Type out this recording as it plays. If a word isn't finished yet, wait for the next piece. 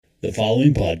The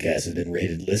following podcast has been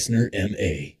rated Listener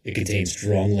MA. It contains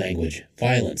strong language,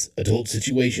 violence, adult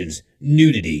situations,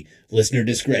 nudity. Listener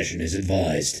discretion is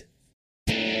advised.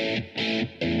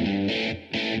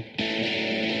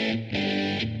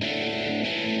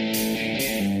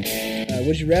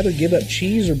 Would you rather give up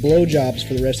cheese or blowjobs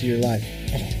for the rest of your life?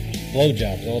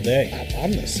 Blowjobs all day.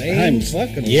 I'm the same.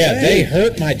 Fucking Yeah, same. they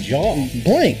hurt my jaw.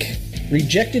 Blank.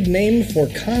 Rejected name for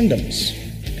condoms.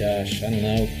 Gosh, I don't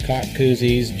know. Cock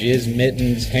koozies, jizz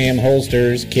mittens, ham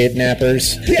holsters,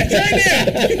 kidnappers. Yeah, try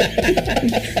it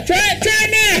now. Try it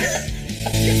now.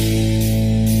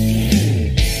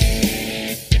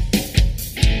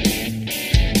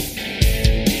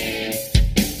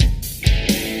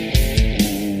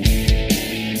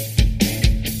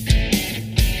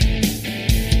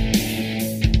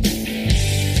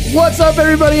 What's up,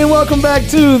 everybody, and welcome back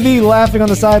to the Laughing on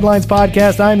the Sidelines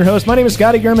podcast. I'm your host. My name is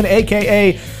Scotty Gurman,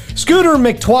 a.k.a. Scooter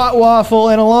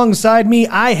McTwatwaffle, and alongside me,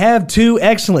 I have two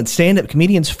excellent stand-up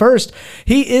comedians. First,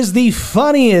 he is the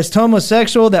funniest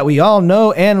homosexual that we all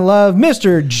know and love,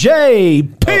 Mr.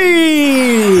 J.P.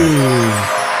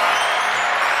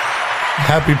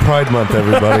 Happy Pride Month,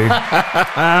 everybody.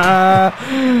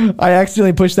 I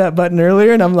accidentally pushed that button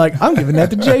earlier, and I'm like, I'm giving that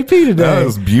to JP today. That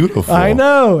was beautiful. I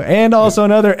know. And also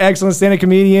another excellent stand-up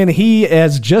comedian. He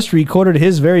has just recorded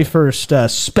his very first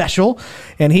special,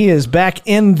 and he is back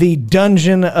in the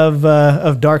dungeon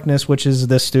of darkness, which is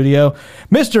this studio.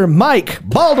 Mr. Mike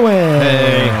Baldwin.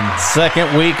 Hey,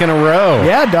 second week in a row.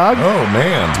 Yeah, dog. Oh,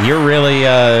 man. You're really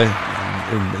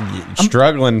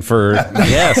struggling for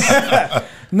yes.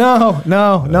 No,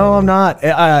 I'm not.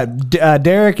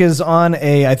 Derek is on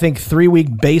I think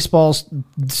 3-week baseball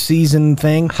season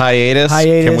thing. Hiatus.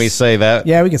 Can we say that?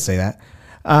 Yeah, we can say that.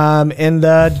 And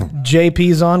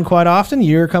JP's on quite often.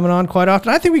 You're coming on quite often.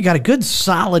 I think we got a good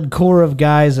solid core of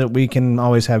guys that we can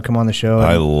always have come on the show.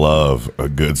 I love a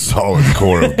good solid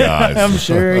core of guys. I'm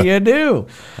sure you do.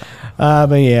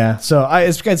 But yeah, so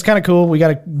it's kind of cool. We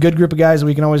got a good group of guys that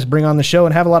we can always bring on the show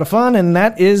and have a lot of fun, and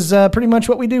that is pretty much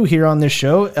what we do here on this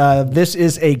show. This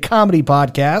is a comedy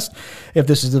podcast, if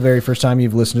this is the very first time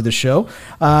you've listened to the show,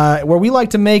 where we like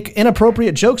to make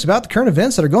inappropriate jokes about the current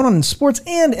events that are going on in sports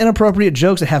and inappropriate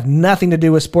jokes that have nothing to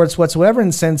do with sports whatsoever.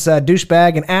 And since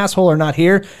douchebag and asshole are not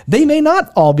here, they may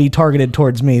not all be targeted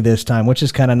towards me this time, which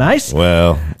is kind of nice.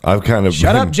 Well, I've kind of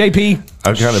Shut up, JP.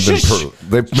 I've kind of been.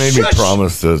 They've made me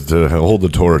promise to hold the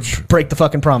torch. Break the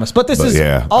fucking promise. But this is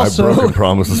also. I've broken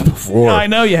promises before. I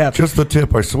know you have. Just the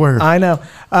tip, I swear. I know.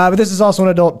 But this is also an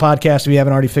adult podcast, if you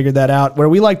haven't already figured that out, where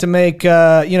we like to make,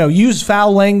 use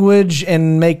foul language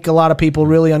and make a lot of people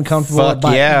really uncomfortable.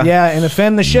 And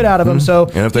offend the shit out of them. So,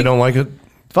 and if they don't like it,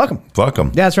 fuck them. Fuck them.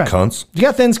 Yeah, that's right. Cunts. If you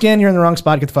got thin skin, you're in the wrong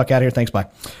spot. Get the fuck out of here. Thanks, bye.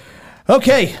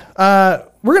 Okay.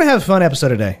 We're going to have a fun episode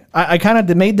today. I kind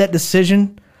of made that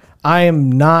decision. I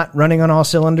am not running on all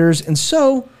cylinders, and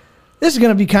so this is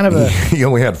going to be kind of a... You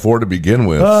only had 4 to begin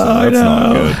with, so that's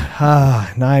not good.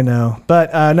 I know.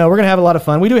 But no, we're going to have a lot of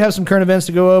fun. We do have some current events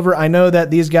to go over. I know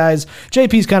that these guys...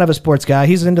 JP's kind of a sports guy.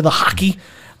 He's into the hockey.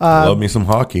 Love me some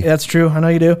hockey. That's true. I know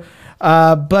you do.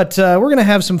 But we're going to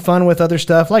have some fun with other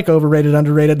stuff like overrated,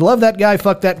 underrated. Love that guy,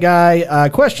 fuck that guy.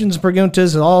 Questions,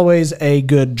 preguntas, always a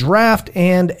good draft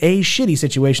and a shitty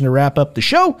situation to wrap up the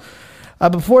show.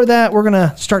 Before that, we're going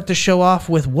to start the show off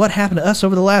with what happened to us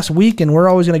over the last week, and we're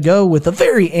always going to go with the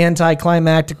very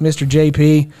anticlimactic Mr.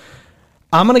 JP.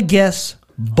 I'm going to guess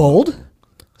bold,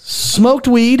 smoked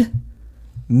weed,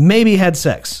 maybe had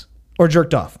sex, or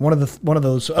jerked off. One of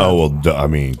those. I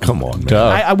mean, come on, man.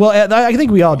 I think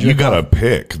we all jerked You got to off.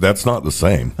 pick. That's not the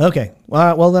same. Okay.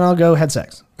 Well, then I'll go had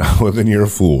sex. Well, then you're a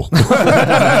fool. Damn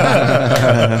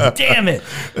it.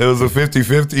 It was a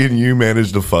 50-50, and you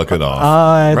managed to fuck it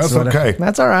off. That's okay.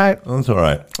 That's all right. That's all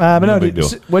right. But no, big deal.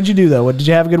 What'd you do, though? Did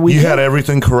you have a good weekend? You had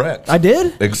everything correct. I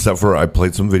did? Except for I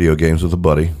played some video games with a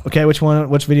buddy. Okay, which one?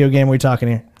 Which video game are we talking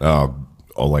here? All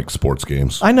like sports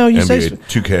games. I know you NBA say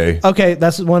 2K. Okay,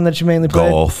 that's the one that you mainly play.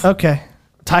 Golf. Okay.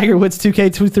 Tiger Woods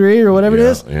 2K23 or whatever it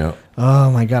is? Yeah. Oh,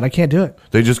 my God. I can't do it.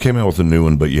 They just came out with a new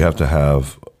one, but you have to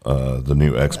have the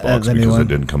new Xbox because it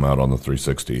didn't come out on the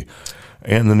 360.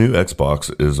 And the new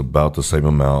Xbox is about the same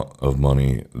amount of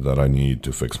money that I need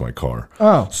to fix my car.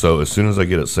 Oh. So as soon as I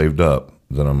get it saved up,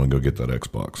 then I'm going to go get that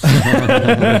Xbox.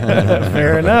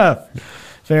 Fair enough.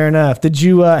 Fair enough. Did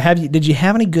you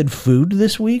have any good food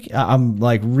this week? I'm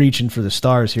like reaching for the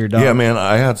stars here, dog. Yeah, man,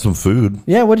 I had some food.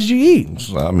 Yeah, what did you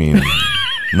eat? I mean,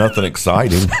 nothing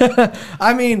exciting.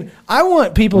 I mean, I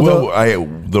want people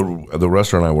to. The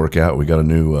restaurant I work at, we got a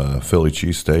new Philly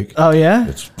cheesesteak. Oh yeah,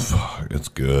 it's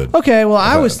good. Okay, well,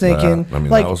 I was thinking,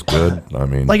 that was good. I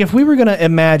mean, like if we were gonna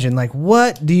imagine, like,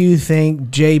 what do you think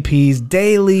JP's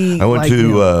daily? I went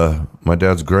to my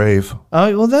dad's grave.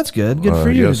 Oh well, that's good. Good for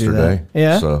you yesterday, to do that.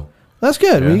 Yeah, so that's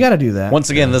good. Yeah. Well, you got to do that. Once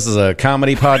again, this is a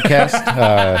comedy podcast.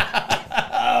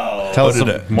 Tell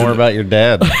us more about your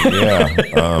dad.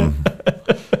 Yeah.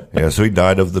 Yeah, so he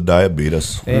died of the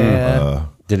diabetes. Yeah.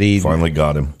 Did he finally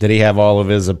got him? Did he have all of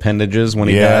his appendages when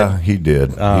he died? Yeah, he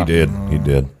did. He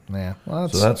did. Yeah. Well,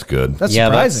 so that's good. That's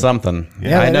surprising. That's something.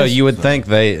 Yeah, I know you would think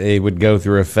they would go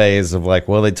through a phase of like,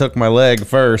 well, they took my leg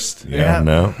first. Yeah.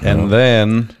 No. And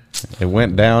then it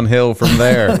went downhill from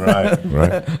there.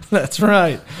 Right. That's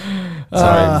right.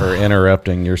 Sorry for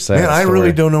interrupting your sad Man, I story.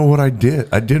 really don't know what I did.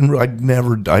 I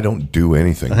don't do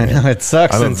anything. I know, it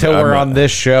sucks until we're on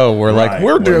this show. We're like,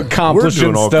 we're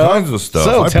accomplishing all stuff. kinds of stuff.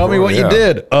 So tell me what you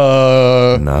did.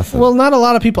 Nothing. Well, not a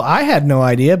lot of people. I had no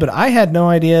idea, but I had no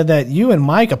idea that you and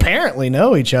Mike apparently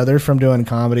know each other from doing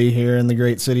comedy here in the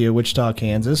great city of Wichita,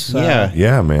 Kansas.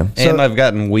 Yeah, man. And I've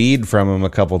gotten weed from him a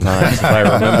couple times, if I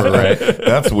remember right.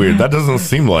 That's weird. That doesn't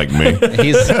seem like me.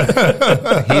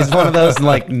 He's one of those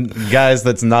like guys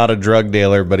that's not a drug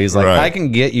dealer, but he's like, I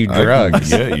can get you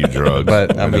drugs. I can get you drugs.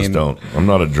 But I mean, don't. I'm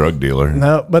not a drug dealer.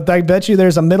 No, but I bet you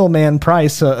there's a middleman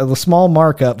price, a small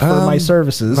markup for my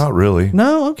services. Not really.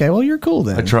 No? Okay, well, you're cool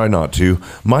then. I try not to.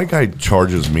 My guy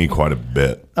charges me quite a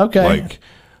bit. Okay.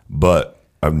 But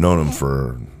I've known him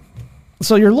for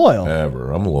So you're loyal.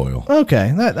 ever. I'm loyal.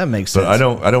 Okay, that makes sense. But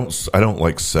I don't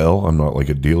like sell. I'm not like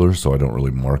a dealer, so I don't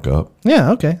really mark up.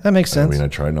 Yeah, okay, that makes sense. I mean, I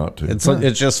try not to.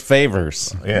 It's just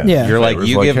favors. Yeah. You're like,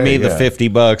 you give me the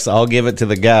 $50, I'll give it to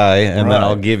the guy, and then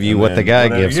I'll give you what the guy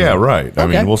gives me. Yeah, right. I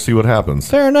mean, we'll see what happens.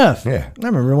 Fair enough. Yeah. I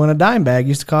remember when a dime bag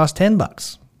used to cost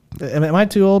 $10. Am I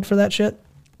too old for that shit?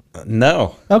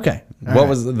 No. Okay.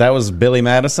 That was Billy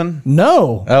Madison?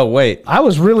 No. Oh, wait. I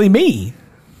was really me.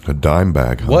 A dime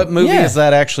bag. Huh? What movie Yeah. is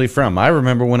that actually from? I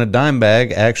remember when a dime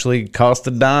bag actually cost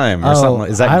a dime or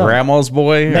something. Is I that don't- Grandma's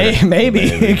Boy? or- Maybe.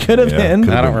 It could have been.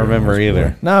 I don't remember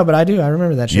either. No, but I do. I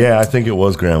remember that shit. Yeah, I think it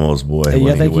was Grandma's Boy. Yeah,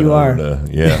 when I think he went you over are.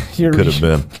 Yeah, You're- could have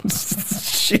been.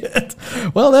 Shit.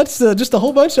 Well, that's just a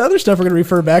whole bunch of other stuff we're going to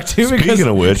refer back to. Speaking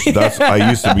of which, that's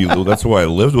why I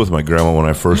lived with my grandma when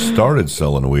I first started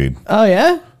selling weed. Oh,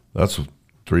 yeah? That's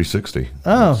 360.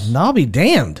 Oh, no, I'll be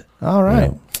damned. All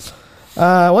right.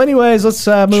 Well, anyways, let's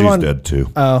move She's on. dead too.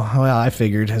 Oh, well, I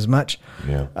figured as much.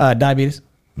 Yeah. Diabetes?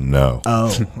 No. Oh.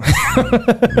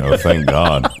 No, thank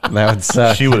God. That would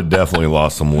suck. She would have definitely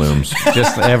lost some limbs.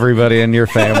 Just everybody in your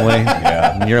family.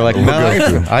 And you're like,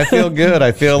 no, I feel good.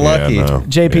 I feel lucky. Yeah, no.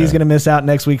 JP's going to miss out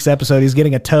next week's episode. He's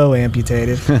getting a toe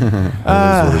amputated.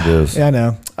 That is what it is. Yeah, I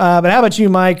know. But how about you,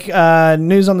 Mike?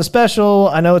 News on the special.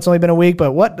 I know it's only been a week,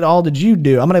 but what all did you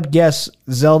do? I'm going to guess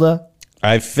Zelda.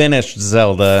 I finished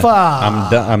Zelda.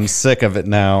 Fuck. I'm sick of it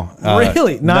now.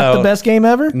 Really? Not the best game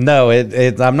ever? No,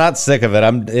 I'm not sick of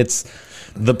it. It's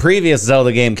the previous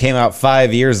Zelda game came out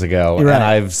 5 years ago, Right. and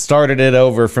I've started it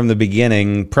over from the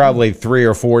beginning probably 3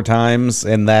 or 4 times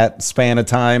in that span of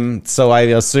time. So I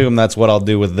assume that's what I'll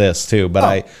do with this too.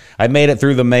 But I made it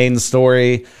through the main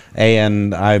story,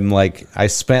 and I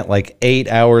spent like 8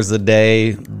 hours a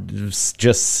day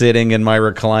just sitting in my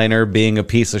recliner being a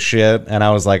piece of shit, and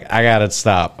I was like, I gotta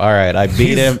stop. All right, I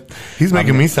beat him. He's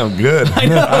making me sound good.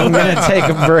 I'm gonna take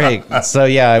a break. So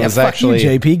I was fuck actually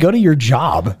you, JP. Go to your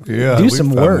job. Yeah, Do at some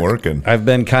least I'm work. working. I've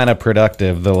been kind of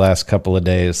productive the last couple of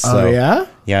days. So, Oh, yeah?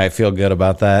 Yeah, I feel good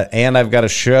about that. And I've got a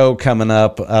show coming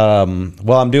up.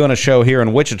 I'm doing a show here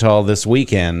in Wichita this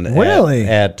weekend. Really?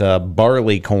 At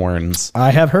Barleycorns.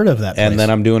 I have heard of that place. And then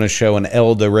I'm doing a show in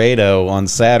El Dorado on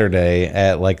Saturday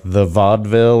at like the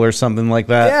Vaudeville or something like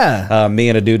that. Yeah. Me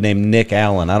and a dude named Nick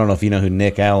Allen. I don't know if you know who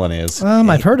Nick Allen is.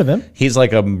 I've heard of him. He's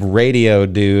like a radio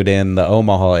dude in the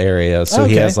Omaha area, so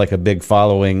he Okay. has like a big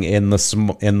following in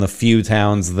the few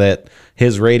towns that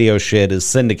his radio shit is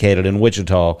syndicated in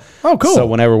Wichita. Oh, cool. So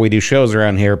whenever we do shows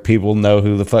around here, people know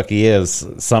who the fuck he is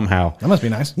somehow. That must be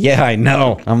nice. Yeah, I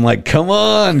know. I'm like, come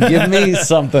on, give me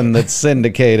something that's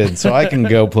syndicated so I can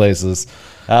go places.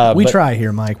 We But try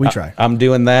here, Mike. We try. I'm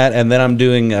doing that, and then I'm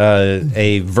doing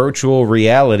a virtual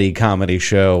reality comedy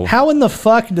show. How in the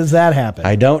fuck does that happen?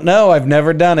 I don't know. I've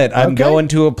never done it. I'm Okay. going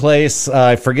to a place.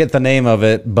 I forget the name of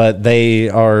it, but they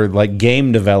are like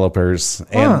game developers,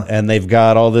 and they've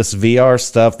got all this VR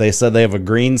stuff. They said they have a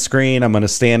green screen. I'm going to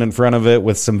stand in front of it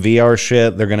with some VR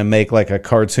shit. They're going to make like a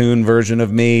cartoon version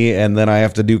of me, and then I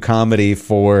have to do comedy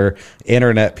for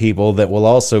internet people that will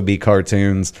also be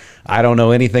cartoons. I don't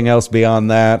know anything else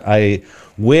beyond that. I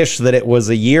wish that it was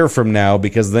a year from now,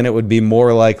 because then it would be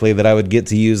more likely that I would get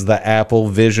to use the Apple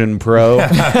Vision Pro.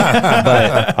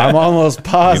 But I'm almost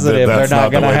positive they're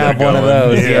not going to have one of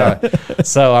those. Yeah.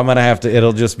 So I'm going to have to,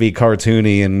 it'll just be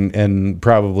cartoony and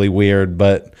probably weird,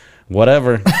 but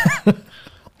whatever.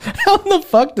 How the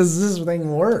fuck does this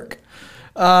thing work?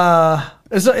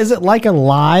 Is it like a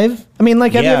live? I mean,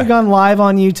 like, have you ever gone live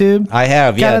on YouTube? I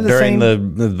have, during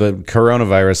the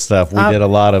coronavirus stuff, we did a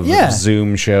lot of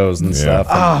Zoom shows and stuff.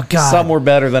 Oh, God. Some were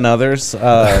better than others.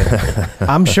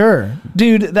 I'm sure.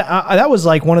 Dude, that was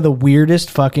like one of the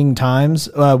weirdest fucking times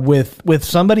with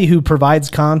somebody who provides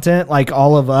content like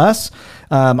all of us.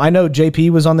 I know JP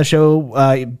was on the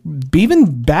show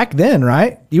even back then,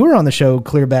 right? You were on the show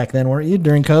clear back then, weren't you,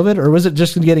 during COVID? Or was it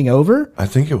just getting over? I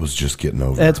think it was just getting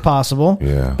over. It's possible.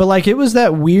 Yeah. But like, it was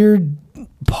that weird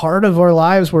part of our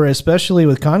lives where, especially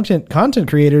with content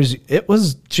creators, it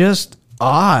was just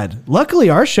odd. Luckily,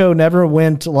 our show never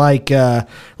went like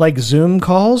Zoom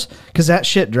calls, because that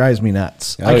shit drives me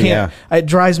nuts. It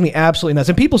drives me absolutely nuts.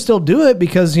 And people still do it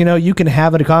because, you know, you can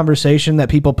have a conversation that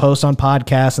people post on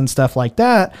podcasts and stuff like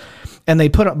that, and they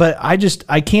put, but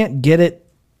I can't get it.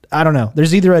 I don't know.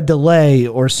 There's either a delay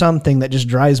or something that just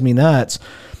drives me nuts.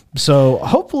 So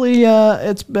hopefully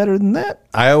it's better than that.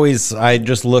 I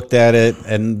just looked at it,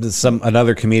 and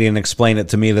another comedian explained it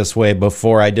to me this way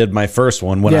before I did my first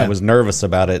one, when I was nervous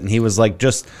about it. And he was like,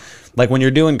 just like when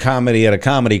you're doing comedy at a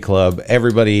comedy club,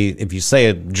 everybody, if you say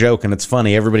a joke and it's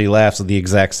funny, everybody laughs at the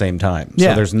exact same time.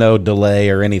 So there's no delay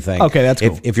or anything. Okay, that's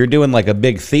cool. If you're doing like a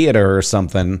big theater or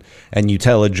something and you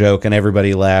tell a joke and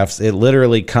everybody laughs, it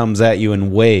literally comes at you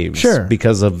in waves. Sure.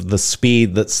 Because of the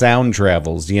speed that sound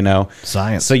travels, you know?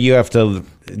 Science. So you have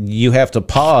to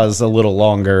pause a little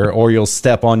longer, or you'll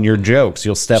step on your jokes.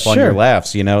 You'll step on your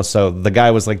laughs, you know? So the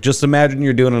guy was like, just imagine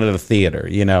you're doing it at a theater,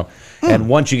 you know? And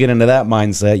once you get into that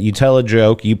mindset, you tell a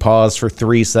joke, you pause for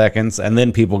 3 seconds, and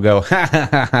then people go, ha, ha,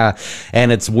 ha, ha.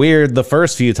 And it's weird the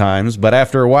first few times, but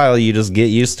after a while, you just get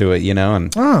used to it, you know?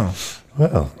 And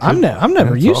well, I'm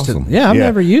never used to. Yeah, I'm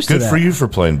never used to that. Good for you for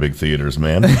playing big theaters,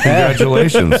 man.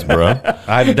 Congratulations, bro.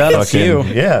 I've done a few.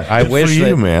 Yeah, I wish for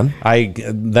you, man.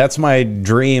 That's my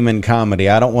dream in comedy.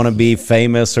 I don't want to be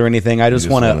famous or anything. I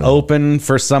just want to open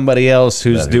for somebody else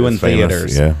who's doing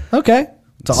theaters. Yeah. Okay.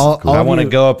 So I want to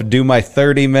go up and do my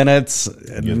 30 minutes,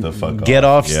 get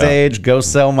off stage, go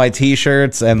sell my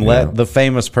T-shirts, and let the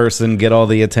famous person get all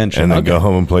the attention. And then go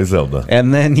home and play Zelda.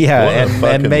 And then,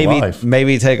 and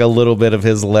maybe take a little bit of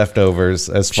his leftovers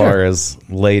as far as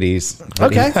ladies.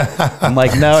 But I'm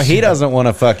like, no, he doesn't want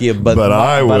to fuck you, but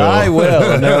I will.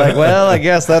 And they're like, well, I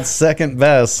guess that's second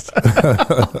best.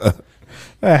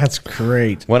 That's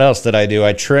great. What else did I do?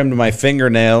 I trimmed my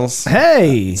fingernails.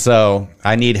 Hey! So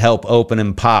I need help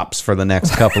opening pops for the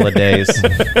next couple of days.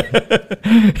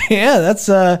 Yeah, that's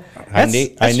I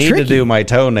need to do my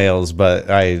toenails, but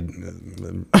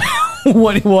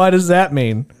what does that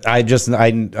mean?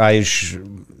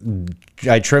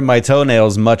 I trim my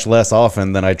toenails much less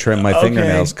often than I trim my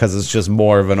fingernails, because it's just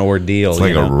more of an ordeal. It's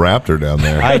like a raptor down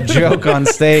there. I joke on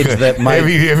stage that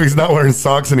if he's not wearing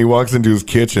socks and he walks into his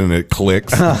kitchen and it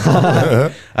clicks.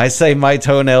 I say my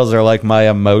toenails are like my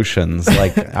emotions.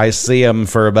 Like, I see them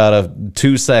for about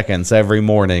 2 seconds every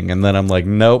morning, and then I'm like,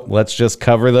 nope, let's just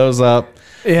cover those up.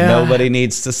 Yeah. Nobody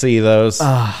needs to see those.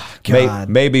 God.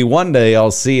 Maybe one day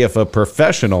I'll see if a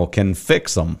professional can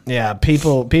fix them. Yeah,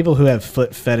 people who have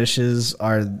foot fetishes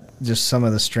are just some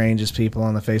of the strangest people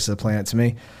on the face of the planet to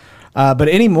me. But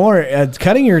anymore,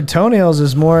 cutting your toenails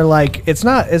is more like, it's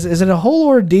not, is it a whole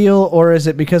ordeal, or is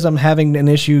it because I'm having an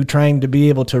issue trying to be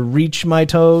able to reach my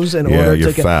toes in order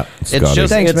you're to fat,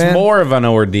 it's more of an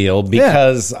ordeal,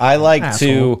 because I like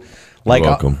to... You're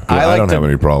welcome. I don't have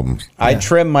any problems. I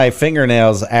trim my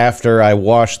fingernails after I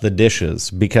wash the dishes,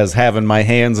 because having my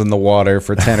hands in the water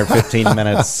for 10 or 15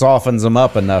 minutes softens them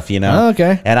up enough, you know?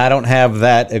 Okay. And I don't have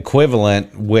that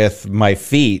equivalent with my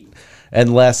feet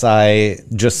unless I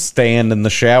just stand in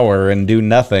the shower and do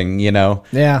nothing, you know?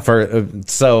 Yeah.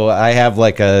 So I have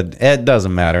like it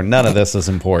doesn't matter. None of this is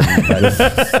important.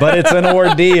 But it's an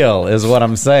ordeal is what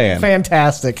I'm saying.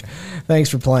 Fantastic. Thanks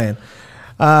for playing.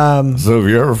 So if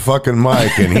you're ever fucking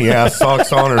Mike and he has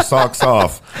socks on or socks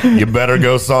off, you better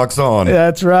go socks on.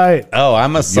 That's right. Oh,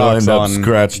 I'm a socks You'll on end up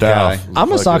scratched guy. out.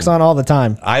 I'm a socks on all the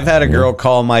time. I've had a girl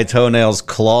call my toenails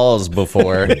claws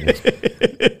before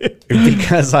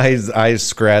because I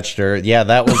scratched her. Yeah,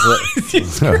 that was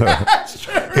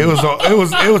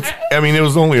It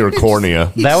was only her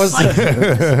cornea. That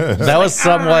was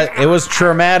somewhat. It was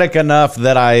traumatic enough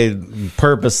that I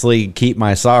purposely keep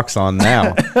my socks on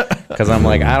now, because I'm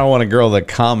like, I don't want a girl to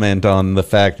comment on the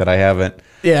fact that I haven't.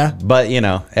 Yeah. But,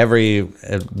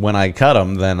 when I cut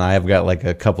them, then I have got like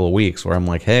a couple of weeks where I'm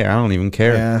like, hey, I don't even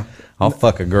care. Yeah. I'll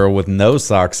fuck a girl with no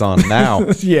socks on now.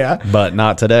 Yeah. But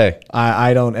not today.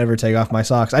 I don't ever take off my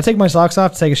socks. I take my socks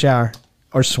off to take a shower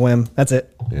or swim. That's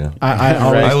it. Yeah.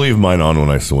 I leave mine on when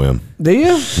I swim. Do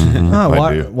you?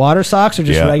 Oh, do. water socks or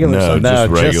just regular socks? No,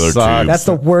 just regular socks. tubes. That's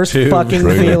the worst fucking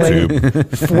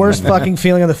feeling. Worst fucking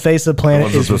feeling on the face of the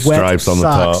planet is with the wet stripes on the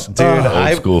socks. top. Dude,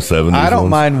 Old school 70s I don't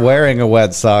ones. mind wearing a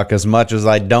wet sock as much as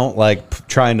I don't like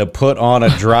trying to put on a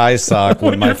dry sock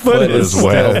when my foot is still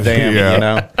wet. damp,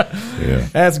 Yeah. Yeah.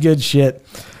 That's good shit.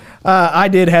 I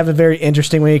did have a very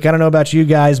interesting week. I don't know about you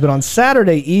guys, but on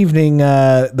Saturday evening,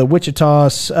 the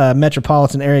Wichita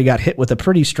metropolitan area got hit with a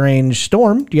pretty strange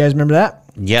storm. Do you guys remember that?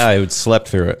 Yeah, I slept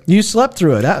through it. You slept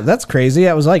through it. That's crazy.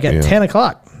 That was like at 10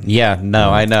 o'clock. Yeah, no,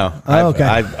 I know. Oh, okay.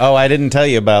 I didn't tell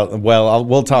you about. Well,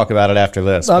 we'll talk about it after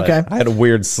this. but Okay. I had a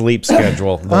weird sleep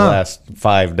schedule the last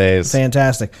 5 days.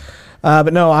 Fantastic.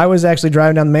 But no, I was actually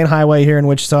driving down the main highway here in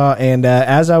Wichita, and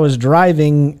as I was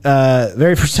driving,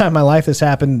 very first time in my life this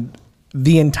happened,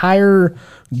 the entire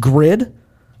grid,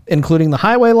 including the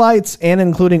highway lights and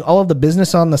including all of the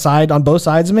business on both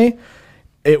sides of me,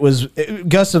 it was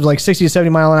gusts of like 60 to 70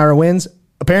 mile an hour winds.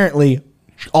 Apparently,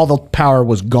 all the power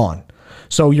was gone.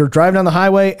 So you're driving down the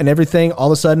highway and everything, all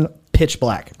of a sudden, pitch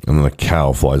black. And then a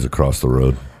cow flies across the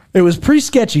road. It was pretty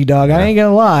sketchy, dog. I ain't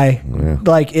gonna lie. Yeah.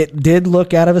 Like, it did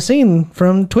look out of a scene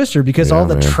from Twister because all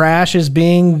the trash is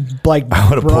being like. I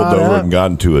would have pulled brought over up. and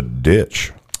gotten into a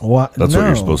ditch. What? That's what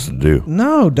you're supposed to do.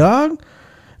 No, dog.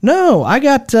 No, I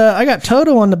got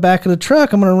Toto on the back of the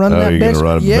truck. I'm gonna run that you're bitch. gonna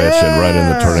run a bitch in right in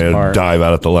the tornado, Smart. dive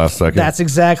out at the last second. That's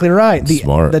exactly right.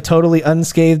 Smart. The totally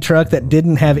unscathed truck that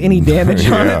didn't have any damage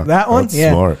on it. That one. That's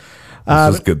smart.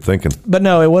 This is good thinking. But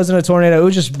no, it wasn't a tornado. It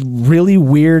was just really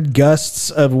weird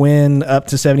gusts of wind up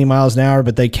to 70 miles an hour,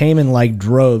 but they came in like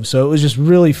droves. So it was just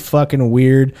really fucking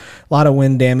weird. A lot of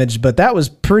wind damage, but that was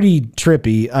pretty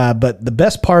trippy. But the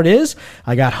best part is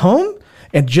I got home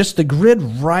and just the grid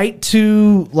right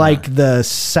to like the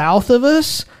south of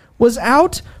us was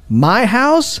out. My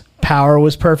house, power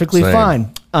was perfectly Same.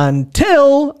 fine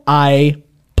until I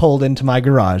pulled into my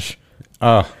garage.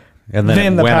 And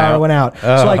Then the power went out.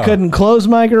 So I couldn't close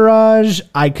my garage.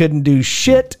 I couldn't do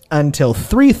shit until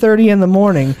 3:30 in the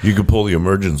morning. You could pull the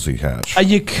emergency hatch.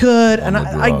 You could, and the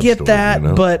I garage get door, that, you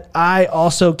know? but I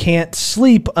also can't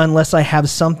sleep unless I have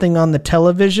something on the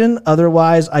television.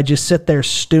 Otherwise, I just sit there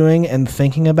stewing and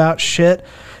thinking about shit,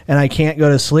 and I can't go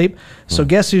to sleep. So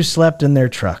guess who slept in their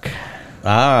truck? You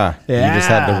just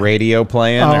had the radio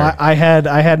playing? Oh, I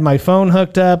had my phone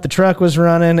hooked up. The truck was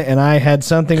running, and I had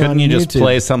something on Couldn't you just YouTube.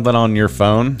 play something on your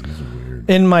phone?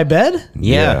 In my bed?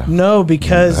 Yeah. No,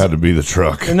 because Had to be the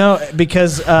truck.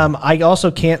 I also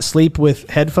can't sleep with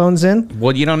headphones in.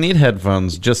 Well, you don't need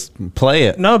headphones. Just play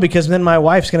it. No, because then my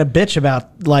wife's gonna bitch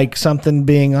about like something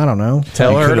being, I don't know.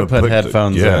 Tell You her to could've put picked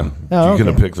headphones in. Oh, You could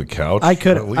have okay. picked the couch. I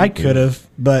could at least, have,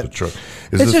 but The truck.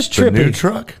 it's Is this just the trippy. new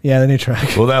truck? Yeah, the new truck.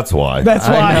 Well, that's why. That's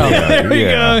why. know. There you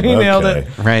go. He nailed it.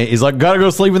 Right? He's like, gotta go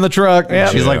sleep in the truck.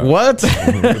 She's Yeah. like, what?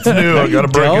 It's new. I got to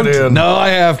break it in. No, I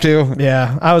have to.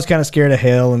 Yeah, I was kind of scared of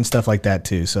hail and stuff like that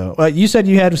too. So, you said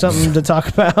you had something to talk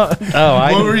about.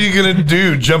 What were you going to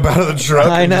do? Jump out of the truck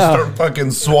I and know. just start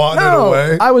fucking swatting it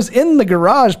away? I was in the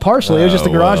garage partially. It was just the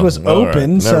Oh, garage well. was All right.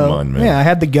 open. Never So mind, man. yeah, I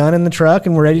had the gun in the truck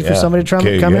and we're ready for Yeah. somebody to try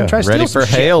Okay, come in yeah. and try to Ready steal for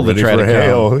some shit. hail to Ready try for to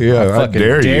hail. come. Yeah, I I fucking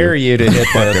dare you. to hit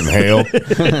Fucking this. hail.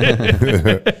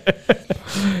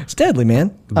 It's deadly,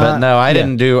 man. But no, I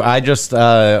didn't do. I just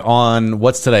on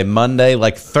what's today, Monday,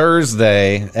 like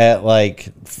Thursday at like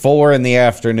 4 in the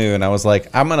afternoon. I was like,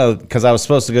 because I was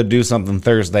supposed to go do something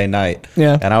Thursday night.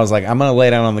 Yeah. And I was like, I'm gonna lay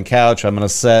down on the couch. I'm gonna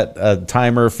set a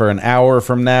timer for an hour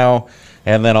from now,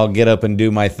 and then I'll get up and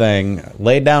do my thing.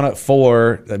 Laid down at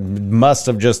 4. Must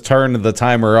have just turned the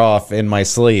timer off in my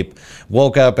sleep.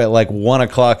 Woke up at like 1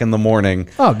 o'clock in the morning.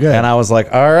 Oh, good. And I was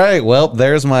like, all right, well,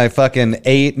 there's my fucking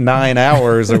 8-9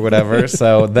 hours or whatever.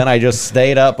 So then I just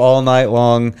stayed up all night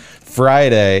long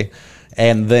Friday,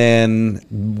 and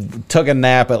then took a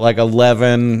nap at like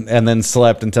 11, and then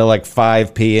slept until like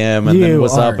 5 p.m. and then You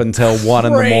was up are until 1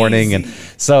 in the morning. And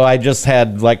so I just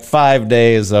had like 5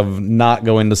 days of not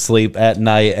going to sleep at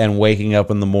night and waking up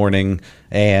in the morning.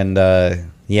 And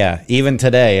yeah, even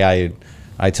today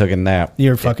I took a nap.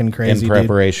 You're fucking crazy, in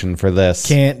preparation for this.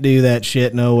 Can't do that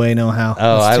shit. No way, no how.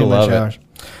 Oh, It's I too much love it.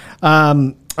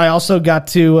 hours. I also got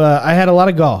to. I had a lot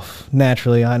of golf.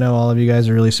 Naturally, I know all of you guys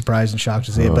are really surprised and shocked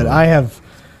to see it, but I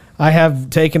have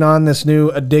taken on this new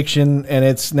addiction, and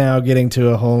it's now getting to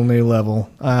a whole new level.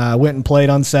 I went and played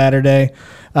on Saturday.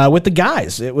 with the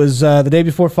guys. It was the day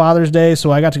before Father's Day,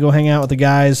 so I got to go hang out with the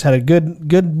guys. Had a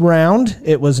good round.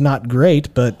 It was not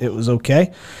great, but it was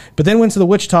okay. But then went to the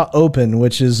Wichita Open,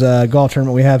 which is a golf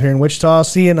tournament we have here in Wichita.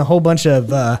 Seeing a whole bunch of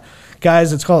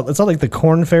guys. It's all like the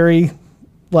Corn Ferry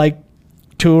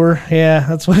tour. Yeah,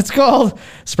 that's what it's called.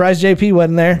 Surprised JP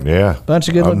wasn't there. Yeah, bunch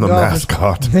of good looking golfers.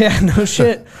 Mascot. Yeah, no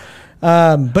shit.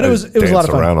 But it was a lot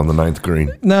of fun. Around on the 9th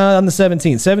green. No, on the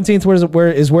 17th.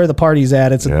 17th is where the party's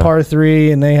at. It's a par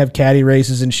 3, and they have caddy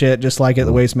races and shit, just like at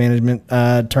the Waste Management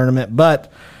tournament.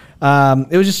 But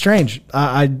it was just strange.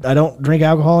 I don't drink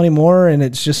alcohol anymore, and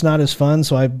it's just not as fun.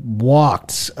 So I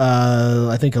walked,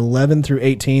 I think 11 through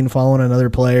 18, following another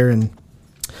player, and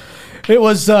it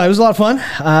was a lot of fun.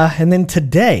 And then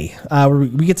today,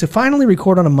 we get to finally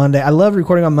record on a Monday. I love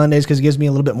recording on Mondays because it gives me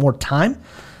a little bit more time.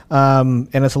 And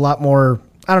it's a lot more,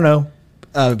 I don't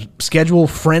know, schedule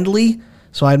friendly.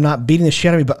 So I'm not beating the shit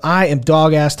out of me, but I am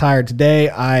dog ass tired today.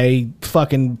 I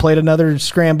fucking played another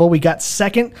scramble. We got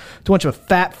second to a bunch of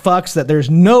fat fucks that there's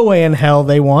no way in hell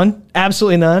they won.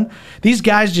 Absolutely none. These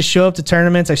guys just show up to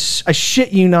tournaments. I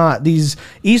shit you not. These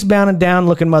eastbound and down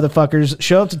looking motherfuckers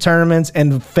show up to tournaments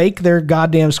and fake their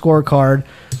goddamn scorecard.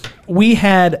 We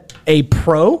had a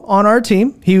pro on our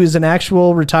team. He was an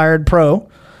actual retired pro.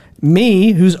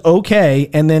 Me, who's okay,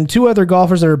 and then 2 other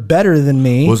golfers that are better than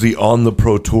me. Was he on the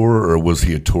pro tour or was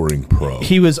he a touring pro?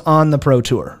 He was on the pro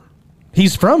tour.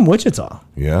 He's from Wichita.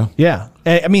 Yeah? Yeah.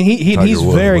 I mean, he's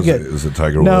Woods. very good. Is it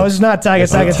Tiger Woods? No, it's not Tiger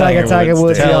Woods.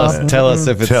 Tell us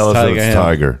if it's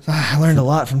Tiger. I learned a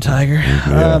lot from Tiger.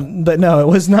 Yeah. But no, it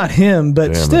was not him.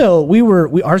 But still,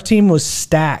 our team was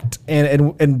stacked,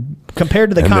 and compared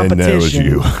to the competition. Then there was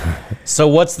you. So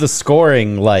what's the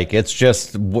scoring like? It's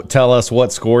just tell us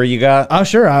what score you got. Oh,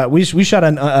 sure. We shot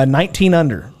a 19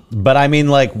 under. But I mean,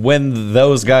 like, when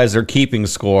those guys are keeping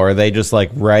score, are they just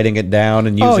like writing it down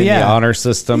and using the honor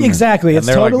system? Exactly. And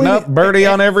they're totally like, nope, birdie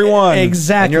on everyone.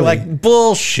 Exactly. And you're like,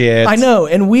 bullshit. I know.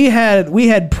 And we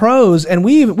had pros, and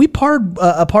we parred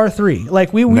a par 3.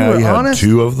 Like we now were you honest. Had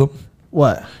 2 of them.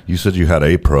 What? You said you had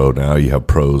a pro. Now you have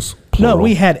pros. Plural. No,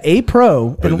 we had a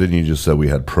pro. But then you just said we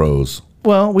had pros.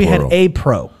 Well, we had a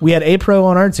pro. We had a pro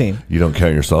on our team. You don't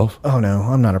count yourself? Oh no,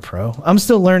 I'm not a pro. I'm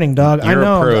still learning, dog. You're I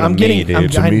know. A pro I'm to getting. me,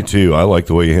 dude. To me too. I like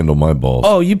the way you handle my balls.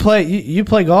 Oh, you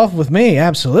play golf with me,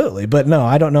 absolutely. But no,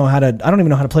 I don't even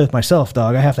know how to play with myself,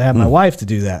 dog. I have to have my wife to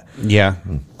do that. Yeah.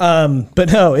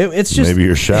 But no, it's just maybe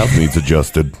your shaft needs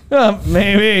adjusted.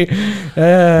 Maybe. Maybe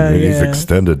it's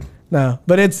extended. No,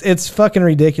 but it's fucking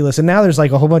ridiculous. And now there's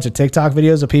like a whole bunch of TikTok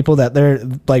videos of people that they're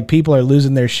like, people are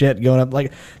losing their shit going up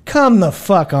like, come the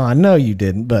fuck on. No, you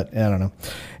didn't, but I don't know.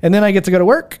 And then I get to go to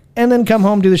work and then come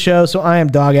home, do the show. So I am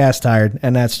dog ass tired.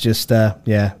 And that's just,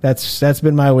 that's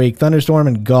been my week. Thunderstorm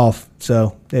and golf.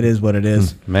 So it is what it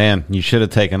is. Man, you should have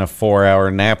taken a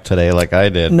 4-hour nap today like I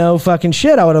did. No fucking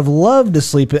shit. I would have loved to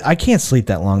sleep. I can't sleep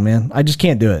that long, man. I just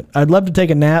can't do it. I'd love to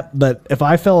take a nap, but if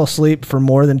I fell asleep for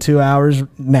more than 2 hours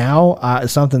now,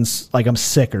 something's like I'm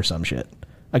sick or some shit.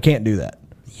 I can't do that.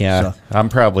 Yeah, so. I'm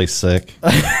probably sick.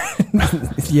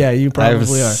 Yeah, you probably I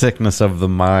have are. Sickness of the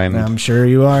mind. I'm sure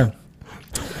you are.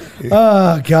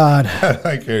 Oh, God.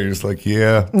 I care. Just like,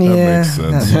 that makes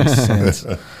sense. That makes sense.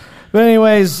 But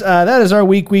anyways, that is our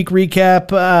week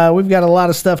recap. We've got a lot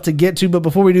of stuff to get to, but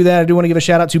before we do that, I do want to give a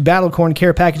shout out to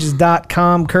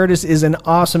battlecorncarepackages.com. Curtis is an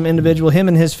awesome individual. Him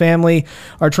and his family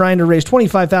are trying to raise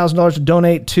 $25,000 to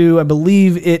donate to, I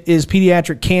believe it is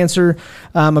pediatric cancer.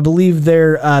 I believe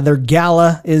their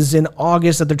gala is in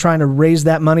August that they're trying to raise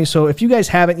that money. So if you guys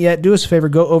haven't yet, do us a favor,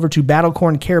 go over to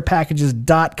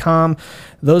battlecorncarepackages.com.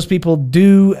 Those people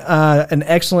do an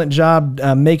excellent job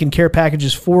making care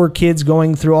packages for kids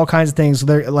going through all kinds of things.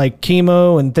 They're like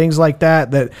chemo and things like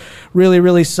that really,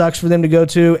 really sucks for them to go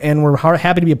to. And we're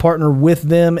happy to be a partner with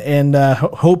them and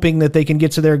hoping that they can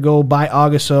get to their goal by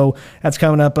August. So that's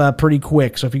coming up pretty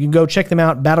quick. So if you can go check them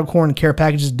out,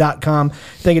 battlecorncarepackages.com.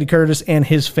 Thank you to Curtis and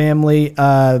his family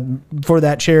for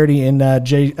that charity in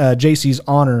JC's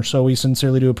honor. So we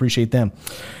sincerely do appreciate them.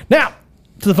 Now,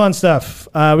 to the fun stuff.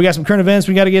 We got some current events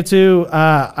we got to get to.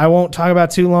 I won't talk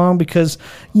about too long because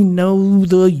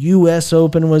the U.S.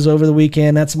 Open was over the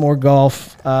weekend. That's more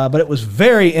golf, but it was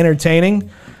very entertaining.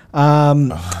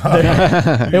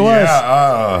 It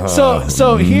was.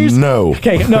 So here's no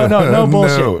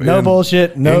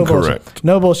bullshit.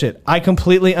 No bullshit. I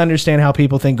completely understand how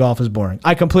people think golf is boring.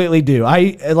 I completely do.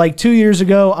 I like 2 years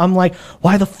ago, I'm like,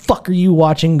 why the fuck are you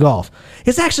watching golf?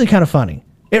 It's actually kind of funny.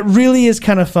 It really is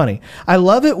kind of funny. I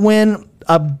love it when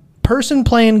a person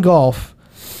playing golf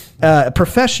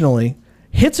professionally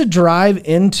hits a drive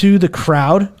into the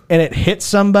crowd and it hits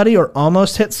somebody or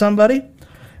almost hits somebody.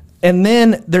 And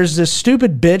then there's this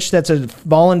stupid bitch that's a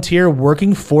volunteer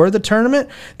working for the tournament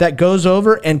that goes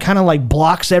over and kind of like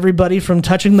blocks everybody from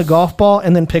touching the golf ball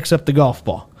and then picks up the golf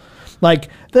ball. Like,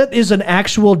 that is an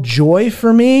actual joy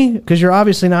for me because you're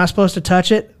obviously not supposed to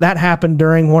touch it. That happened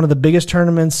during one of the biggest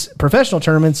tournaments, professional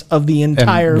tournaments of the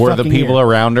entire Were the people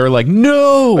around her like,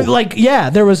 no? Like, yeah,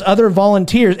 there was other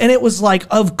volunteers. And it was like,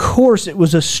 of course, it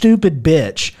was a stupid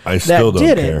bitch I still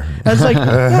don't care. I was like,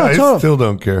 no, I still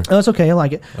don't care. Oh, that's okay. I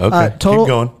like it. Okay, keep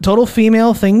going. Total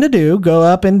female thing to do. Go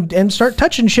up and start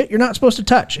touching shit you're not supposed to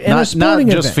touch. In a sporting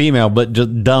not just event. female, but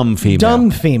just dumb female.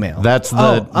 Dumb female. That's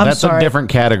sorry. a different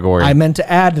category. I meant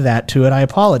to add that to it. I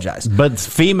apologize. But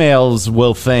females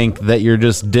will think that you're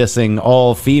just dissing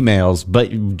all females,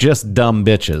 but just dumb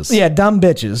bitches. Yeah, dumb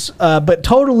bitches. But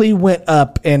totally went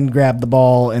up and grabbed the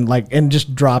ball and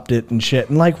just dropped it and shit.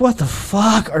 And like, what the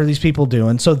fuck are these people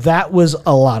doing? So that was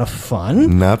a lot of fun.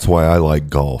 And that's why I like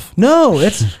golf.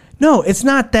 No, it's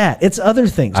not that. It's other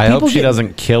things. I hope she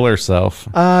doesn't kill herself.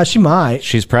 She might.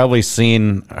 She's probably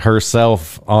seen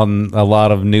herself on a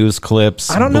lot of news clips,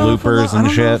 bloopers, and I don't know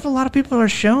shit. if a lot of people are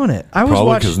showing it. I was Probably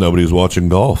watching. because nobody's watching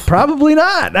golf. Probably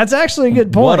not. That's actually a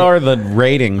good point. What are the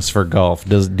ratings for golf?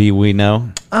 Do we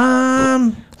know?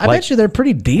 I bet you they're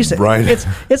pretty decent. Right.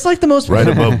 It's like the most Right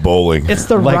above bowling. It's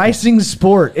the rising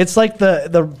sport. It's like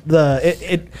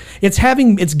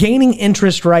it's gaining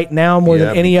interest right now more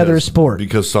than any other sport.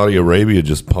 Because Saudi Arabia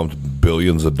just pumped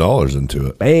billions of dollars into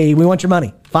it. Hey, we want your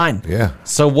money. Fine. Yeah.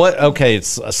 So what? Okay,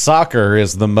 soccer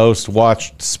is the most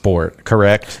watched sport,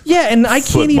 correct? Yeah, and I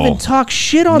can't even talk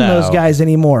shit on those guys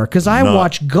anymore because I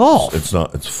watch golf. It's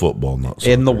not. It's football, not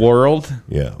soccer. In the world?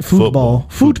 Yeah. Football.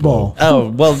 Oh,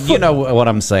 well, you know what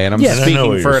I'm saying. I'm Yes. I know speaking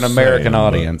what for you're an American saying,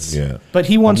 audience. Yeah. But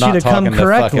he wants I'm you not to come talking to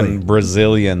correctly. fucking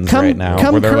Brazilians Come- right now,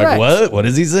 come where they're correct. like, "What? What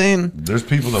is he saying?" There's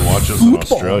people that watch us in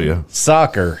Australia.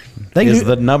 Soccer They is do-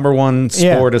 the number one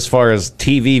sport as far as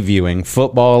TV viewing.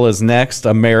 Football is next.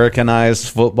 Americanized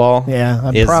football.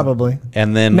 Yeah, is- probably.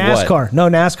 And then NASCAR. what? No,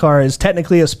 NASCAR is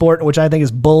technically a sport, which I think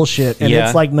is bullshit, and Yeah.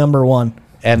 it's like number one.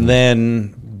 And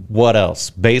then what else?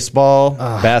 Baseball,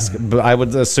 basketball. I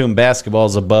would assume basketball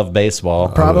is above baseball.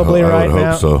 Probably I would right hope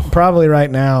now. so. Probably right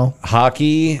now.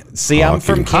 Hockey. See, I'm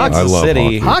from Hockey. I Kansas love City.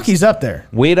 hockey. Hockey's up there,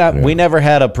 We never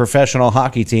had a professional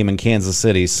hockey team in Kansas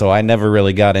City, so I never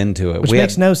really got into it. which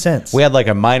makes no sense. We had like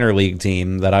a minor league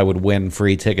team that I would win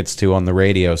free tickets to on the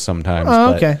radio sometimes.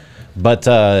 Oh, but, okay. But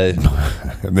And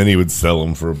then he would sell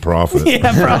them for a profit.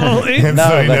 Yeah, probably. And No,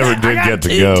 so he that's- never did get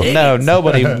to go. no,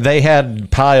 nobody. They had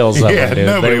piles of Yeah, them, dude.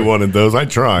 nobody wanted those. I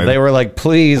tried. They were like,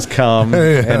 please come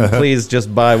and please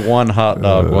just buy one hot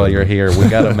dog while you're here. We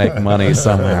got to make money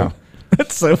somehow.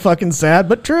 It's so fucking sad,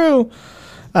 but true.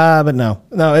 But no,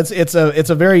 it's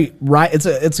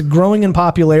a growing in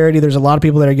popularity. There's a lot of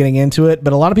people that are getting into it,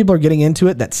 but a lot of people are getting into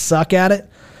it that suck at it,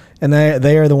 and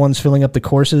they are the ones filling up the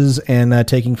courses and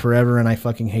taking forever. And I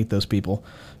fucking hate those people.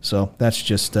 So that's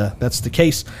just that's the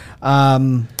case.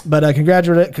 But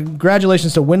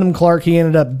congratulations to Wyndham Clark. He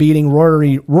ended up beating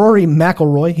Rory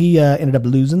McIlroy. He ended up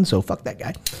losing. So fuck that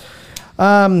guy.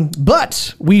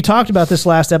 But we talked about this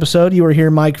last episode. You were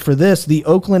here, Mike, for this. The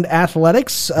Oakland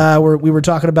Athletics, we were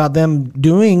talking about them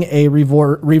doing a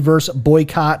reverse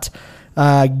boycott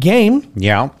game.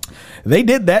 Yeah. They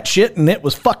did that shit, and it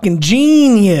was fucking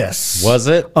genius. Was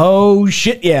it? Oh,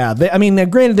 shit, yeah.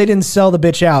 Granted, they didn't sell the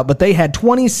bitch out, but they had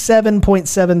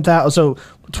 27.7 thousand. So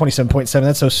 27.7,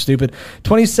 that's so stupid.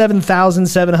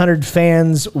 27,700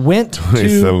 fans went to.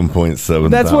 27.7.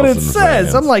 That's what it thousand says.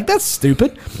 fans. I'm like, that's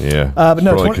stupid. Yeah. But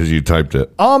no, probably because you typed it.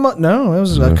 No, it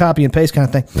was a copy and paste kind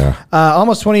of thing. Yeah.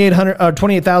 Almost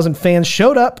 28,000 fans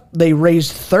showed up. They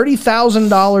raised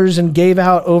 $30,000 and gave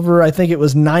out over, I think it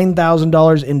was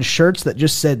 $9,000 in shirts that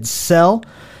just said "sell."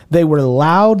 They were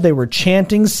loud. They were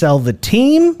chanting "sell the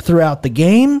team" throughout the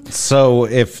game. So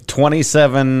if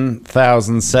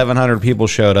 27,700 people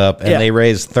showed up and they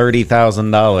raised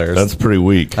 $30,000, That's pretty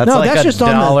weak. that's No, like that's a just on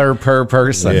the- dollar per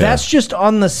person. Yeah. That's just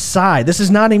on the side. This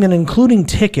is not even including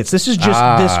tickets. This is just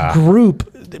this group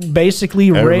basically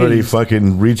Everybody raised.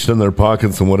 fucking reached in their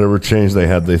pockets and whatever change they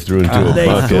had, they threw into a They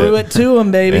bucket. threw it to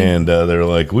them, baby. And they're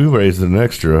like, we raised an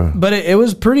extra. But it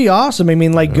was pretty awesome. I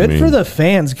mean, like, good for the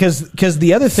fans because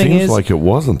the other thing Seems is like it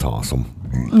wasn't awesome.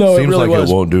 No, it Seems really like was.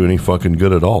 it won't do any fucking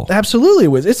good at all. absolutely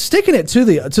was. It's sticking it to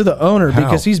the owner How?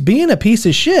 because he's being a piece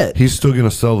of shit. He's still going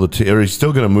to sell the team, or he's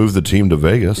still going to move the team to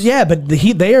Vegas. Yeah, but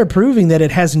they are proving that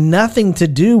it has nothing to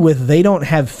do with they don't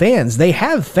have fans. They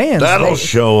have fans. That'll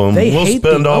show them. they We'll hate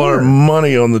spend the all our owner.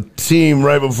 money on the team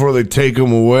right before they take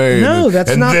them away. No,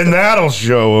 that's not And then that'll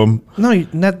show them. No,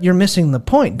 you're missing the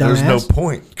point, dumbass. There's no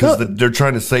point because No. they're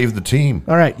trying to save the team.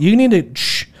 All right, you need to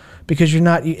shh. because you're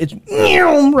not. It's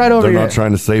right over. They're your not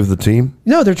trying to save the team.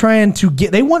 No, they're trying to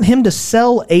get. They want him to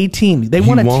sell a team. They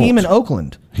want a team in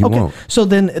Oakland. He won't. So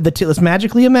then let's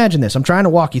magically imagine this. I'm trying to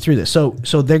walk you through this. So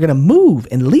they're going to move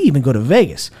and leave and go to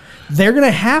Vegas. They're going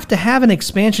to have an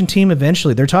expansion team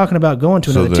eventually. They're talking about going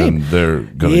to another team. They're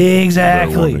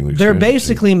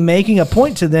basically making a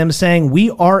point to them saying, we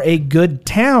are a good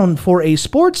town for a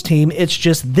sports team. It's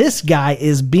just this guy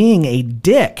is being a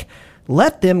dick.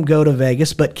 Let them go to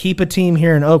Vegas, but keep a team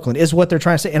here in Oakland is what they're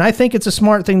trying to say. And I think it's a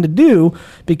smart thing to do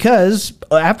because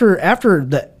after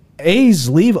the A's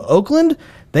leave Oakland,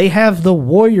 they have the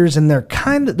Warriors, and they're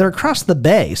across the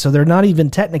bay, so they're not even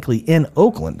technically in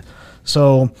Oakland.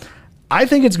 So I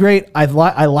think it's great. I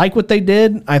like what they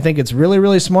did. I think it's really,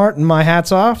 really smart, and my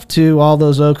hat's off to all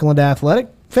those Oakland Athletic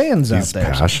fans out there.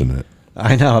 He's passionate.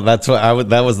 I know. That's what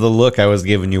that was the look I was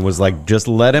giving you, was like, just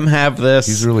let him have this.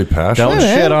 He's really passionate. Don't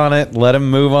shit on it. Let him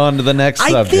move on to the next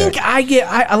subject. I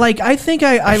let I everybody.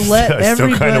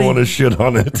 still kind of want to shit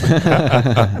on it.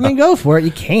 I mean, go for it.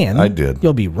 You can. I did.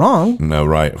 You'll be wrong. No,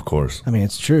 right, of course. I mean,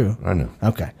 it's true. I know.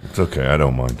 Okay. It's okay. I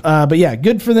don't mind. But yeah,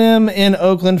 good for them in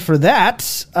Oakland for that.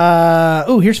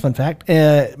 Here's a fun fact.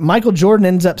 Michael Jordan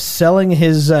ends up selling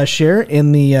his share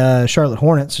in the Charlotte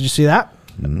Hornets. Did you see that?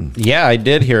 Yeah, I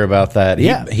did hear about that.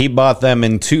 Yeah. He bought them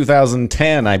in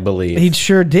 2010, I believe. He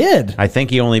sure did. I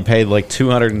think he only paid like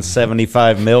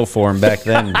 $275 million for him back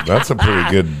then. That's a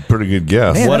pretty good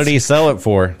guess. Man, what did he sell it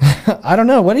for? I don't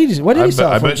know. What did he sell it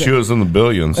for? I bet you it was in the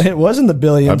billions. It was in the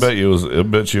billions. I bet you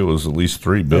it was at least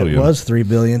 $3 billion. It was $3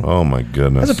 billion. Oh my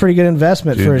goodness. That's a pretty good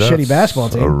investment for a shitty basketball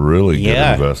team. A really good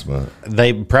investment.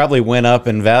 They probably went up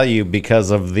in value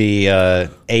because of the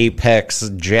Apex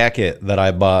jacket that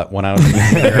I bought when I was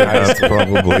in That's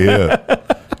probably it.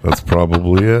 That's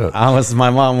probably it. My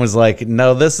mom was like,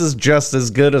 "No, this is just as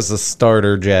good as a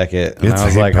starter jacket." And It's I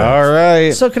was like, Apex. "All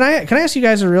right." So can I ask you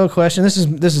guys a real question? This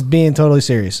is being totally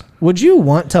serious. Would you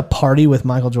want to party with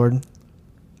Michael Jordan?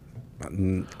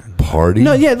 Party?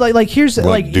 No, yeah, like here's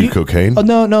do cocaine? Oh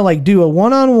no, like do a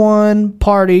one-on-one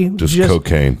party. Just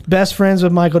cocaine. Best friends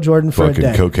with Michael Jordan for Fucking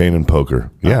a day. cocaine and poker.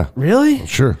 Yeah. Really?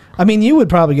 Sure. I mean, you would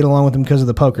probably get along with him because of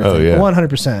the poker. Oh, thing. yeah.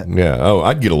 100%. Yeah. Oh,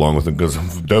 I'd get along with him because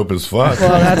I'm dope as fuck. Well,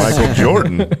 that's- Michael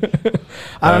Jordan.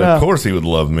 I don't know. Of course he would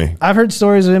love me. I've heard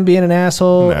stories of him being an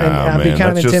asshole and be man, kind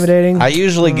of that's just- intimidating. I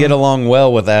usually get along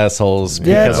well with assholes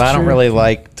because that's I don't true. really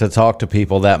like to talk to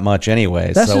people that much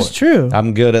anyway. That's so just true.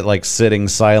 I'm good at like sitting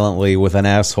silently with an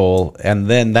asshole, and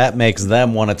then that makes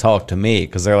them want to talk to me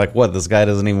because they're like, "What? This guy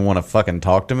doesn't even want to fucking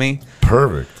talk to me?"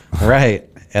 Perfect. Right.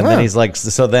 And then he's like,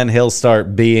 so then he'll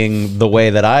start being the way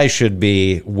that I should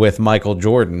be with Michael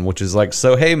Jordan, which is like,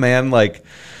 so, hey, man, like,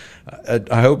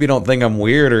 I hope you don't think I'm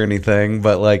weird or anything,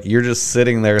 but like, you're just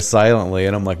sitting there silently.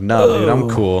 And I'm like, no, dude, I'm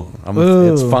cool.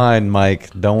 It's fine, Mike.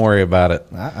 Don't worry about it.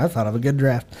 I thought of a good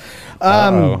draft.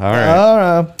 All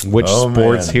right. Which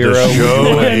sports man. hero The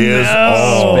show would you is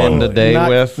on. spend a day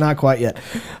with? Not quite yet.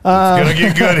 It's gonna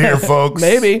get good here, folks.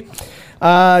 Maybe.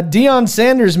 Deion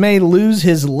Sanders may lose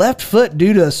his left foot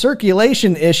due to a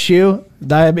circulation issue.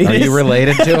 Diabetes. Are you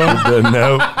related to him?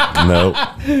 No.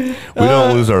 We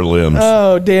don't lose our limbs.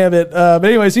 Oh, damn it. But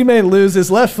anyways, he may lose his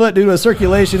left foot due to a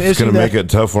circulation It's issue gonna make it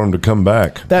tough for him to come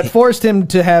back. that forced him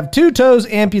to have 2 toes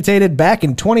amputated back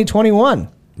in 2021.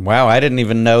 Wow, I didn't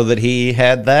even know that he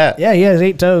had that. Yeah, he has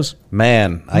 8 toes.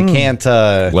 Man, I can't.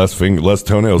 Less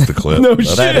toenails to clip. No That's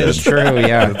shit. That is true,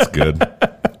 yeah. That's good.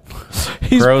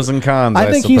 Pros and cons, I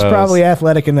think he's suppose. probably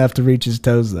athletic enough to reach his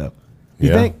toes, though. You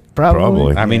Yeah, think?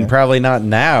 Probably. I mean, probably not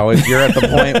now. If you're at the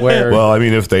point where, Well, I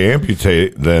mean, if they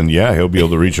amputate, then yeah, he'll be able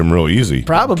to reach them real easy.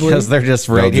 Probably. because they're just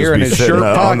They'll right just here in be his sitting shirt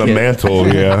on pocket. the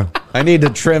mantle. Yeah. I need to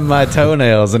trim my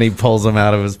toenails, and he pulls them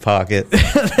out of his pocket.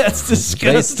 That's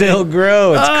disgusting. They still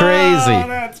grow. It's Oh, crazy.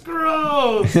 that's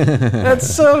gross.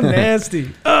 That's so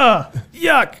nasty.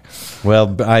 Yuck.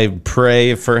 Well, I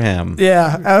pray for him.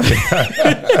 Yeah.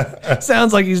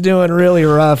 Sounds like he's doing really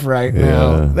rough right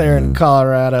now there in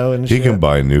Colorado and He shit. can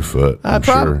buy a new foot. I'm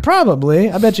sure.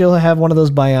 Probably. I bet you'll have one of those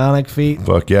bionic feet.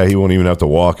 Fuck yeah, he won't even have to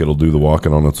walk. It'll do the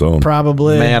walking on its own.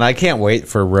 Probably. Man, I can't wait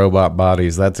for robot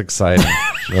bodies. That's exciting.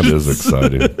 That is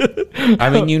exciting. I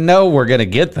mean, you know we're gonna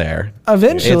get there.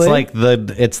 Eventually. It's like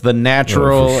the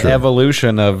natural Oh, for sure.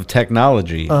 evolution of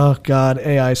technology. Oh, God.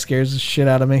 AI scares the shit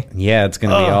out of me. Yeah, it's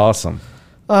gonna be awesome.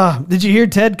 Did you hear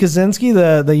Ted Kaczynski,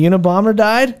 the Unabomber,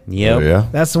 died? Yep. Oh, yeah.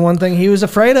 That's the one thing he was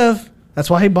afraid of. That's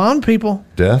why he bombed people.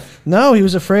 Death? No, he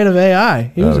was afraid of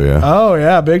AI. He was, Oh,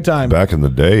 yeah. big time. Back in the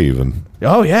day, even.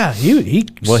 Oh yeah, he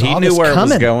Well, he saw knew this where it was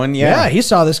coming. going, yeah. he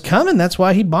saw this coming. That's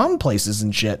why he bombed places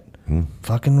and shit.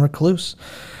 Fucking recluse.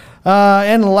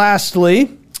 And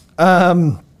lastly,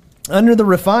 Under the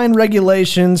refined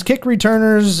regulations, kick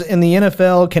returners in the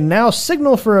NFL can now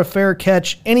signal for a fair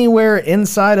catch anywhere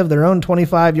inside of their own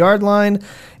 25-yard line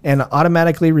and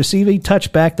automatically receive a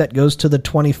touchback that goes to the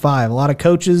 25. A lot of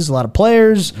coaches, a lot of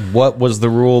players. What was the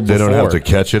rule before? They don't have to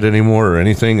catch it anymore or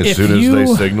anything. As soon as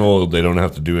they signal, they don't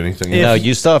have to do anything. No,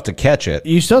 you still have to catch it.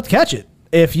 You still have to catch it.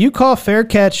 If you call fair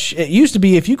catch, it used to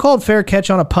be if you called fair catch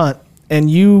on a punt, and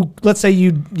let's say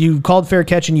you called fair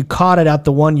catch and you caught it at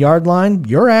the 1 yard line,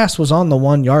 your ass was on the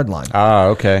 1 yard line. Ah,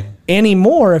 okay.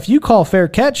 Anymore, if you call fair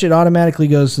catch, it automatically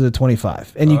goes to the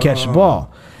 25 and you catch the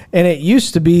ball. And it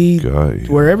used to be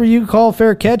wherever you call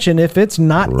fair catch, and if it's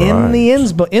not in the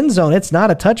end zone, it's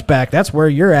not a touchback. That's where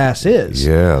your ass is.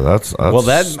 Yeah, that's well.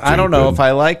 I don't know if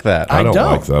I like that. I don't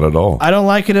like that at all. I don't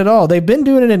like it at all. They've been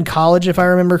doing it in college, if I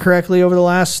remember correctly, over the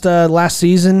last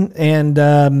season,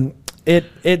 and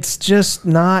it's just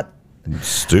not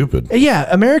stupid. Yeah,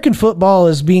 American football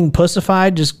is being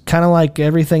pussified, just kind of like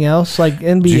everything else, like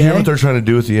NBA. Do you hear what they're trying to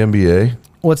do with the NBA?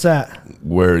 What's that?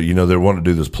 Where they want to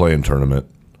do this play-in tournament.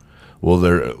 Well,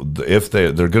 they're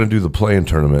going to do the play-in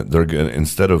tournament, they're going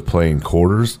instead of playing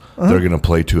quarters, they're going to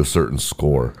play to a certain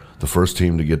score. The first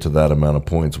team to get to that amount of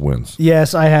points wins.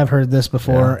 Yes, I have heard this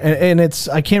before, and it's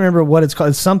I can't remember what it's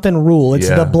called. It's something rule. It's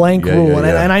the blank rule,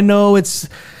 and I know it's.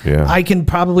 Yeah. I can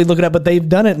probably look it up, but they've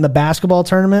done it in the basketball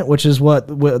tournament, which is what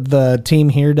the team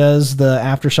here does. The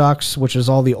Aftershocks, which is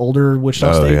all the older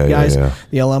Wichita State guys,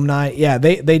 the alumni. Yeah,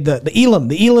 the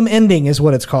Elam ending is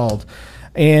what it's called,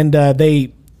 and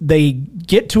they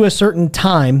get to a certain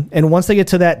time, and once they get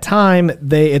to that time,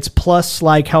 it's plus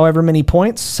like however many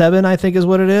points, 7 I think is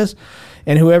what it is,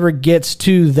 and whoever gets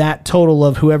to that total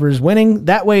of whoever's winning,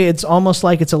 that way it's almost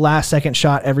like it's a last second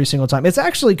shot every single time. It's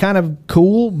actually kind of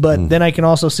cool, but then I can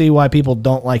also see why people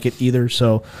don't like it either.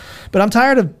 So, but I'm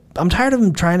tired of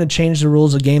them trying to change the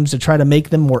rules of games to try to make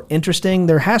them more interesting.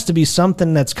 There has to be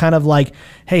something that's kind of like,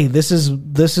 hey, this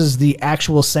is the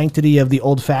actual sanctity of the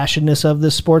old-fashionedness of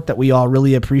this sport that we all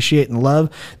really appreciate and love.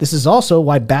 This is also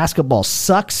why basketball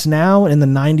sucks now. In the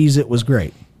 90s, it was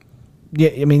great. Yeah,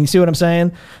 I mean, you see what I'm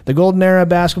saying? The golden era of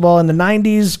basketball in the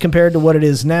 90s compared to what it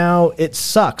is now, it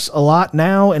sucks a lot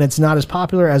now, and it's not as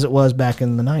popular as it was back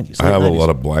in the 90s. I have a lot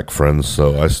of black friends,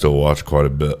 so I still watch quite a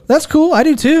bit. That's cool. I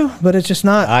do too, but it's just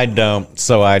not. I don't,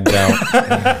 so I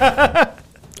don't.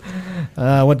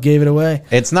 What gave it away?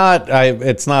 It's not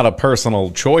a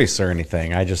personal choice or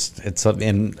anything.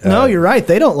 No, you're right.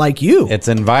 They don't like you. It's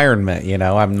environment.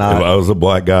 I'm not. If I was a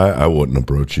black guy, I wouldn't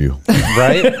approach you.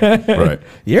 Right? Right.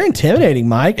 You're intimidating,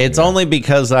 Mike. It's only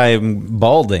because I'm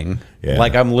balding. Yeah.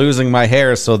 Like I'm losing my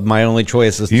hair, so my only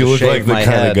choice is to shave my head. You look like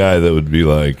the kind of guy that would be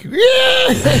like,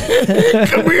 yeah,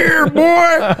 come here, boy.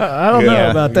 I don't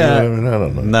know about that. I don't know.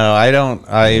 No, I don't.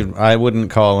 I wouldn't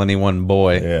call anyone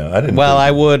boy. Yeah, I didn't. Well, I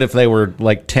would if they were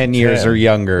like 10 years or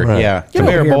younger. Right. Yeah, come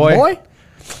here, boy.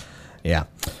 Yeah.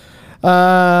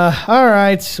 All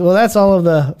right. Well, that's all of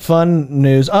the fun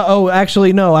news.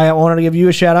 Actually, no. I wanted to give you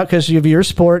a shout out because of your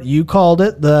sport. You called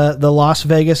it the Las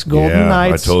Vegas Golden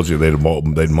Knights. I told you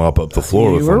they'd mop up the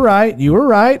floor. You were right. You were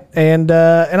right. And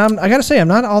I got to say, I'm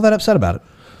not all that upset about it.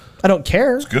 I don't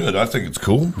care. It's good. I think it's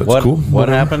cool. That's cool. What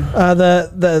happened?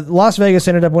 The Las Vegas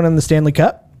ended up winning the Stanley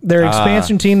Cup. Their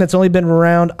expansion team that's only been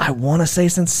around, I want to say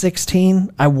since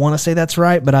 16. I want to say that's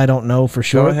right, but I don't know for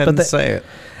sure. Go ahead and say it.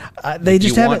 They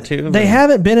just haven't. They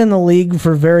haven't been in the league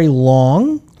for very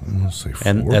long. I'm gonna say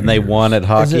 4 and they won at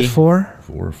hockey. Is it 4?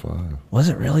 4 or 5? Was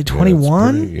it really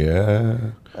 21? Yeah.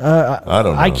 I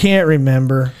don't know. I can't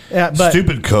remember. Yeah, but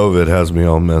stupid COVID has me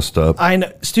all messed up. I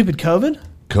know. Stupid COVID.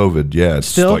 COVID, yeah. It's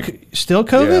still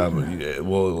COVID? Yeah,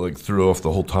 well, like threw off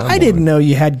the whole time. I didn't know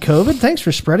you had COVID. Thanks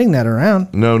for spreading that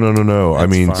around. No. I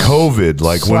mean, fine. COVID,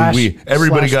 like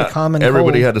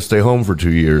everybody had to stay home for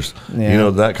 2 years. Yeah.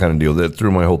 That kind of deal. That threw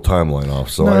my whole timeline off.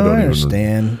 So I don't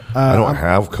understand. I don't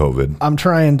have COVID. I'm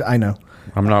trying. I know.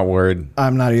 I'm not worried.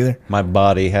 I'm not either. My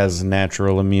body has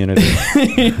natural immunity.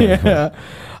 Yeah.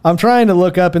 I'm trying to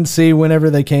look up and see whenever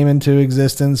they came into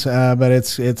existence, but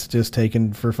it's just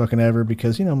taken for fucking ever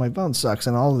because my phone sucks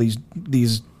and all of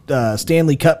these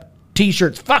Stanley Cup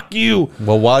T-shirts. Fuck you.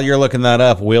 Well, while you're looking that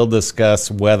up, we'll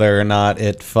discuss whether or not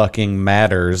it fucking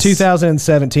matters.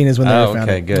 2017 is when they found it.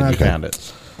 Okay, good. You found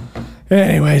it.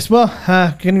 Anyways, well,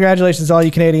 congratulations to all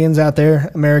you Canadians out there.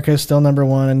 America is still number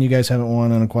 1, and you guys haven't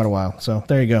won in quite a while. So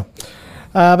there you go.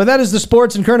 But that is the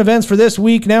sports and current events for this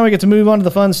week. Now we get to move on to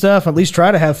the fun stuff. At least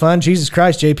try to have fun. Jesus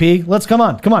Christ, JP. Let's come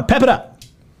on. Pep it up.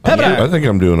 I think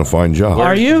I'm doing a fine job.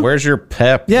 Are you? Where's your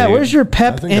pep? Yeah, dude? where's your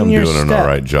pep I think in I'm your doing step? an all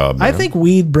right job, I man. think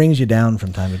weed brings you down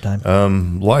from time to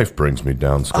time. Life brings me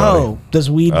down, Scotty. Oh, does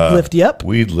weed lift you up?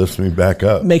 Weed lifts me back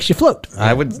up. Makes you float.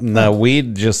 I would no.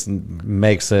 Weed just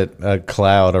makes it a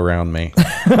cloud around me.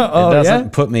 It Oh,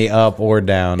 doesn't put me up or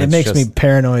down. It makes me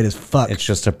paranoid as fuck. It's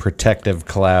just a protective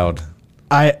cloud.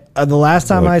 The last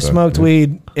time I like that, smoked yeah.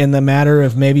 weed, in the matter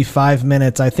of maybe 5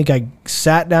 minutes, I think I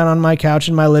sat down on my couch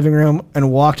in my living room and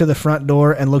walked to the front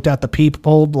door and looked out the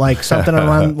peephole like something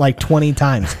around like 20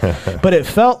 times. But it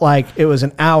felt like it was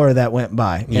an hour that went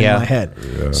by in my head.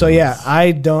 Yeah. So yeah,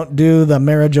 I don't do the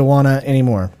marijuana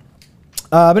anymore.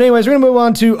 But anyways, we're going to move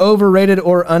on to overrated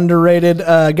or underrated.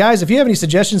 Guys, if you have any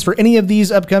suggestions for any of these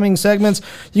upcoming segments,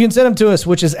 you can send them to us,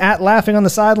 which is at Laughing on the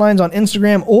Sidelines on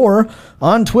Instagram, or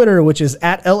on Twitter, which is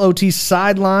at LOT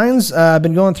Sidelines. I've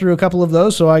been going through a couple of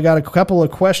those, so I got a couple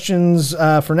of questions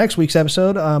for next week's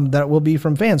episode that will be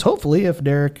from fans, hopefully, if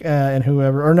Derek and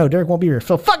whoever, or no, Derek won't be here,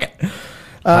 so fuck it.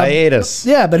 Hiatus.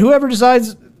 Yeah, but whoever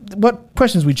decides what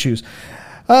questions we choose.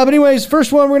 But anyways,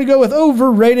 first one, we're going to go with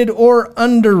overrated or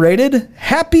underrated.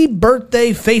 Happy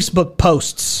birthday Facebook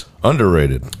posts.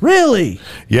 Underrated. Really?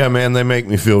 Yeah, man, they make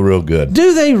me feel real good.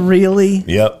 Do they really?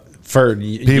 Yep. For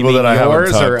People that I haven't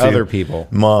yours talked or to. other people?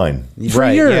 Mine.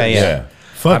 Right. yours. Yeah.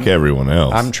 Fuck everyone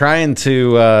else. I'm trying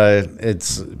to.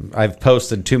 I've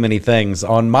posted too many things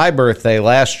on my birthday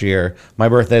last year. My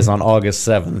birthday's on August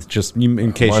 7th. Just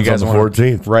in case Mine's you guys on the want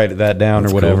 14th. to write that down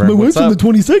or whatever. My wife's What's on up? the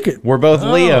 22nd. We're both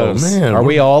Leos. man. Are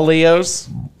we all Leos?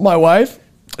 My wife?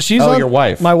 She's Oh, on, your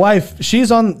wife. My wife.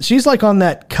 She's like on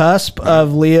that cusp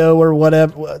of Leo or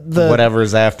whatever.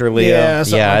 Whatever's after Leo. Yeah,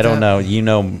 something like I don't that. know. You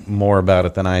know more about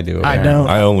it than I do. I apparently. don't.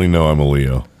 I only know I'm a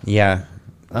Leo. Yeah.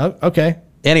 Oh, okay.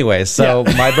 Anyway, so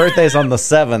my birthday's on the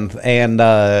 7th, and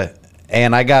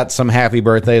I got some happy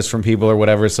birthdays from people or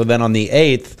whatever. So then on the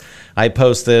 8th, I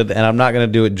posted, and I'm not going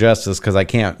to do it justice because I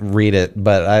can't read it,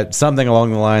 but something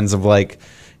along the lines of like,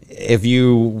 if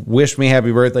you wished me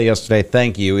happy birthday yesterday,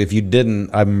 thank you. If you didn't,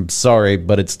 I'm sorry,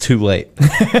 but it's too late.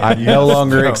 I'm no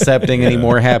longer accepting any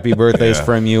more happy birthdays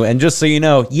from you. And just so you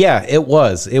know, it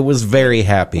was very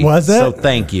happy. Was it? So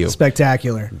thank you.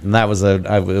 Spectacular. And that was it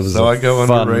was So a I go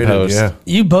fun underrated. post. Yeah.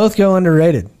 You both go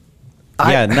underrated.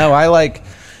 What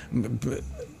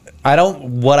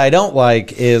I don't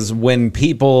like is when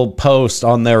people post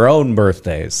on their own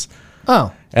birthdays.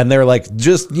 Oh. And they're like,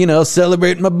 just,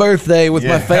 celebrating my birthday with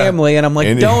my family. And I'm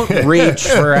like, don't reach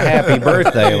for a happy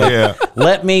birthday. Like,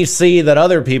 let me see that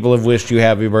other people have wished you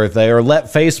happy birthday, or let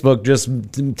Facebook just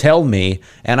tell me,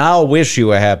 and I'll wish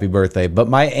you a happy birthday. But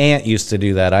my aunt used to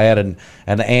do that. I had an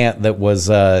aunt that was,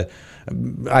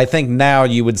 I think now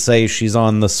you would say she's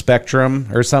on the spectrum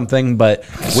or something, but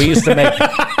we used to make...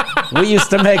 We used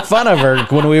to make fun of her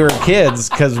when we were kids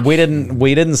because we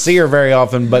didn't see her very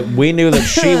often, but we knew that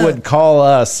she would call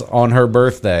us on her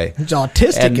birthday. It's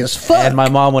autistic as fuck. And my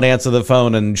mom would answer the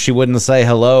phone and she wouldn't say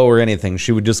hello or anything.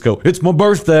 She would just go, "It's my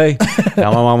birthday."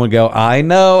 Now my mom would go, "I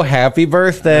know, happy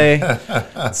birthday."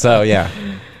 So yeah.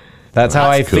 That's how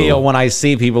I feel when I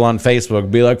see people on Facebook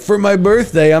be like, "For my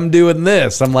birthday, I'm doing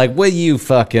this." I'm like, "Will you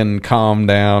fucking calm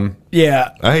down?" Yeah.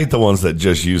 I hate the ones that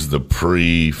just use the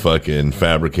pre-fucking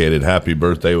fabricated happy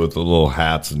birthday with the little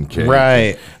hats and cake.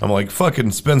 Right. I'm like,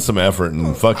 fucking spend some effort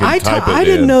and fucking type it I in.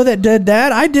 didn't know that did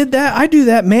that. I did that. I do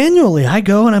that manually. I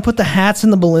go and I put the hats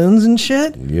and the balloons and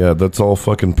shit. Yeah, that's all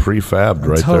fucking prefabbed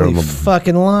right there. Totally On the,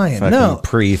 fucking lying. Fucking No.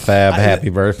 prefab happy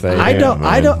birthday. I don't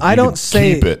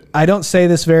keep it. I don't say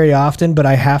this very often, but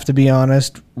I have to be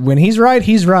honest. When he's right,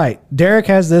 he's right. Derek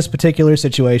has this particular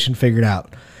situation figured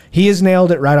out. He has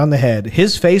nailed it right on the head.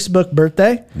 His Facebook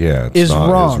birthday it's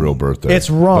not wrong. his real birthday. It's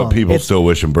wrong. But people still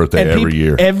wish him birthday every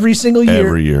year. Every single year.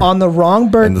 Every year. On the wrong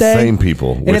birthday. And the same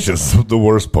people, which is the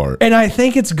worst part. And I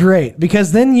think it's great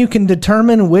because then you can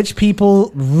determine which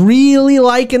people really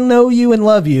like and know you and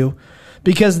love you,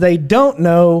 because they don't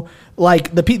know,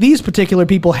 like these particular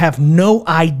people have no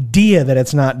idea that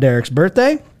it's not Derek's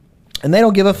birthday. And they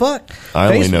don't give a fuck.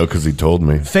 I only know because he told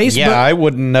me. Facebook. Yeah, I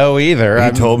wouldn't know either.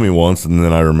 He told me once, and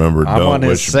then I remembered. I'm Don't on his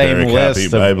wish same Derek list happy.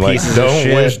 of I'm like, pieces of don't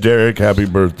shit. wish Derek happy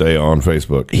birthday on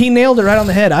Facebook. He nailed it right on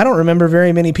the head. I don't remember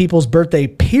very many people's birthday,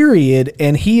 period.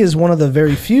 And he is one of the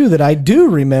very few that I do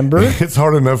remember. It's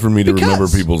hard enough for me to remember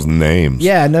people's names.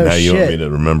 Yeah, no now you want shit. me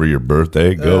to remember your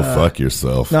birthday? Go fuck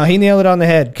yourself. No, he nailed it on the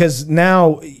head, because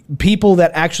now people that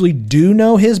actually do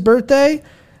know his birthday,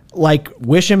 like,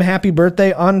 wish him happy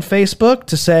birthday on Facebook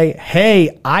to say,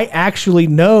 "Hey, I actually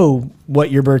know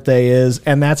what your birthday is,"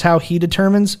 and that's how he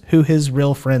determines who his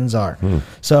real friends are.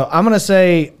 So I'm gonna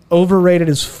say overrated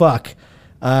as fuck.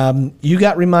 You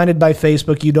got reminded by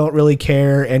Facebook you don't really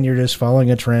care, and you're just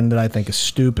following a trend that I think is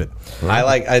stupid.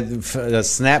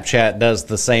 Snapchat does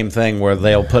the same thing where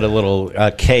they'll put a little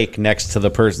cake next to the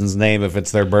person's name if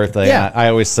it's their birthday. Yeah. I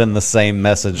always send the same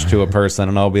message to a person,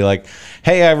 and I'll be like,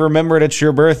 hey, I remembered it's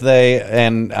your birthday,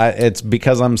 and it's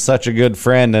because I'm such a good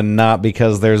friend and not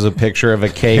because there's a picture of a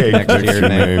cake next to your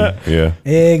name. Yeah.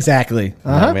 Exactly.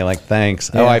 I'll be like,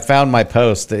 thanks. Yeah. Oh, I found my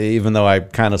post, even though I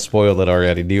kind of spoiled it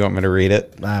already. Do you want me to read it?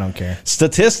 I don't care.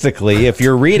 Statistically, if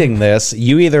you're reading this,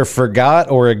 you either forgot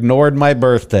or ignored my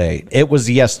birthday. It was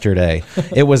yesterday.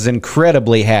 It was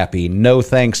incredibly happy. No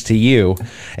thanks to you.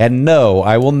 And no,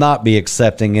 I will not be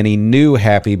accepting any new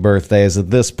happy birthdays at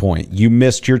this point. You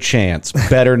missed your chance.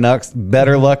 Better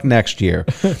luck next year.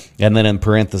 And then in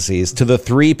parentheses, to the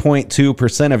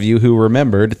 3.2% of you who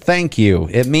remembered, thank you.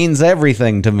 It means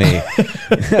everything to me.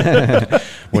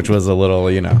 Which was a little,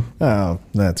 Oh,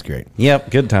 that's great. Yep,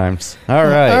 good times. All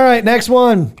right. All right, next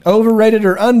one. Overrated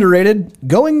or underrated?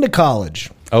 Going to college.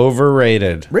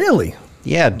 Overrated. Really?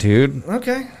 Yeah, dude.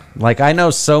 Okay. Like, I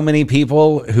know so many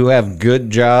people who have good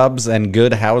jobs and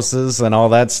good houses and all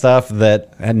that stuff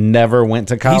that never went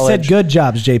to college. He said good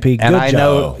jobs, JP. And good I job.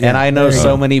 know, and I know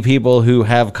so many people who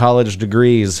have college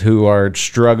degrees who are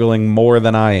struggling more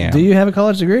than I am. Do you have a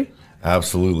college degree?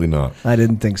 Absolutely not. I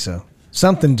didn't think so.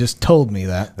 Something just told me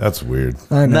that. That's weird.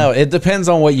 I know. No, it depends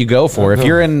on what you go for. If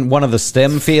you're in one of the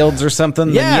STEM fields or something,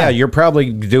 then Yeah. yeah, you're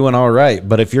probably doing all right.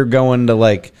 But if you're going to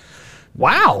like,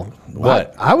 Wow.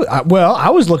 What? I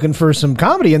was looking for some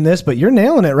comedy in this, but you're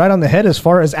nailing it right on the head as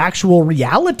far as actual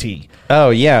reality. oh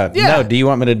yeah, Yeah. no, do you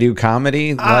want me to do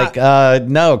comedy?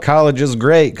 No, college is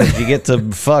great because you get to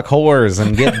fuck whores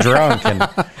and get drunk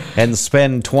and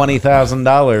spend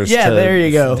 $20,000. Yeah, there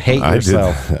you go. Hate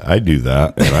yourself. I do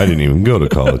that, and I didn't even go to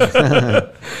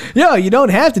college. No, you don't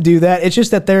have to do that. It's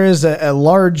just that there is a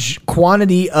large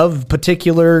quantity of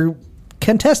particular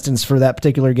contestants for that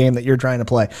particular game that you're trying to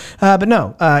play. But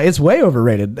no, it's way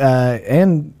overrated.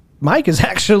 And Mike is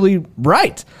actually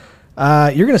right.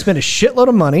 You're going to spend a shitload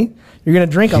of money. You're going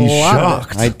to drink a He's lot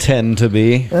shocked. of it. I tend to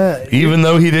be. Even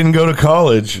though he didn't go to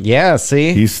college, Yeah,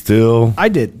 see? he's still. I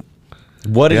did.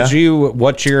 What's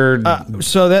your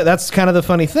So that's kind of the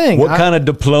funny thing. what kind of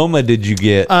diploma did you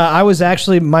get? I was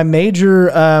actually my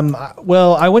major.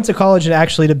 I went to college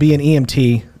actually to be an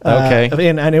EMT. Okay.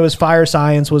 And it was fire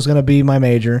science was going to be my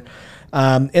major.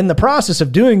 In the process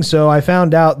of doing so, I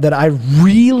found out that I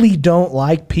really don't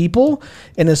like people,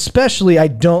 and especially I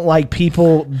don't like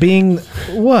people being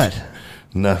what?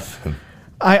 Nothing.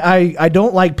 I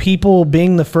don't like people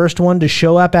being the first one to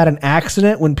show up at an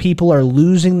accident when people are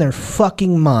losing their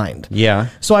fucking mind. Yeah.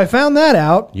 So I found that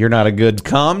out. You're not a good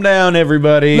calm down,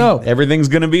 everybody. No. Everything's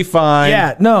going to be fine.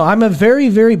 Yeah, no, I'm a very,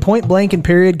 very point blank and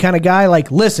period kind of guy. Like,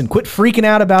 listen, quit freaking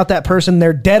out about that person.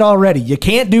 They're dead already. You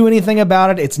can't do anything about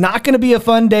it. It's not going to be a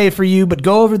fun day for you, but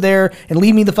go over there and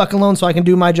leave me the fuck alone so I can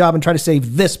do my job and try to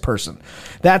save this person.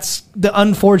 That's the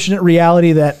unfortunate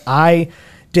reality that I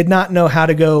did not know how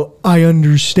to go, I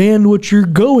understand what you're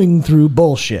going through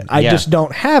bullshit. I just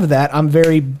don't have that. I'm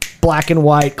very black and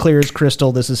white, clear as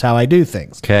crystal. This is how I do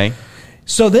things. Okay.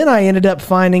 So then I ended up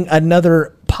finding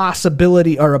another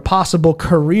possibility or a possible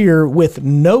career with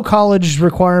no college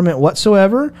requirement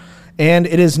whatsoever. And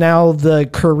it is now the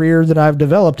career that I've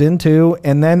developed into.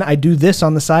 And then I do this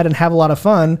on the side and have a lot of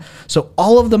fun. So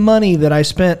all of the money that I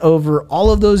spent over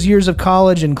all of those years of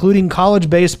college, including college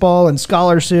baseball and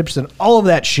scholarships and all of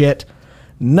that shit,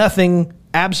 nothing,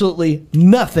 absolutely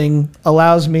nothing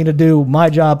allows me to do my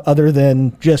job other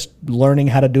than just learning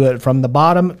how to do it from the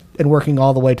bottom and working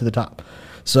all the way to the top.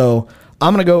 So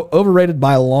I'm going to go overrated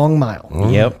by a long mile.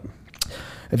 Yep.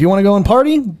 If you want to go and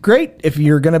party, great. If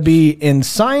you're going to be in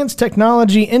science,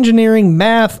 technology, engineering,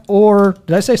 math, or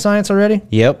did I say science already?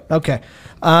 Yep. Okay.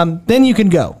 Then you can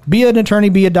go. Be an attorney,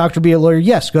 be a doctor, be a lawyer.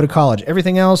 Yes, go to college.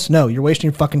 Everything else, no, you're wasting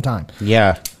your fucking time.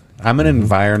 Yeah. I'm an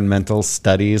environmental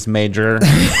studies major.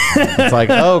 It's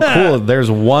like, oh, cool. There's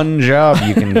one job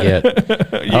you can get.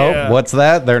 Oh, what's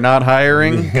that? They're not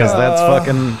hiring because that's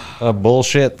fucking a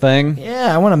bullshit thing.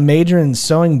 Yeah, I want to major in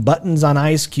sewing buttons on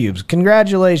ice cubes.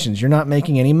 Congratulations. You're not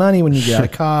making any money when you get out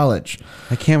of college.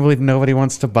 I can't believe nobody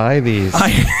wants to buy these.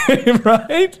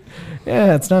 Right? Yeah,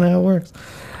 that's not how it works.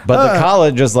 But the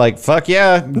college is like, fuck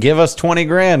yeah, give us 20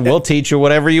 grand. We'll teach you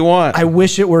whatever you want. I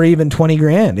wish it were even 20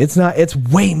 grand. It's not, it's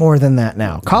way more than that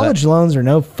now. College loans are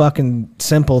no fucking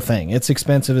simple thing. It's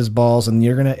expensive as balls, and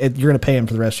you're going to pay them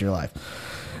for the rest of your life.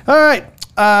 All right.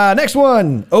 Next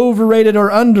one, overrated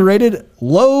or underrated,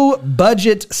 low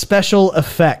budget special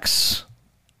effects.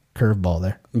 Curveball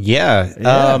there.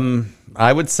 Yeah.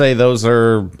 I would say those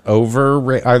are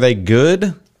overrated. Are they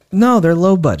good? No, they're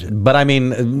low budget. But I mean,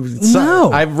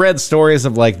 No. I've read stories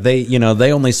of like they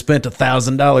only spent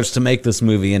 $1,000 to make this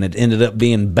movie and it ended up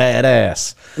being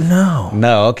badass.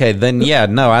 No, okay, then yeah,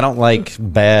 no, I don't like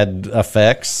bad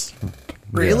effects.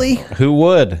 Really? Who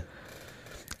would?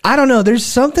 I don't know. There's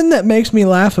something that makes me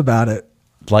laugh about it.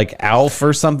 Like Alf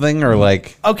or something, or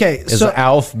like is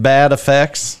Alf bad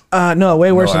effects? No,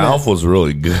 way worse than Alf that. was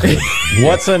really good.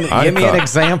 Give me an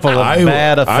example of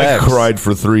bad effects. I cried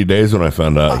for 3 days when I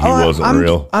found out he wasn't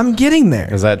real. I'm getting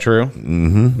there. Is that true?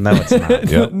 Mm-hmm. No, it's not.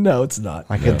 Yep. No, it's not.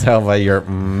 I can tell by your.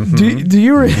 Mm-hmm.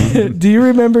 Do you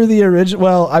remember the original?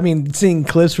 Well, I mean, seeing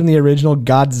clips from the original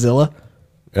Godzilla.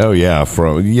 Oh yeah,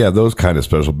 those kind of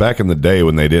special. Back in the day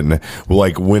when they didn't,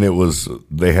 like when it was,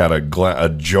 they had a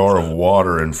jar of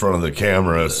water in front of the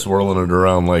camera, swirling it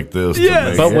around like this.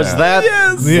 Yes. But was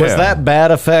that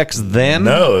bad effects then?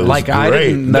 No, it was like great. I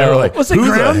didn't know. They were like, Was it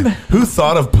ground? Who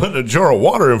thought of putting a jar of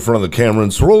water in front of the camera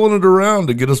and swirling it around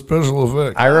to get a special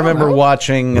effect? I remember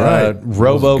watching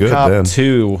RoboCop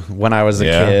 2 when I was a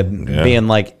kid, being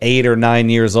like 8 or 9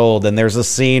 years old, and there's a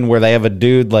scene where they have a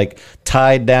dude like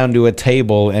tied down to a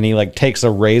table, and he like takes a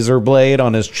razor blade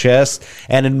on his chest,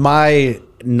 and in my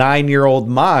 9-year-old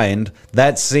mind,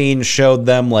 that scene showed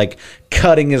them like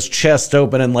cutting his chest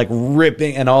open and like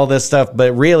ripping and all this stuff.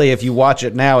 But really, if you watch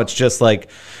it now, it's just like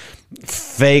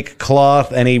fake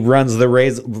cloth, and he runs the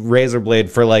razor blade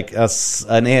for like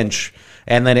an inch,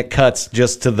 and then it cuts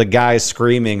just to the guy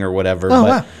screaming or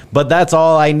whatever. But that's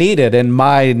all I needed in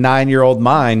my 9-year-old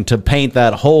mind to paint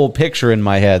that whole picture in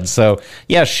my head. So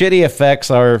yeah, shitty effects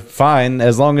are fine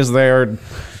as long as they're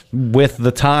with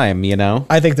the time,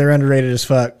 I think they're underrated as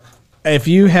fuck. If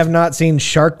you have not seen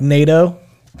Sharknado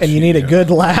and you need a good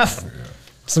laugh,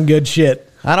 some good shit.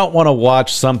 I don't want to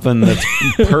watch something that's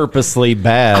purposely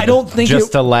bad. I don't think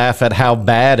just to laugh at how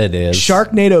bad it is.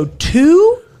 Sharknado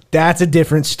 2? That's a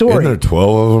different story. Isn't there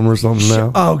 12 of them or something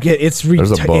now? Oh, it's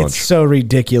There's a bunch. It's so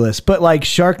ridiculous. But like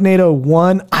Sharknado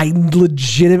 1, I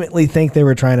legitimately think they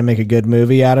were trying to make a good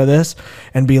movie out of this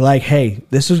and be like, hey,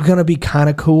 this is going to be kind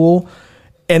of cool.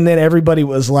 And then everybody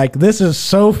was like, this is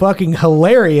so fucking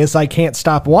hilarious. I can't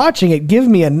stop watching it. Give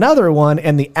me another one.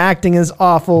 And the acting is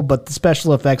awful, but the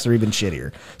special effects are even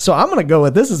shittier. So I'm going to go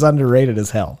with this is underrated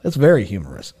as hell. It's very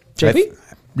humorous. JP?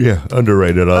 Yeah,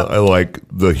 underrated. I like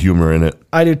the humor in it.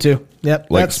 I do too. Yep.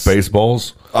 Like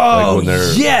Spaceballs. Oh, like when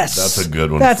yes. That's a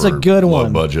good one. That's a good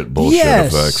one. Low budget bullshit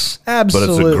effects.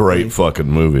 Absolutely. But it's a great fucking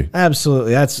movie.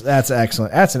 Absolutely. That's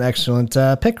excellent. That's an excellent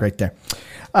pick right there.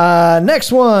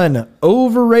 Next one,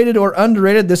 overrated or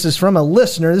underrated. This is from a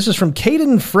listener. This is from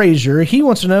Caden Frazier. He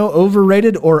wants to know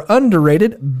overrated or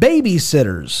underrated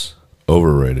babysitters.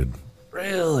 Overrated.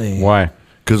 Really? Why?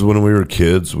 Because when we were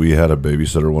kids, we had a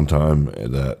babysitter one time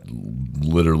that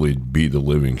literally beat the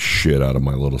living shit out of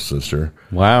my little sister.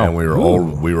 Wow. And we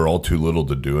were all too little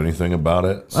to do anything about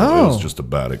it. So it was just a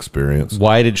bad experience.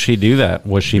 Why did she do that?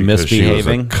 Was she Because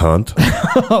misbehaving? She was a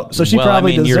cunt. So she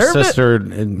probably deserved your sister.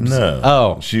 No.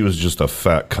 Oh, She was just a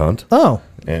fat cunt. Oh.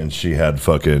 And she had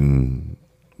fucking,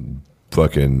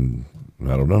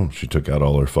 I don't know. She took out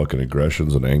all her fucking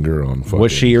aggressions and anger on fucking.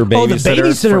 was she your babysitter? Oh, the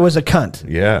babysitter was a cunt.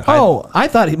 Yeah. I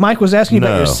thought Mike was asking you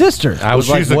about your sister. I was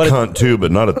like, she's a cunt too,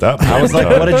 but not at that point. I was like,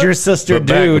 what did your sister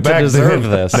do to deserve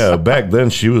this? No, back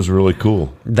then she was really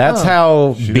cool. That's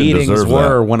how She didn't beatings deserve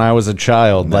were that. when I was a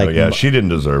child. No, yeah, she didn't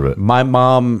deserve it. My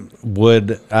mom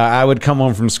would, I would come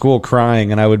home from school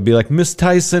crying, and I would be like, Miss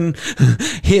Tyson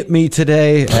hit me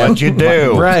today. What'd you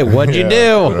do? Right, what'd you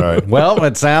do? Right. Well,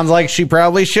 it sounds like she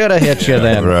probably should have hit you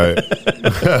then. Right.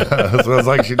 So it's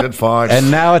like she did fine.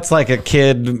 And now it's like a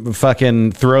kid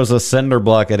fucking throws a cinder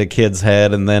block at a kid's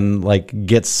head and then like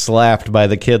gets slapped by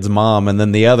the kid's mom, and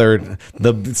then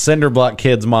the cinder block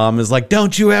kid's mom is like,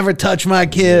 don't you ever touch my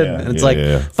kid. Yeah, and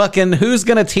it's fucking who's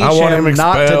gonna teach him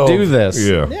not to expelled. do this?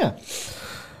 Yeah.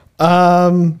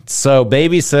 So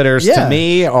babysitters to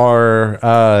me are,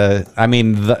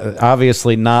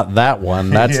 obviously not that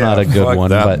one. That's not a good fuck one.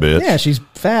 that But bitch. Yeah, she's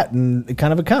fat and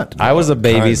kind of a cunt. I was a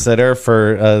babysitter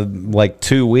for like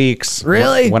 2 weeks.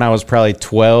 Really? When I was probably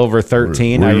 12 or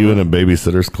 13. Were you in a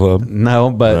babysitter's club? No,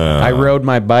 but I rode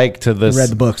my bike to this. Read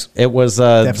the books. It was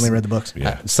Definitely read the books.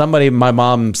 somebody my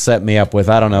mom set me up with.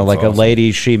 I don't know, like awesome. a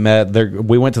lady she met.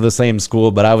 We went to the same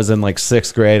school, but I was in like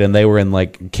 6th grade, and they were in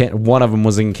like one of them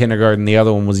was in kindergarten, the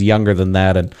other one was younger than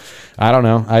that, and I don't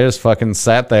know. I just fucking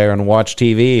sat there and watched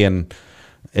TV, and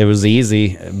it was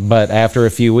easy. But after a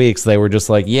few weeks, they were just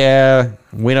like, "Yeah,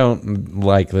 we don't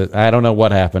like that." I don't know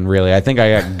what happened. Really, I think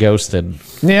I got ghosted.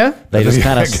 Yeah. They just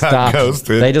kind of got stopped.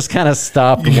 ghosted. They just kind of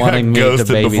stopped You got wanting me to ghosted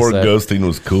babysit. before ghosting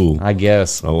was cool. I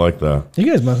guess. I like that. You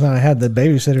guys must not have had the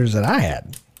babysitters that I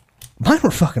had. Mine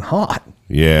were fucking hot.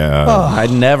 Yeah. I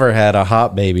never had a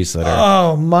hot babysitter.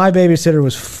 Oh, my babysitter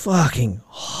was fucking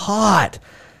hot.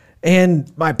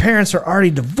 And my parents are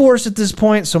already divorced at this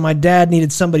point, so my dad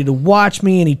needed somebody to watch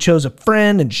me, and he chose a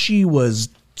friend, and she was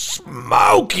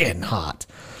smoking hot.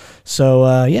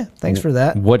 So, yeah, thanks for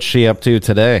that. What's she up to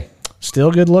today?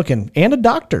 Still good looking. And a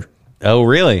doctor. Oh,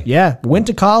 really? Yeah, went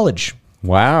to college.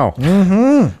 Wow.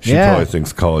 She probably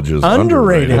thinks college is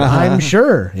Underrated, underrated. I'm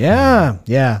sure.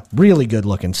 Yeah. Really good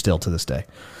looking still to this day.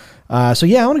 So,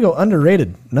 yeah, I want to go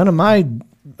underrated. None of my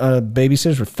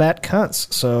babysitters were fat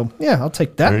cunts. So, yeah, I'll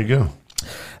take that. There you go.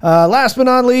 Last but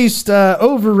not least,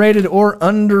 overrated or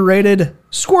underrated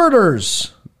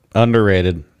squirters.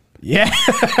 Underrated. Yeah,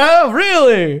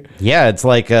 really? Yeah, it's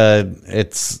like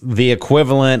it's the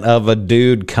equivalent of a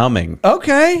dude coming.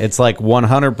 Okay. It's like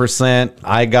 100%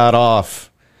 I got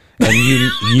off, and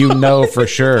you know for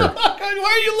sure. Why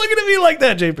are you looking at me like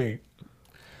that, JP?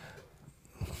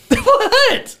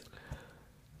 What?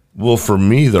 Well, for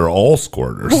me, they're all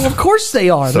squirters. Well, of course they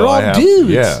are. So They're all dudes.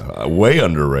 Yeah, way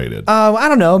underrated. I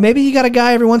don't know. Maybe you got a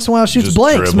guy every once in a while shoots Just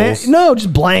blanks, dribbles? man. No,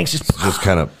 just blanks. Just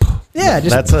kind of. Yeah,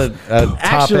 just That's a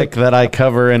topic that I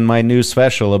cover in my new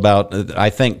special about. I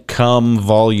think cum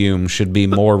volume should be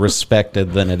more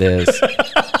respected than it is.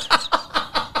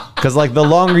 Because like the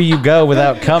longer you go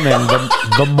without coming,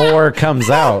 the more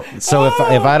comes out. So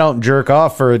if I don't jerk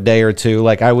off for a day or two,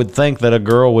 like I would think that a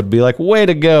girl would be like, "Way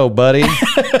to go, buddy!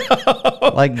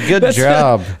 Like good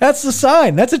job." That's the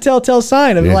sign. That's a telltale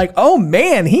sign of like, oh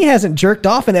man, he hasn't jerked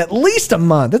off in at least a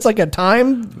month. It's like a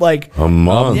time like A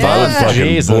month. I would Yeah. fucking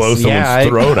Jesus, blow someone's yeah,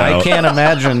 throat out. I can't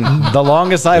imagine. The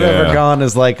longest I've ever Yeah. gone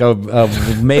is like a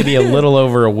maybe a little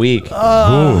over a week.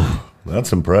 Ooh,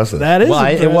 that's impressive. that is. Well,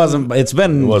 it impressive. wasn't. It's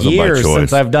been wasn't by years choice.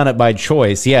 since I've done it by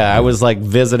choice. Yeah, I was like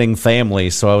visiting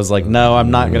family, so I was like, no, I'm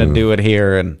not going to do it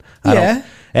here. And I Yeah. don't,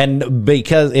 and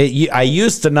because I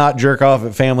used to not jerk off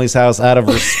at family's house out of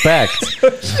respect,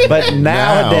 but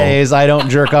nowadays I don't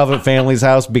jerk off at family's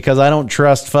house because I don't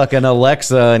trust fucking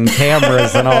Alexa and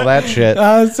cameras and all that shit.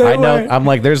 Same I know. way. I'm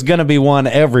like, there's going to be one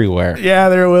everywhere. Yeah,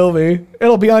 there will be.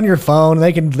 It'll be on your phone.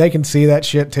 They can see that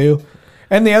shit too.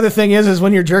 And the other thing is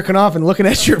when you're jerking off and looking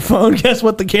at your phone, guess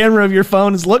what the camera of your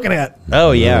phone is looking at?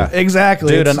 Oh yeah, Exactly.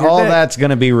 dude, It's and your all dick. that's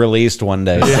going to be released one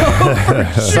day.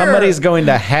 Somebody's going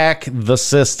to hack the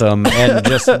system and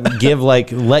just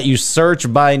let you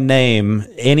search by name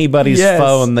anybody's Yes.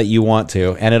 phone that you want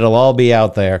to, and it'll all be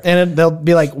out there. And they'll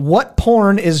be like, what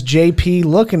porn is JP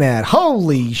looking at?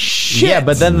 Holy shit. Yeah,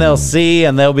 but then they'll see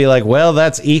and they'll be like, well,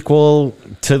 that's equal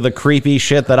to the creepy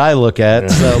shit that I look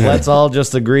at. So let's all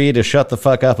just agree to shut the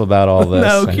fuck up about all this.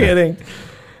 No kidding.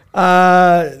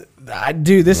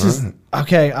 Dude, this is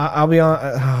okay. I'll be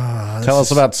on. Tell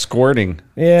us about squirting.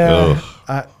 Yeah,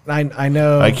 Ugh. I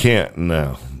know. I can't.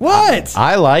 No. What?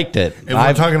 I liked it. If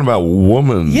we're talking about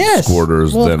woman Yes.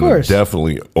 squirters, Well, of then course.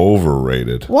 definitely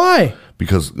overrated. Why?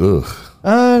 Because ugh.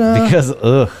 Because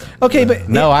Okay, but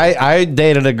no, I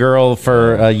dated a girl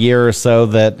for a year or so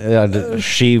that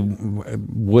she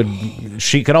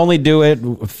could only do it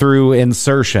through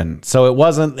insertion. So it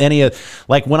wasn't any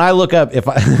like when I look up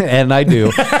and I do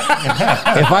if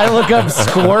I look up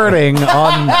squirting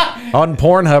on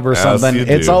Pornhub or something, you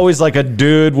it's do. always like a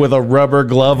dude with a rubber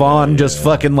glove on, just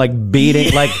fucking like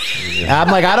beating. Like I'm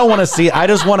like I don't want to see. I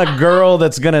just want a girl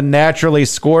that's gonna naturally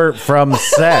squirt from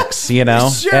sex, you know,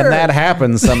 Sure. and that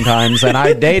happens sometimes. And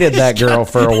I dated that girl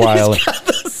for a while.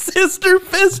 sister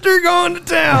fister going to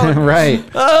town. Right.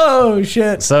 Oh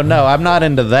shit. So no, I'm not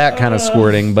into that kind of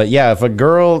squirting. But yeah, if a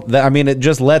girl, it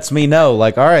just lets me know,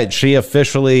 like, all right, she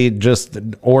officially just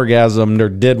orgasmed or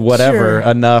did whatever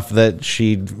Sure. enough that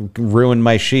she ruined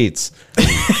my sheets.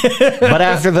 But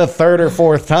after the third or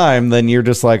fourth time, then you're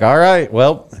just like, all right,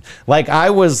 well, like I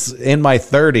was in my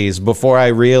 30s before I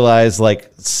realized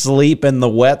like sleep in the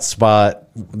wet spot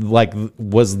like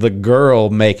was the girl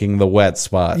making the wet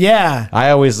spot. Yeah. I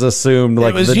always assumed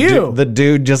like was the, you. the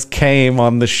dude just came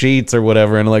on the sheets or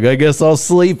whatever and like I guess I'll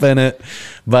sleep in it.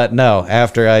 But no,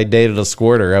 after I dated a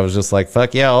squirter, I was just like,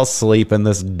 fuck yeah, I'll sleep in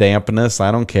this dampness.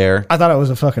 I don't care. I thought it was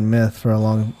a fucking myth for a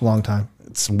long time.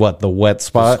 It's what, the wet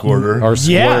spot? squirter? Or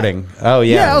squirting. Oh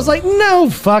yeah. Yeah, I was like, no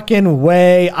fucking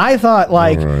way. I thought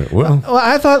like, All right, well,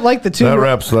 I thought like the two. that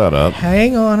wraps that up.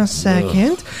 Hang on a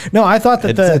second. No, I thought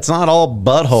that it's not all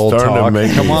butthole Starting to talk.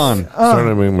 make Come me- on. Starting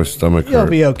to make my stomach You'll hurt.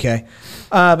 be okay.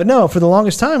 But no, for the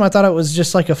longest time, I thought it was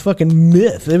just like a fucking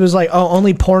myth. It was like, oh,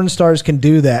 only porn stars can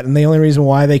do that, and the only reason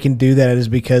why they can do that is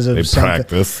because of something.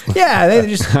 Practice. Yeah,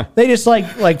 they just like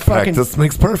fucking Practice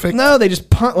makes perfect. No, they just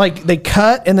they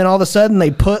cut, and then all of a sudden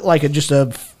they put like just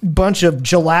a bunch of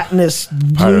gelatinous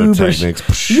lube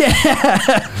Pyrotechnics.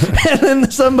 Yeah, and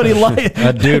then somebody like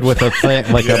A dude with a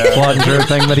thing, like a plunger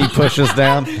thing that he pushes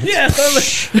down. yeah,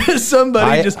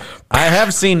 somebody just. I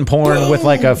have seen porn with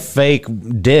like a fake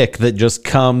dick that just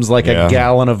comes like a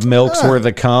gallon of milk's worth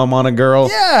of cum on a girl.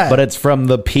 Yeah. But it's from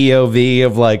the POV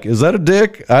of like, is that a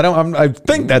dick? I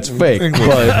think that's fake.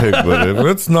 But if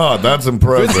it's not, that's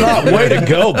impressive. It's not. Way to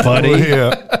go, buddy.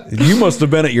 Yeah. You must have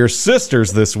been at your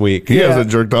sister's this week. He hasn't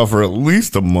jerked off for at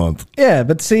least a month. Yeah,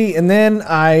 but see, and then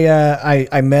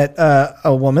I met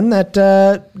a woman that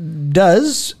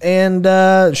does, and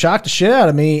shocked the shit out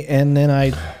of me, and then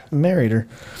I married her.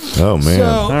 Oh man! So,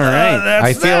 All right.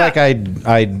 I feel like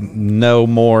I know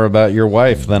more about your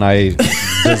wife than I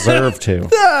deserve to.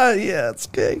 Yeah, it's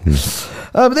okay.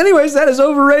 But anyways, that is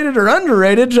overrated or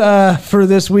underrated for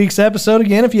this week's episode.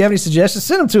 Again, if you have any suggestions,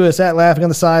 send them to us at Laughing on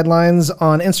the Sidelines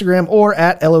on Instagram or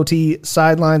at LOT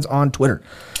Sidelines on Twitter.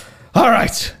 All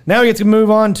right, now we get to move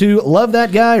on to Love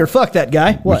That Guy or Fuck That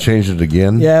Guy. We changed it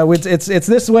again. Yeah, it's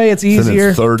this way. It's easier.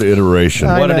 It's its third iteration.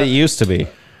 What did it used to be?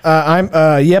 I'm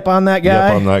yep on that guy.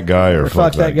 Yep on that guy or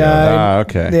fuck that guy. Ah,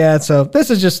 okay. Yeah, so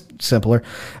this is just simpler.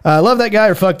 Love that guy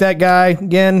or fuck that guy.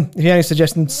 Again, if you have any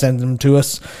suggestions, send them to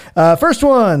us. First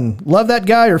one, love that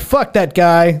guy or fuck that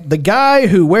guy. The guy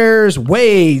who wears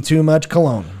way too much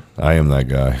cologne. I am that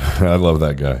guy. I love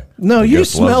that guy. No, you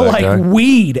smell like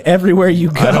weed everywhere you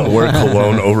go. I don't wear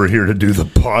cologne over here to do the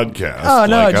podcast. Oh,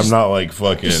 no, like, just- I'm not like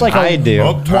fucking. just like I do.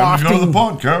 Oh, time to go to the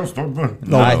podcast.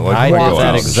 I do go that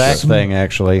out. exact thing,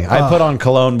 actually. I put on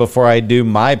cologne before I do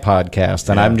my podcast,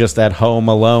 and I'm just at home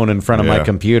alone in front of my Yeah.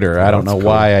 computer. I don't know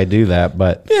why I do that,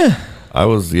 but I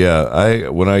was,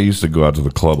 when I used to go out to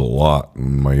the club a lot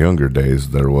in my younger days,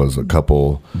 there was a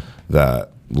couple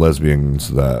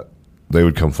lesbians that they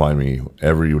would come find me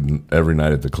every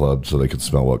night at the club so they could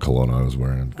smell what cologne I was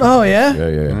wearing. Oh, yeah?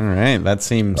 Yeah. all right, that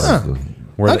seems.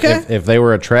 Okay. If they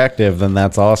were attractive, then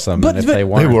that's awesome. But- and if but- they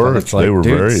weren't, They were. then it's like, They were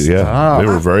dude, very. Yeah. stop. They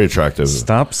were very attractive.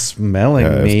 Stop smelling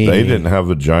Yeah, me. if they didn't have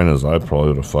vaginas, I probably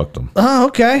would have fucked them. Oh,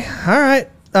 okay. All right.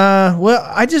 Well,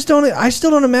 I still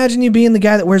don't imagine you being the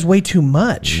guy that wears way too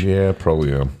much. Yeah,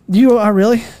 probably am. You are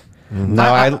really?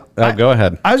 No, go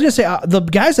ahead. I was going to say, the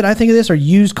guys that I think of this are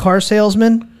used car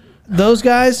salesmen. Those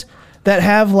guys that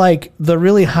have like the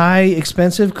really high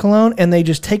expensive cologne and they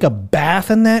just take a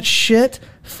bath in that shit.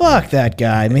 Fuck that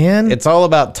guy, man. It's all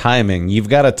about timing. You've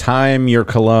got to time your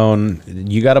cologne.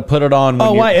 You got to put it on. When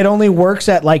Oh, why? It only works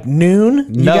at like noon?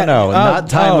 Not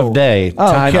time of day.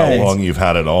 Time okay. How long you've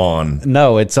had it on?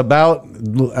 No, it's about.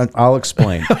 I'll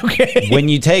explain. Okay. When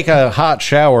you take a hot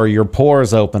shower, your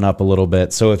pores open up a little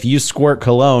bit. So if you squirt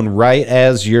cologne right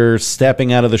as you're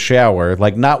stepping out of the shower,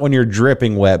 like not when you're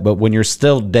dripping wet, but when you're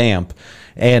still damp,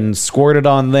 and squirt it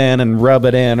on then and rub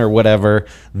it in or whatever,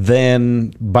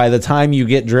 then by the time you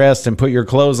get dressed and put your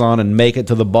clothes on and make it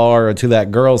to the bar or to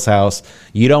that girl's house,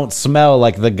 you don't smell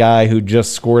like the guy who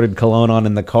just squirted cologne on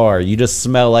in the car. You just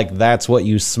smell like that's what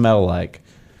you smell like.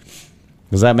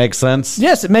 Does that make sense?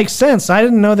 Yes, it makes sense. I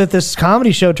didn't know that this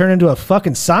comedy show turned into a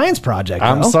fucking science project.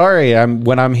 I'm though. sorry.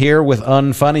 When I'm here with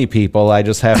unfunny people, I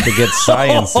just have to get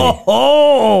sciencey.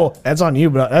 Oh, that's on you,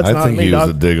 but that's I not think me, he was dog.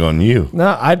 a dig on you.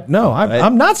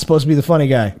 I'm not supposed to be the funny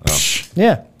guy.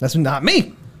 Yeah, that's not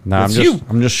me. No, That's you.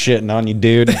 I'm just shitting on you,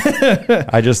 dude.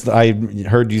 I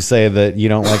heard you say that you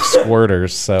don't like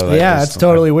squirters, so that Yeah, it's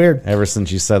totally weird. Ever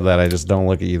since you said that, I just don't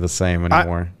look at you the same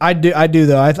anymore. I do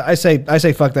though. I say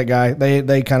fuck that guy.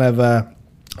 They kind of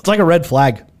it's like a red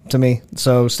flag to me.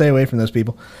 So stay away from those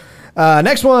people.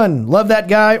 Next one, love that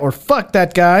guy or fuck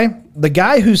that guy. The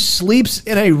guy who sleeps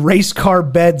in a race car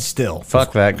bed still.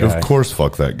 Fuck that guy. Of course,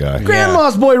 fuck that guy.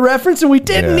 Grandma's boy reference, and we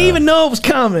didn't Yeah. even know it was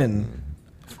coming.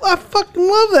 I fucking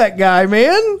love that guy,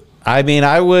 man. I mean,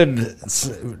 I would.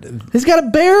 He's got a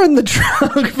bear in the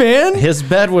trunk, man. His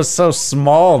bed was so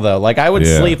small, though. Like I would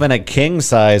Yeah. sleep in a king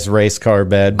size race car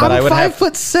bed, but I'm I would have.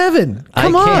 5'7".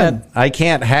 Come on. I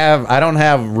don't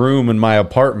have room in my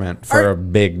apartment for a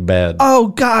big bed. Oh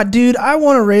God, dude, I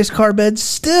want a race car bed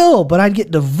still, but I'd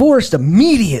get divorced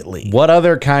immediately. What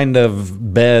other kind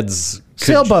of beds?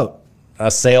 Sailboat A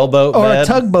sailboat or bed? a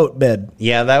tugboat bed.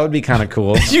 Yeah, that would be kind of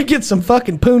cool. You'd get some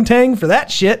fucking poontang for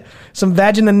that shit. Some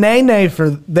vagina nay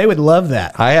for they would love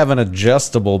that. I have an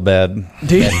adjustable bed.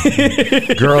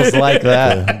 Dude, Girls like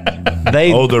that.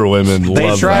 Older women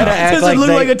love try to that. act Does like it look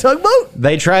like a tugboat?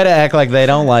 They try to act like they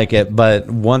don't like it, but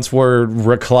once we're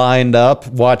reclined up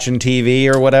watching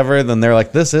TV or whatever, then they're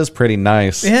like, "This is pretty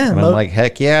nice." Yeah, and I'm like,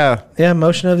 "Heck yeah!" Yeah,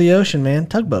 motion of the ocean, man.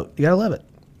 Tugboat. You gotta love it.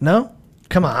 No,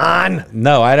 come on.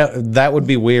 No, I don't. That would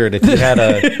be weird if you had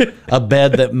a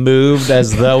bed that moved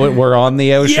as though it were on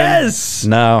the ocean. Yes.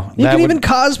 No, You that can would- even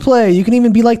cosplay. You can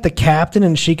even be like the captain,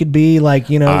 and she could be like,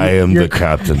 I am the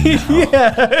captain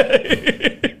now.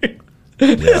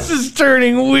 This is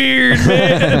turning weird,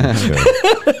 man.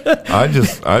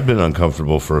 I've been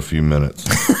uncomfortable for a few minutes.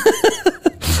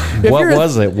 What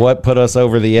was it? What put us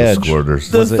over the edge? Squirters.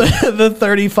 the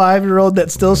 35-year-old that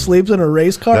still sleeps in a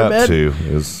race car That bed. too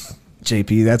is.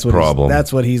 JP, that's what Problem.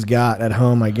 that's what he's got at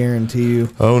home. I guarantee you.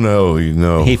 Oh no,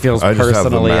 He feels I just have the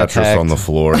personally mattress attacked. on the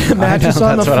floor. Mattress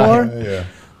on the that's what floor. That's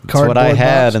what I Cardboard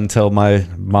had box. until my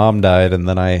mom died, and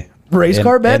then I Race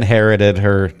car bed? inherited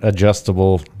her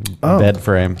adjustable bed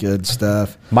frame. Good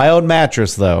stuff. My own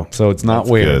mattress, though, so it's not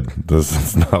weird. Good. This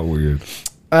is not weird.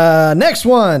 Next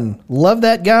one. Love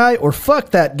that guy or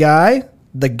fuck that guy.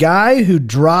 The guy who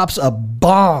drops a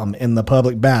bomb in the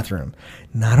public bathroom.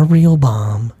 Not a real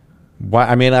bomb. Why?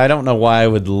 I mean, I don't know why I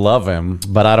would love him,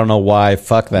 but I don't know why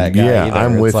fuck that guy. Yeah, either.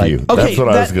 I'm It's with like- you. Okay, That's what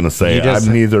I was that- gonna say. You just-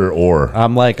 I'm neither or.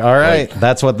 I'm like, all right,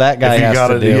 that's what that guy if he has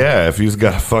gotta, to do. yeah, if he's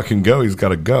got to fucking go, he's got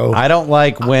to go. I don't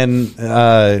like when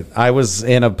I was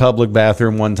in a public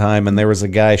bathroom one time and there was a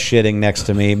guy shitting next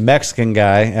to me, Mexican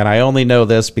guy, and I only know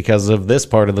this because of this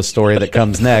part of the story that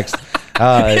comes next.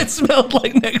 It smelled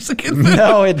like Mexican food.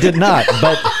 No, it did not.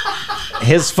 But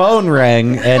his phone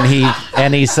rang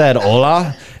and he said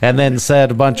hola and then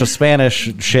said a bunch of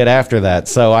Spanish shit after that.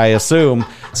 So I assume.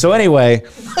 So anyway,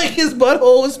 Like his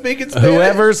butthole was speaking Spanish.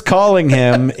 whoever's calling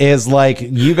him is like,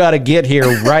 you got to get here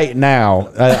right now.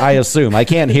 I assume. I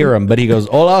can't hear him, but he goes,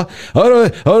 hola,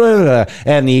 hola, hola,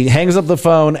 and he hangs up the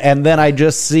phone, and then I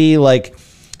just see like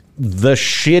the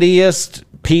shittiest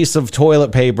piece of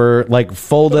toilet paper, like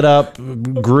folded up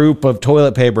group of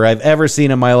toilet paper I've ever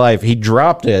seen in my life. He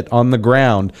dropped it on the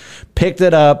ground, picked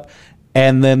it up,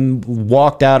 and then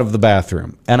walked out of the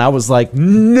bathroom. And I was like,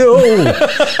 no,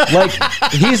 like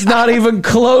he's not even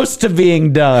close to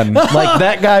being done. Like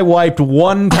that guy wiped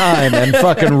one time and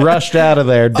fucking rushed out of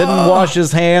there. Didn't wash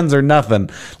his hands or nothing.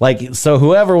 Like, so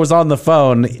whoever was on the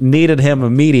phone needed him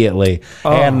immediately.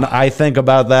 And I think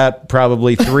about that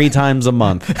probably 3 times a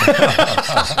month.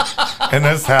 And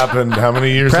this happened how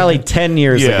many years Probably ago? 10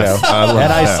 years Yes, ago. I love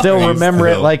And I that. still remember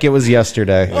it like it was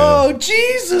yesterday. Oh,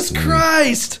 Jesus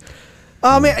Christ.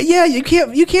 Oh man, yeah, you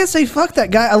can't say fuck that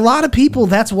guy. A lot of people,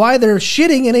 that's why they're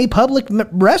shitting in a public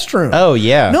restroom. Oh,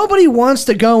 yeah. Nobody wants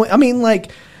to go. I mean,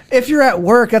 like, if you're at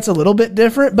work, that's a little bit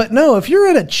different. But no, if you're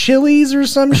at a Chili's or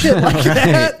some shit like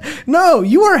that, no,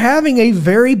 you are having a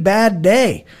very bad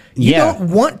day. You Yeah.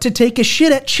 don't want to take a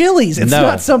shit at Chili's. It's No.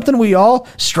 not something we all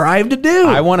strive to do.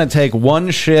 I want to take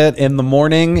one shit in the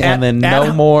morning and then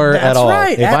no more that's at all.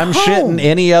 right, If at I'm home. shitting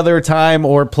any other time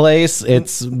or place,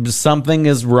 it's something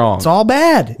is wrong. It's all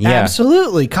bad. Yeah.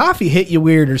 Absolutely. Coffee hit you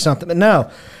weird or something. But no.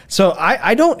 So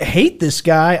I don't hate this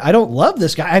guy. I don't love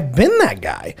this guy. I've been that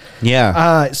guy.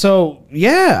 Yeah. So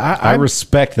yeah, I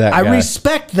respect that I guy.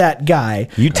 respect that guy.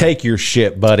 You take your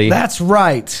shit, buddy. That's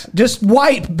right. Just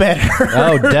wipe better.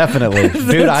 Oh, definitely,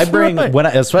 dude. I That's bring right.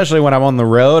 especially when I'm on the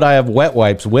road, I have wet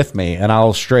wipes with me, and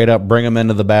I'll straight up bring them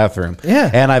into the bathroom. Yeah.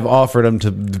 and I've offered them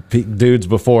to dudes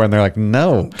before, and they're like,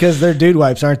 no, Because they're dude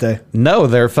wipes, aren't they? no,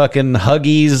 they're fucking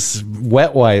Huggies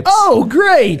wet wipes. Oh,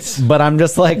 great. But I'm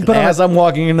just like, as I'm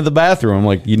walking into the bathroom, I'm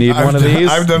like, you need one of these?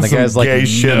 I've done And the some guy's like, gay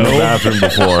shit in the "No." bathroom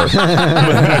before. But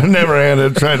I've never had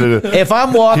to try to. If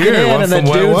I'm walking Here, in want and the some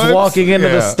wet dude's wipes? walking into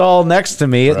the Yeah. stall next to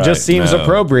me, it Right, just seems no.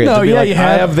 appropriate to be like, I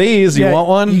have these. You Yeah, want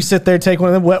one? You sit there, take one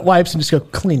of them wet wipes, and just go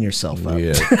clean yourself up.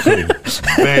 Yeah,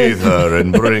 bathe her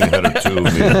and bring her to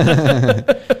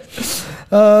me.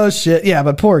 Oh shit. Yeah,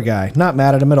 but poor guy. Not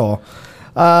mad at him at all.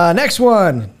 Next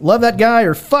one. Love that guy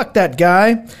or fuck that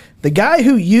guy. The guy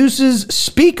who uses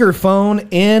speakerphone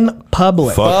in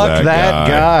public. Fuck that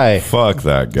guy. Fuck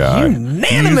that guy.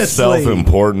 Unanimously. You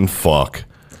self-important fuck.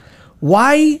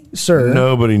 Why, sir?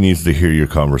 Nobody needs to hear your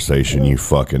conversation, you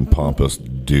fucking pompous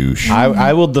douche.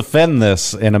 I will defend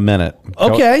this in a minute.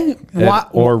 Okay. Why,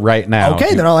 Or right now.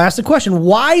 Okay, then I'll ask the question.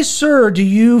 Why, sir, do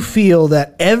you feel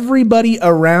that everybody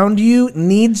around you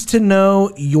needs to know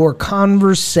your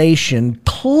conversation?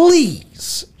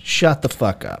 Please shut the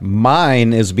fuck up.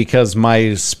 Mine is because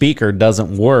my speaker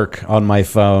doesn't work on my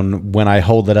phone when I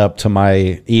hold it up to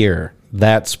my ear.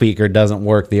 that speaker doesn't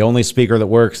work. The only speaker that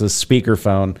works is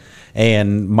speakerphone.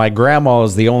 And my grandma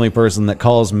is the only person that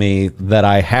calls me that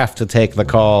I have to take the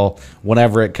call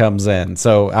whenever it comes in.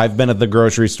 So I've been at the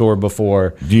grocery store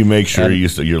before. Do you make sure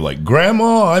you're like,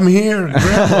 Grandma, I'm here.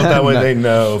 Grandma. That way they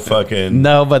know fucking.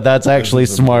 No, but that's actually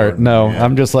smart. No, yeah.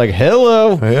 I'm just like,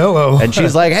 hello. Hello. And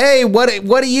she's like, hey, what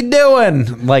are you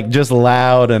doing? Like, just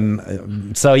loud.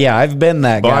 And so, yeah, I've been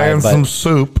that guy. Buying some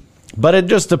soup. But it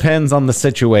just depends on the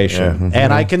situation. Yeah.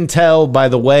 And I can tell by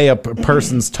the way a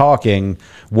person's talking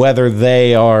whether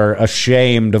they are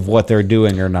ashamed of what they're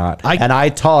doing or not. And I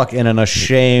talk in an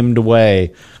ashamed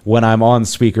way when I'm on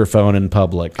speakerphone in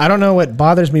public. I don't know what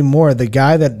bothers me more, the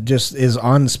guy that just is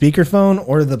on speakerphone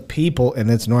or the people,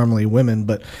 and it's normally women,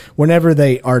 but whenever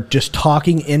they are just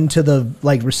talking into the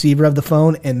receiver of the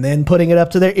phone and then putting it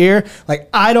up to their ear, like,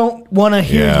 I don't want to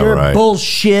hear your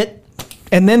bullshit.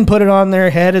 And then put it on their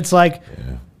head. It's like,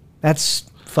 that's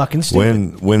fucking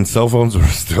stupid. When cell phones were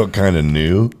still kind of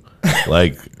new,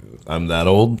 like, I'm that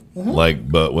old,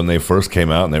 but when they first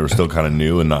came out and they were still kind of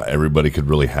new and not everybody could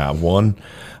really have one,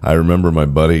 I remember my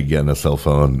buddy getting a cell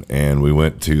phone and we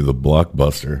went to the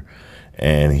Blockbuster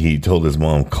and he told his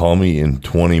mom, call me in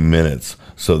 20 minutes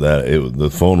so that the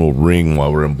phone will ring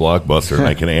while we're in Blockbuster and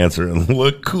I can answer and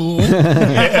look cool.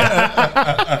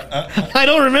 I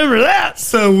don't remember that.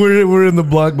 So we're in the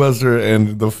Blockbuster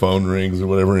and the phone rings or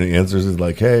whatever and he answers. He's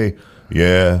like, hey,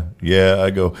 yeah. I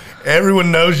go,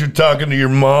 everyone knows you're talking to your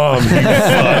mom. You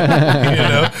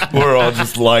fuck. We're all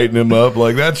just lighting him up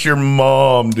like, that's your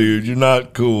mom, dude. You're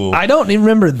not cool. I don't even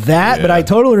remember that, but I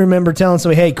totally remember telling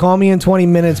somebody, hey, call me in 20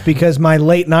 minutes because my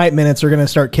late night minutes are going to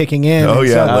start kicking in. Oh,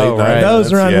 yeah, so late night.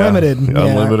 Those are unlimited.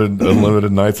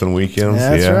 Unlimited nights and weekends.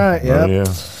 That's right. Yep. Oh,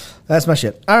 yeah. That's my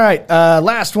shit. All right,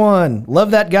 last one.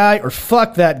 Love that guy or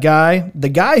fuck that guy. The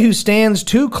guy who stands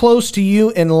too close to you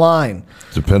in line.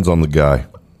 Depends on the guy.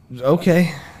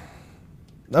 Okay.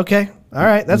 All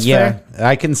right, that's fair.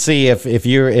 I can see if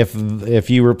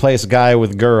you replace guy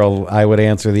with girl, I would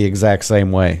answer the exact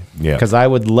same way. Yeah, because I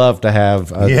would love to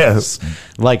have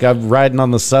like I'm riding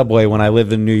on the subway when I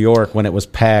lived in New York when it was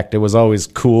packed. It was always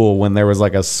cool when there was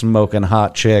like a smoking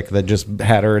hot chick that just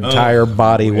had her entire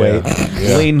body weight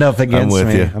leaned up against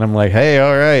me, and I'm like, hey,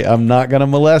 all right, I'm not gonna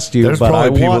molest you. There's but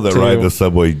probably I people want that to. Ride the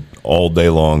subway all day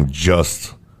long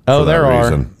just. For there that are.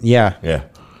 Reason. Yeah.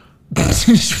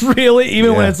 Really?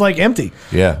 Even when it's like empty.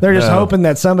 Yeah. They're just hoping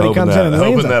that somebody comes in and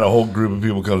leans hoping that a whole group of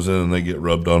people comes in and they get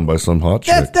rubbed on by some hot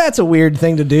chick. That's a weird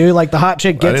thing to do. Like the hot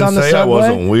chick gets on the subway. I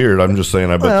wasn't weird. I'm just saying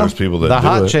I bet there's people that do it. The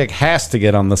hot chick has to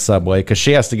get on the subway because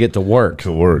she has to get to work.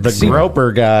 The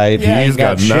groper guy, he's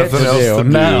got nothing else to do.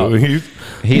 No.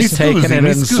 He's taking it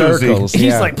in circles.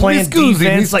 He's like playing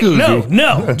defense. Like,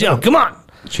 no, Joe, come on.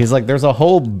 She's like, there's a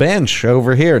whole bench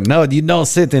over here. No, you don't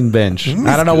sit in bench.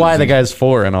 I don't know why the guy's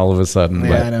foreign all of a sudden.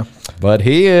 Yeah, I know. But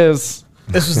he is.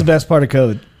 This was the best part of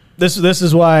COVID. This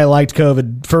is why I liked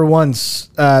COVID. For once,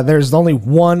 there's only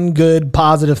one good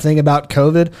positive thing about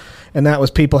COVID, and that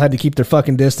was people had to keep their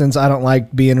fucking distance. I don't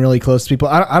like being really close to people.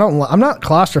 I'm not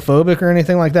claustrophobic or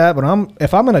anything like that, but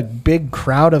if I'm in a big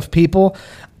crowd of people,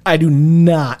 I do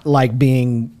not like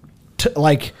being to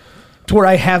where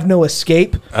I have no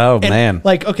escape. Oh, man.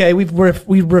 Like, okay, we've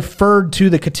referred to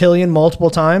the cotillion multiple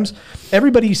times.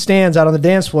 Everybody stands out on the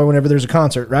dance floor whenever there's a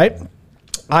concert, right?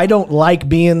 I don't like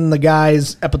being the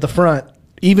guys up at the front,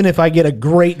 even if I get a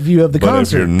great view of the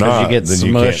concert. If you're not, you get then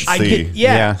smushed. You can't see.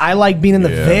 I like being in the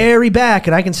very back,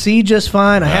 and I can see just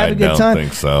fine. I have a good time. I don't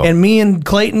think so. And me and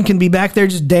Clayton can be back there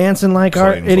just dancing like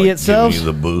Clayton's our idiot selves. Giving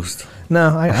you the boost.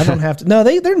 No, I don't have to. No,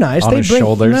 they're nice. On his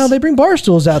shoulders. No, they bring bar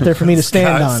stools out there for me to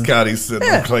stand on. Scotty's sitting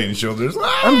on Clayton's shoulders.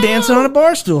 I'm dancing on a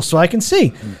bar stool so I can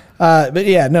see. But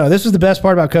yeah, no, this was the best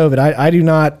part about COVID. I do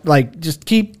not just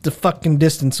keep the fucking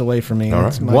distance away from me.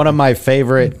 Right. One of my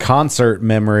favorite concert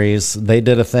memories, they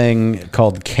did a thing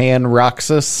called Can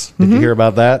Roxas. Did you hear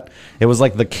about that? It was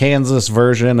like the Kansas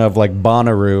version of like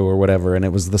Bonnaroo or whatever, and it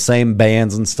was the same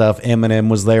bands and stuff. Eminem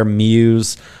was there,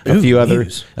 Muse, a few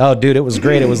others. Oh, dude, it was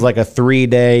great. It was like a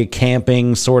 3-day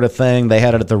camping sort of thing. They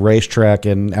had it at the racetrack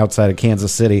outside of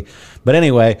Kansas City. But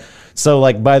anyway, so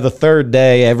like by the third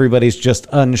day, everybody's just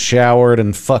unshowered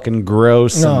and fucking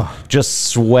gross and just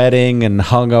sweating and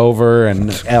hungover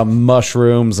and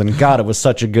mushrooms. And God, it was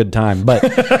such a good time. But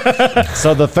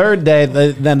so the third day,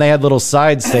 then they had little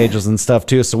side stages and stuff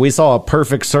too. So we saw a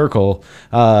perfect circle.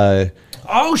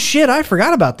 Oh shit, I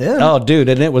forgot about them. Oh dude,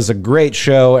 and it was a great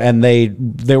show, and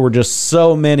there were just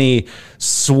so many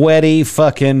sweaty,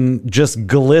 fucking just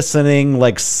glistening,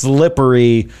 like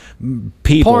slippery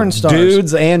people, Porn stars.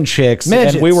 dudes and chicks,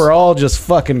 Midgets. and we were all just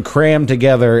fucking crammed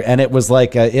together, and it was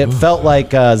like it felt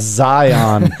like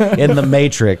Zion in the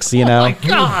Matrix, you know. Oh my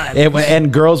God.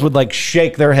 And girls would like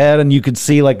shake their head, and you could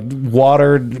see like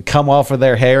water come off of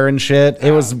their hair and shit.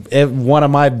 It was one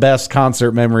of my best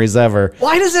concert memories ever.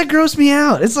 Why does that gross me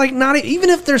out? It's like not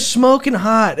even if they're smoking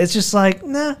hot. It's just like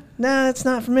nah, it's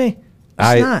not for me.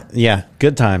 It's not. Yeah,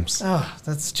 good times. Oh,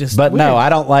 that's just. But weird. no, I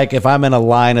don't like if I'm in a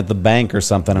line at the bank or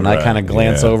something and I Right, kind of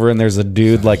glance yeah. over and there's a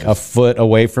dude like a foot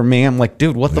away from me. I'm like,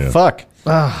 dude, what the fuck?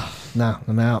 No,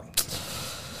 I'm out.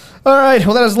 All right.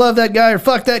 Well, that was Love That Guy or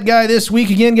Fuck That Guy this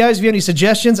week. Again, guys, if you have any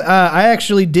suggestions, I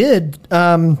actually did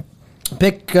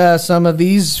pick some of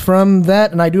these from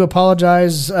that, and I do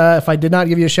apologize if I did not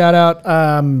give you a shout out.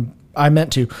 I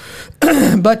meant to.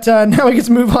 But now we get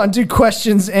to move on to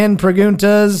questions and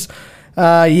preguntas.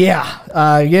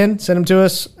 Again, send them to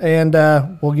us, and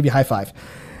we'll give you a high five.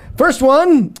 First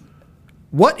one,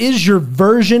 what is your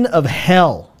version of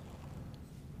hell?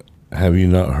 Have you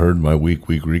not heard my week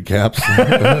recaps?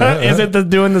 Is it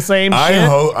doing the same shit?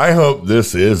 I hope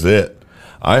this is it.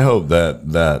 I hope that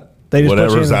They just put you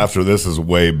whatever's in- after this is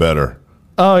way better.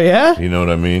 Oh, yeah? You know what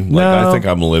I mean? Like, No. I think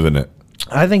I'm living it.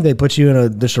 I think they put you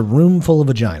in just a room full of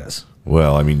vaginas.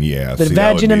 Well, I mean, yeah. The see,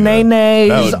 that would vagina be the- nays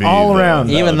that would be all the- around.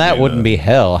 Even that would wouldn't the- be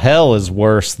hell. Hell is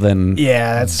worse than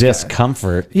That's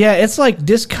discomfort. Yeah, it's like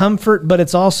discomfort, but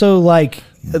it's also like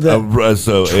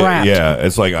trapped.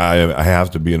 It's like I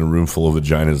have to be in a room full of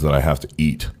vaginas that I have to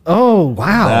eat. Oh,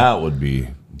 wow. That would be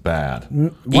bad.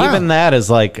 Wow. Even that is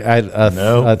like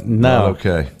no. Not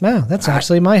okay. Wow, that's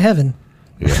actually my heaven.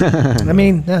 I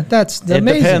mean, that's It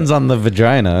amazing. depends on the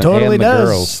vagina. Totally and the does.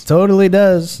 girls. Totally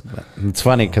does. It's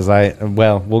funny because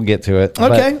we'll get to it.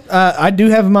 but- Okay, I do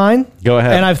have mine. Go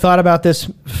ahead. And I've thought about this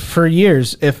for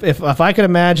years. If I could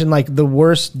imagine like the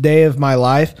worst day of my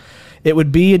life, it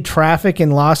would be in traffic in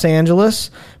Los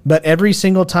Angeles. But every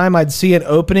single time I'd see an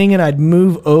opening and I'd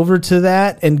move over to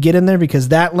that and get in there because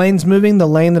that lane's moving, the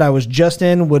lane that I was just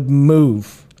in would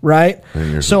move. Right,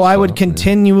 you're so just I would so-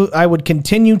 continue. I would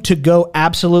continue to go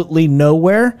absolutely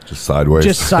nowhere, Just sideways.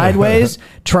 just sideways,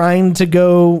 trying to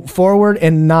go forward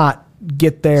and not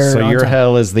get there. So on your time.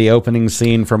 hell is the opening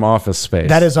scene from Office Space.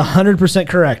 That is 100%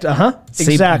 correct.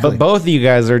 See, Exactly. But both of you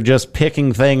guys are just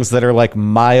picking things that are like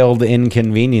mild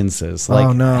inconveniences. Like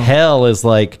Oh, no. hell is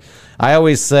like, I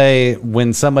always say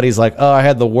when somebody's like, oh, I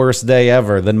had the worst day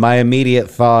ever, then my immediate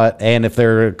thought, and if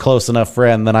they're a close enough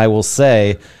friend, then I will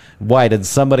say, why, did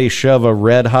somebody shove a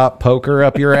red hot poker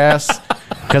up your ass?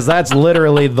 Because that's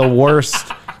literally the worst.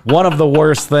 One of the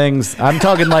worst things. I'm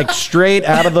talking like straight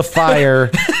out of the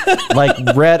fire,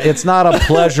 like red. It's not a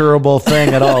pleasurable thing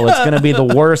at all. It's going to be the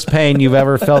worst pain you've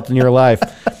ever felt in your life,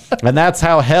 and that's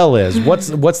how hell is.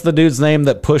 What's the dude's name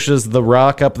that pushes the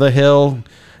rock up the hill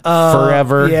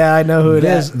forever? Yeah, I know who it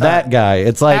is. That guy.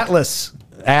 It's like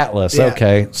Atlas. Yeah.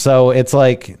 Okay, so it's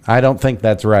like I don't think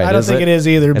that's right. I don't think it is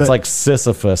either. But It's like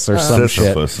Sisyphus or some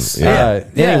Sisyphus, shit. yeah.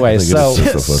 Anyway, I think it so is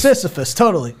Sisyphus. Sisyphus,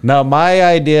 totally. no, my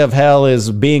idea of hell is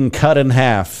being cut in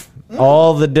half.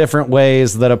 All the different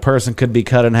ways that a person could be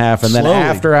cut in half, and then Slowly.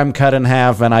 after I'm cut in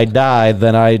half and I die,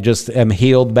 then I just am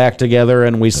healed back together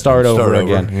and we start over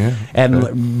again. yeah.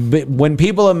 And when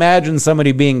people imagine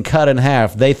somebody being cut in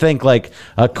half, they think like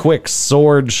a quick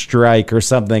sword strike or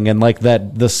something, and like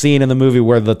the scene in the movie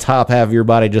where the top half of your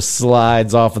body just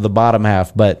slides off of the bottom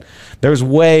half. But there's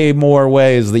way more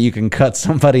ways that you can cut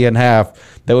somebody in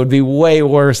half that would be way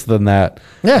worse than that.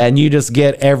 Yeah. And you just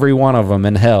get every one of them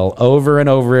in hell over and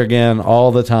over again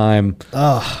all the time.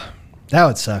 That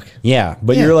would suck. Yeah.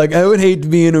 But Yeah. you're like, I would hate to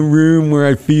be in a room where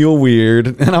I feel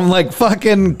weird. And I'm like,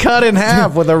 fucking cut in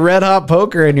half with a red hot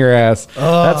poker in your ass.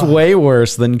 That's way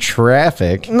worse than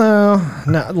traffic. No,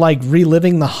 like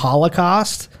reliving the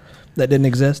Holocaust that didn't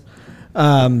exist.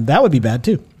 That would be bad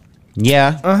too.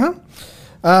 Yeah.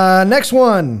 Next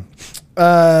one.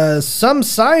 Some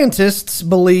scientists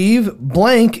believe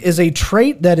blank is a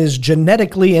trait that is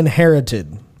genetically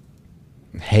inherited.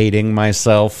 Hating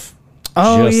myself.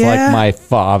 Oh, just yeah? like my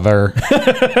father.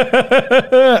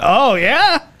 Oh,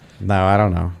 yeah? No, I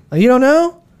don't know. You don't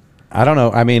know? I don't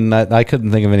know. I mean, I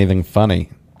couldn't think of anything funny.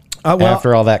 Well,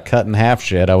 After all that cut in half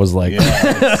shit, I was like,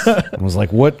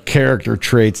 what character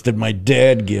traits did my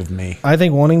dad give me? I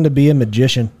think wanting to be a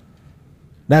magician.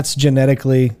 That's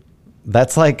genetically.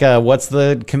 That's like, what's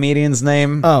the comedian's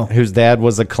name? Oh. Whose dad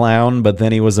was a clown, but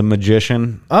then he was a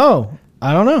magician. Oh,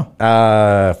 I don't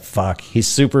know. Fuck. He's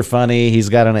super funny. He's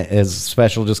got his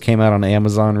special just came out on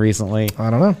Amazon recently. I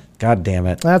don't know. God damn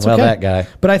it. That's well, okay. that guy.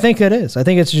 But I think it is. I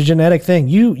think it's a genetic thing.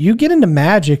 You get into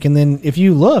magic, and then if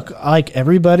you look, like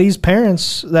everybody's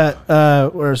parents that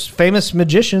were famous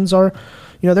magicians are,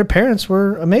 their parents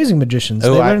were amazing magicians. They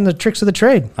learned the tricks of the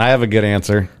trade. I have a good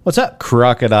answer. What's up?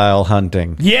 Crocodile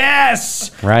hunting.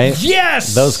 Yes! Right?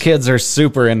 Yes! Those kids are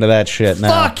super into that shit now.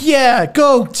 Fuck yeah!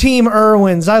 Go Team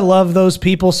Irwins. I love those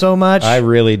people so much. I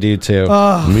really do too.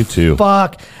 Me too.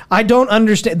 Fuck. I don't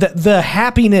understand the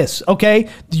happiness, okay?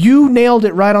 You nailed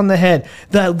it right on the head.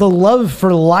 The love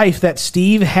for life that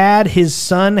Steve had, his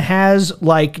son has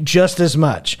like just as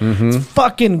much. It's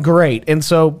fucking great. And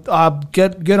so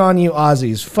good on you,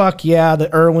 Aussies. Fuck yeah,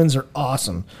 the Irwins are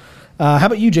awesome. How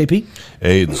about you, JP?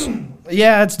 AIDS.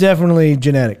 Yeah, it's definitely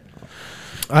genetic.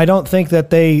 I don't think that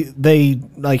they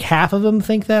like half of them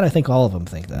think that. I think all of them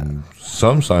think that.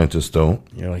 Some scientists don't.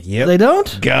 You're like, yep. They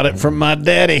don't? Got it from my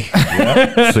daddy.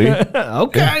 Yeah. See?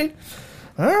 Okay.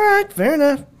 All right, fair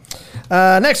enough.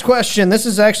 Next question. This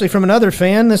is actually from another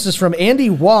fan. This is from Andy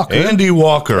Walker. Andy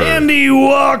Walker. Andy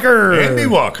Walker. Andy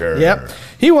Walker. Yep.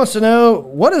 He wants to know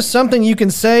what is something you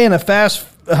can say in a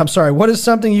what is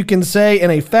something you can say in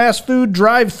a fast food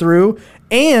drive-through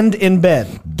and in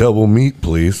bed? Double meat,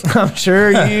 please. I'm sure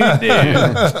you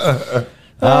do.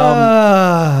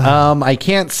 I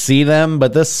can't see them,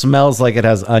 but this smells like it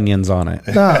has onions on it.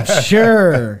 Oh,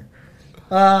 sure.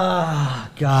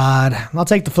 God. I'll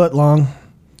take the foot long.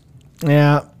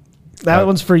 Yeah. That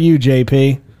one's for you,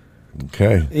 JP.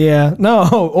 Okay. Yeah. No.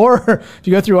 Or if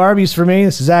you go through Arby's for me,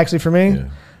 this is actually for me. Yeah.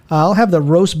 I'll have the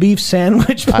roast beef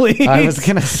sandwich, please. I was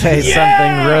going to say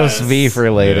something roast beef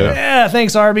related. Yeah.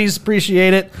 Thanks, Arby's.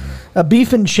 Appreciate it.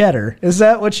 Beef and cheddar. Is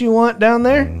that what you want down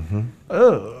there? Mm-hmm.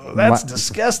 Oh, that's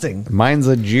disgusting. Mine's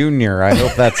a junior. I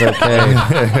hope that's okay.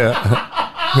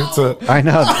 I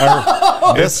know.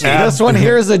 This one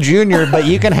here is a junior, but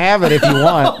you can have it if you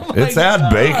want. It's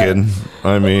add bacon.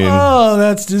 I mean. Oh,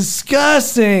 that's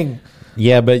disgusting.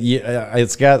 Yeah, but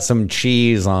it's got some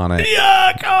cheese on it.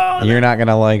 Yuck! Oh, you're not going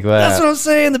to like that. That's what I'm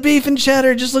saying. The beef and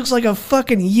cheddar just looks like a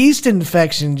fucking yeast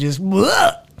infection. Just,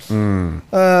 oh,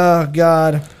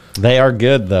 God. They are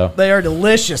good, though. They are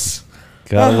delicious.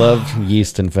 Gotta love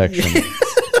yeast infection.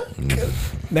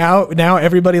 Now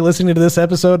everybody listening to this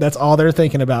episode, that's all they're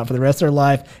thinking about for the rest of their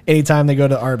life anytime they go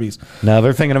to Arby's. No,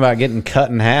 they're thinking about getting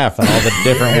cut in half and all the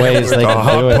different ways they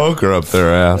can do it. Poker up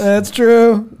their ass. That's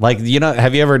true. Like,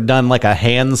 have you ever done like a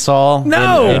handsaw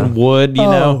in wood,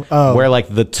 where like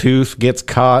the tooth gets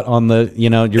caught on the, you're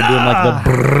doing like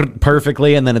the brrr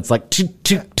perfectly and then it's like,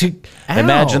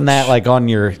 imagine that like on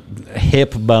your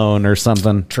hip bone or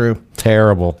something. True.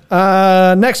 Terrible.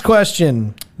 Next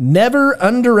question. Never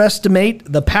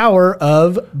underestimate the power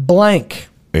of blank.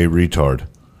 A retard.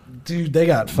 Dude, they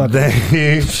got fucking...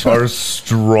 They are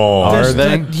strong. Are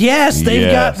they? Yes,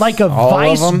 they've got like a All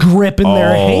vice grip in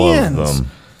their hands. Of them.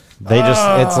 They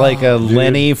it's like a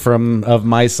Lenny of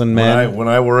Mice and Men. When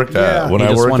I worked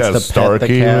at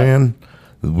Starkey, man,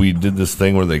 we did this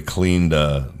thing where they cleaned,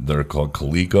 they're called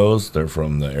Colecos. They're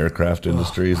from the aircraft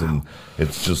industries, and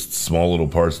it's just small little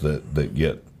parts that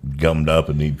get gummed up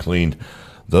and need cleaned.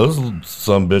 Those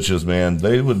some bitches, man,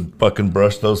 they would fucking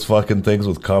brush those fucking things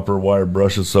with copper wire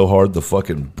brushes so hard the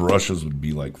fucking brushes would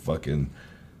be like fucking...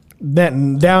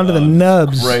 down to the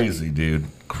nubs. Crazy, dude.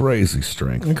 Crazy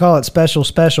strength. We call it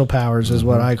special powers is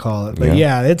what I call it. But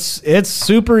yeah, it's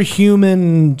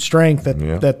superhuman strength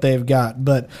that they've got.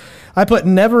 But I put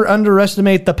never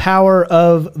underestimate the power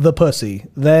of the pussy.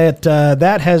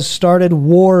 That has started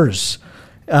wars.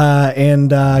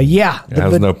 It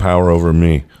has no power over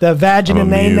me. The vagina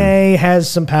nene has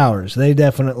some powers. They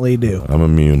definitely do. I'm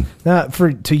immune. Not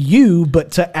to you,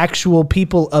 but to actual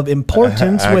people of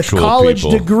importance with college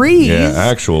degrees. Yeah,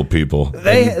 actual people.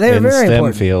 They're in very STEM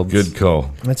important. fields. Good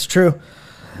call. That's true.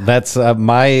 That's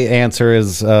my answer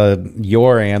is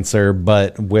your answer,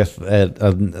 but with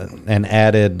an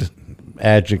added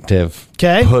adjective.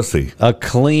 Okay. Pussy. A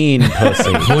clean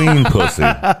pussy. Clean pussy.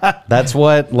 That's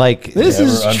what, this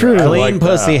is true. Clean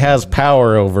pussy has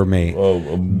power over me.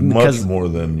 Oh, much more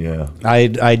than,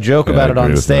 I joke about it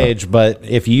on stage, but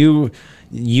if you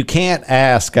can't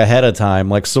ask ahead of time,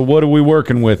 like, so what are we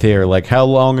working with here? Like, how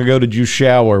long ago did you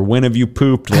shower? When have you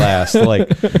pooped last? Like,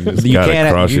 you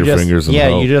can't cross your fingers and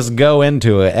hope. You just go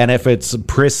into it. And if it's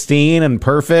pristine and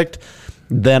perfect,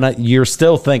 then you're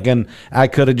still thinking, I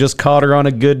could have just caught her on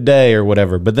a good day or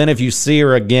whatever. But then if you see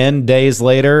her again days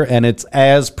later and it's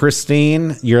as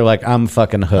pristine, you're like, I'm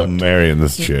fucking hooked. I'm marrying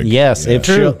this chick. Yes, if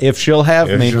she'll have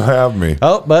me. She'll have me.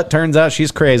 Oh, but turns out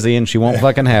she's crazy and she won't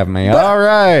fucking have me. All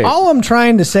right. All I'm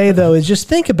trying to say, though, is just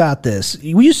think about this.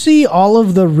 You see all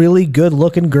of the really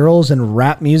good-looking girls in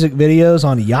rap music videos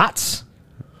on yachts?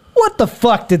 What the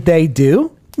fuck did they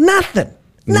do? Nothing.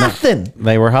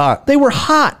 They were hot. They were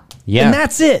hot. Yeah. And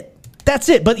that's it. That's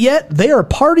it. But yet they are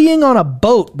partying on a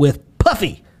boat with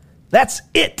Puffy. That's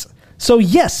it. So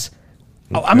yes.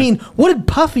 Okay. I mean, what did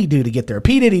Puffy do to get there?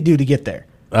 P. Diddy do to get there?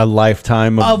 A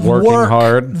lifetime of working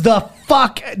hard. The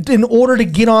fuck in order to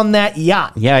get on that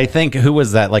yacht. Yeah, I think who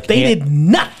was that? Like they did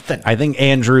nothing. I think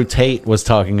Andrew Tate was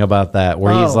talking about that,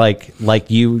 where he's like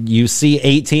you see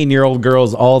 18-year-old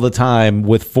girls all the time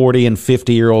with 40 and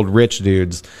 50-year-old rich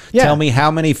dudes. Yeah. Tell me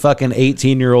how many fucking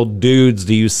 18-year-old dudes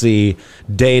do you see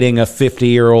dating a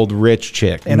 50-year-old rich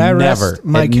chick? And I rest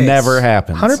my case. Never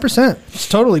happens. 100%. It's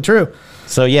totally true.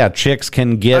 So yeah, chicks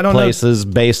can get places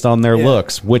based on their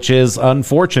looks, which is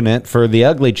unfortunate for the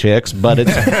ugly chicks, but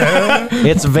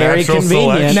it's very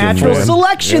convenient. Natural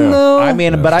selection, though. I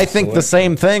mean, but I think the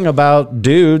same thing about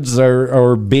dudes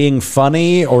or being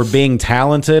funny or being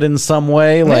talented in some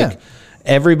way. Like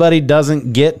everybody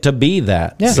doesn't get to be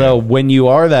that. Yeah. So when you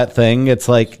are that thing, it's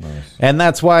like, and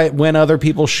that's why when other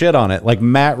people shit on it, like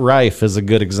Matt Rife is a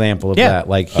good example of that.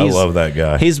 Like I love that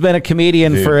guy. He's been a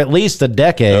comedian for at least a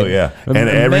decade. Oh yeah, and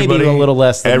everybody, maybe a little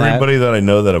less than everybody that I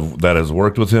know that has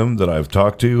worked with him that I've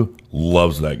talked to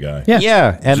loves that guy.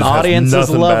 Yeah, and just audiences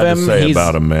love him. To say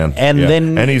about him, man.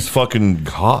 And he's fucking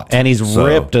hot. And he's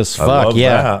ripped as fuck.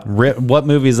 What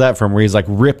movie is that from? Where he's like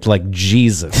ripped like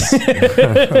Jesus.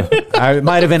 It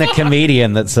might have been a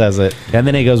comedian that says it, and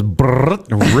then he goes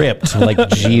ripped like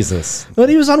Jesus. But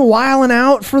he was on Wildin'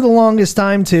 Out for the longest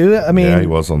time too. I mean, he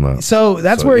was on that. So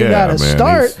that's where he got to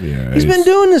start. He's been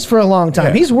doing this for a long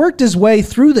time. He's worked his way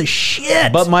through the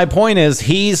shit. But my point is,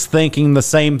 he's thinking the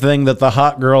same thing that the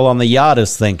hot girl on the yacht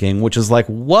is thinking, which is like,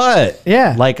 what?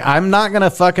 Yeah. Like, I'm not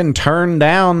gonna fucking turn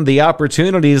down the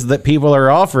opportunities that people are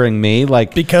offering me,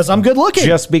 like because I'm good looking,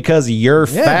 just because you're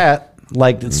fat.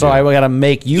 Like, so I gotta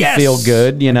make you feel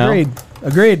good, you know?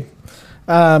 Agreed.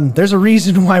 There's a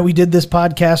reason why we did this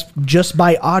podcast just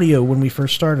by audio when we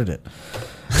first started it.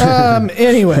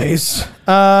 Anyways,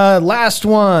 last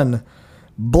one.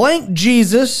 Blank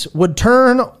Jesus would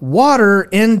turn water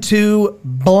into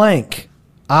blank.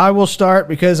 I will start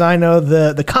because I know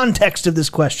the context of this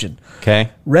question.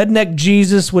 Okay. Redneck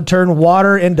Jesus would turn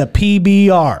water into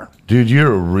PBR. Dude,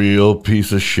 you're a real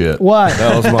piece of shit. What?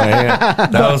 That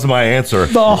was my answer.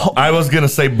 I was gonna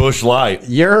say Bush Light.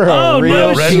 You're a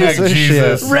real redneck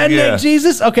Jesus. Redneck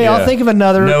Jesus. Okay, I'll think of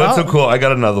another. No, it's so cool. I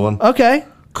got another one. Okay.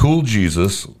 Cool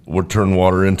Jesus would turn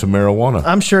water into marijuana.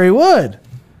 I'm sure he would.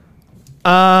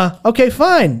 Okay,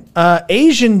 fine.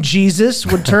 Asian Jesus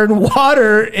would turn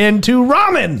water into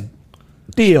ramen.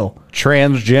 Deal.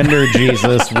 Transgender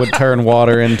Jesus would turn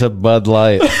water into Bud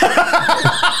Light.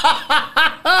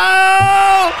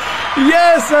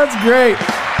 Yes, that's great.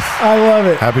 I love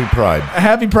it. Happy Pride.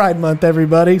 Happy Pride Month,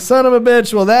 everybody. Son of a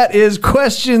bitch. Well, that is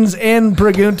questions and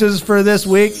preguntas for this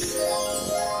week.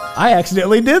 I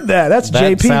accidentally did that. That's that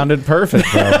JP. Sounded perfect,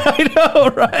 though. I know,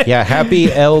 right? Yeah, happy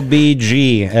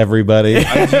LBG, everybody.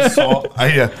 I just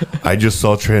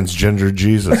saw transgender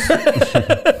Jesus.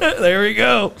 There we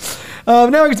go.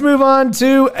 Now we get to move on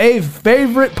to a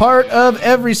favorite part of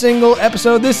every single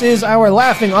episode. This is our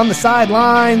Laughing on the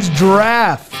Sidelines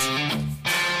draft.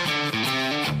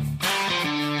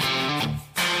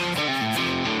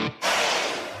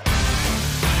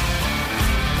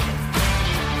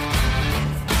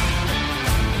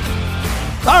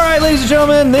 All right, ladies and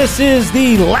gentlemen, this is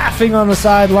the Laughing on the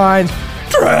Sidelines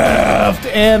draft.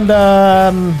 And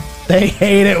they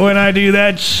hate it when I do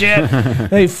that shit.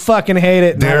 They fucking hate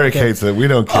it. Derek hates it. We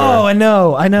don't care. Oh, I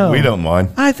know. We don't mind.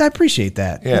 I appreciate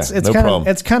that. Yeah, it's no kind problem.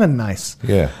 It's kind of nice.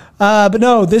 Yeah. But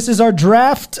no, this is our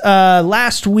draft.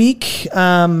 Last week,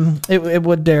 it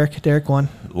would Derek won.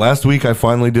 Last week, I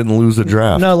finally didn't lose a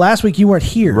draft. No, last week you weren't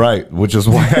here. Right, which is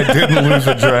why I didn't lose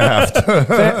a draft.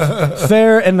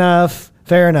 Fair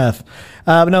enough.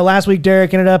 But no, last week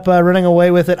Derek ended up running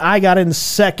away with it. I got in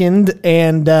second,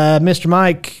 and Mr.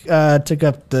 Mike took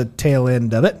up the tail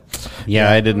end of it.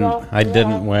 Yeah, I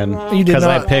didn't win. You did because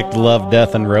I not. picked Love,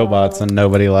 Death, and Robots, and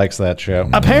nobody likes that show.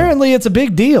 Apparently, it's a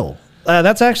big deal.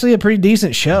 That's actually a pretty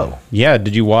decent show. Yeah,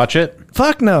 did you watch it?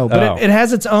 Fuck no, but it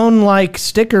has its own like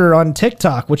sticker on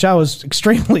TikTok, which I was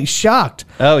extremely shocked.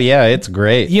 Oh yeah, it's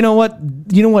great. You know what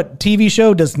TV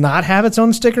show does not have its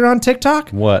own sticker on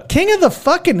TikTok? What? King of the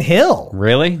fucking Hill.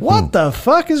 Really? What the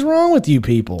fuck is wrong with you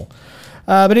people?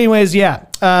 But anyways, yeah.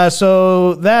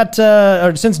 So that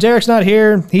since Derek's not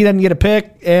here, he doesn't get a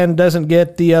pick and doesn't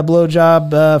get the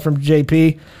blowjob from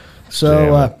JP.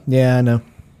 So yeah, I know.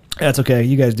 That's okay.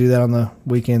 You guys do that on the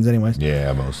weekends anyways.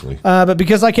 Yeah, mostly. But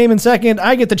because I came in second,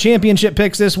 I get the championship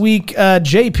picks this week.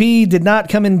 JP did not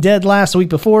come in dead last the week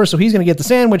before, so he's going to get the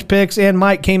sandwich picks, and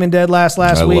Mike came in dead last week.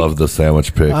 I love the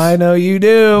sandwich picks. I know you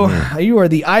do. You are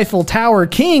the Eiffel Tower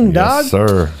king, dog. Yes,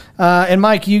 sir. And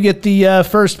Mike, you get the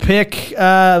first pick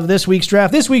of this week's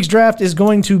draft. This week's draft is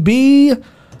going to be, we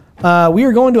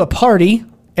are going to a party,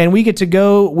 and we get to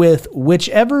go with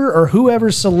whichever or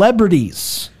whoever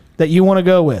celebrities that you want to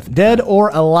go with, dead or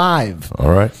alive. All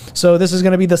right. So this is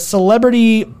going to be the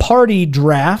celebrity party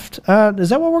draft. Is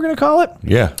that what we're going to call it?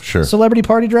 Yeah, sure. Celebrity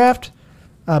party draft?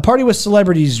 Party with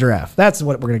celebrities draft. That's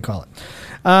what we're going to call it.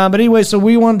 But anyway, so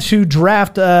we want to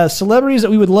draft celebrities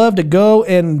that we would love to go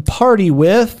and party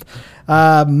with.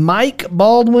 Mike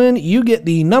Baldwin, you get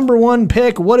the number one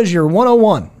pick. What is your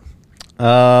 101?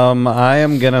 I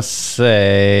am going to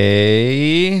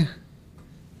say...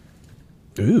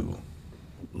 Ooh.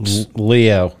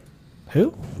 Leo.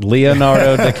 Who?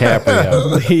 Leonardo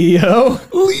DiCaprio.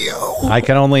 Leo. I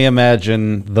can only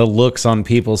imagine the looks on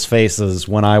people's faces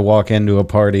when I walk into a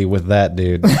party with that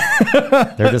dude.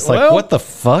 They're just like, Well, what the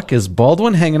fuck? Is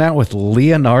Baldwin hanging out with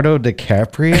Leonardo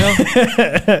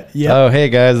DiCaprio? Yeah. Oh, hey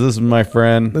guys, this is my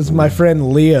friend. This is my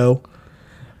friend Leo.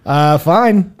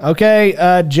 Fine. Okay.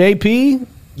 JP,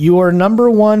 your number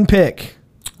one pick.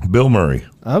 Bill Murray.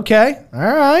 Okay. All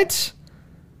right.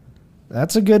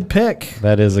 That's a good pick.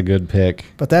 That is a good pick.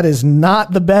 But that is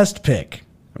not the best pick.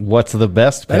 What's the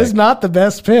best pick? That is not the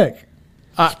best pick.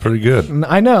 It's pretty good.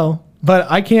 I know,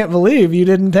 but I can't believe you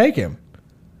didn't take him.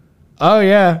 Oh,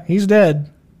 yeah. He's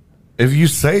dead. If you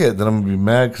say it, then I'm going to be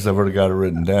mad because I've already got it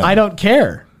written down. I don't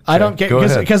care. I don't care go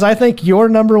ahead. because I think your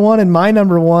number one and my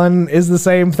number one is the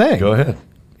same thing. Go ahead.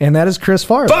 And that is Chris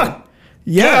Farley. Fuck!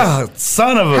 Yes. Yeah,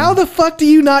 son of a... How the fuck do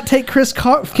you not take Chris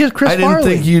Farley? I didn't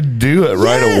think you'd do it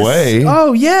right Yes. away.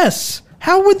 Oh, yes.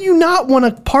 How would you not want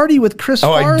to party with Chris Oh,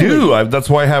 Farley? I do. That's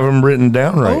why I have him written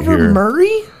down right Over here.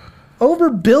 Murray?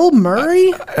 Over Bill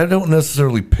Murray? I don't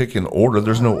necessarily pick an order.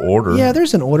 There's no order. Yeah,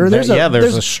 there's an order. There's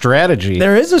a strategy.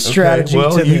 There is a strategy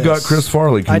Well, to you this. got Chris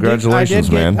Farley. Congratulations,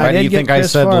 man. Why do you think I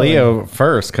said Farley. Leo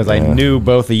first? Because I knew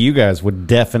both of you guys would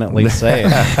definitely say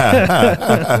it.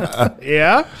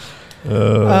 Yeah?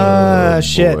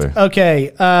 Shit. boy.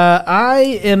 Okay.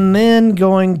 I am then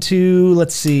going to,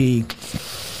 let's see.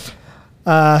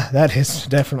 That is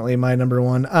definitely my number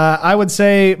one. I would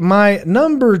say my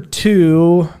number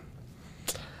two.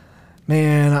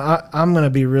 Man, I'm going to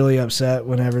be really upset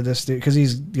whenever this dude, because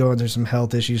he's going through some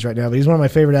health issues right now, but he's one of my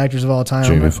favorite actors of all time.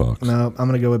 Jamie Foxx. No, I'm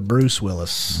going to go with Bruce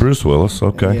Willis. Bruce Willis.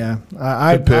 Okay. Yeah.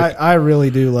 Good pick. I really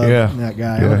do love Yeah. that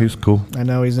guy. Yeah, he's cool. I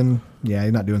know he's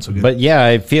not doing so good. But yeah,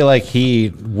 I feel like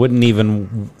he wouldn't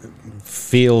even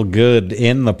feel good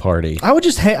in the party. I would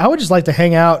just like to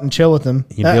hang out and chill with him.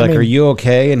 He'd be like, "Are you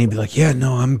okay?" And he'd be like, "Yeah,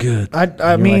 no, I'm good."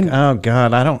 I mean, like, oh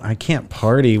God, I can't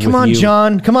party with you.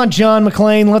 come on, John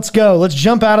McClane, let's go. Let's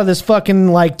jump out of this fucking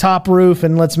like top roof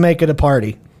and let's make it a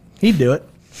party. He'd do it.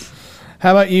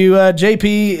 How about you,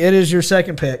 JP? It is your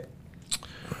second pick.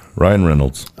 Ryan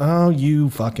Reynolds. Oh, you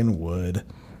fucking would.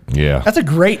 Yeah. That's a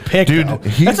great pick, Dude, though.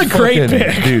 he's That's a great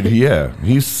pick. Dude, yeah.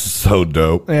 He's so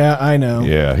dope. Yeah, I know.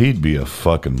 Yeah, he'd be a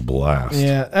fucking blast.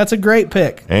 Yeah, that's a great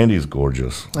pick. And he's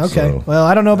gorgeous. Okay. so. Well,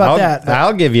 I don't know about that. But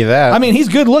I'll give you that. I mean, he's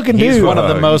good looking, dude. He's one of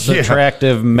the most yeah.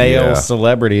 attractive male Yeah.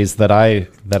 celebrities that I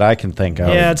can think of.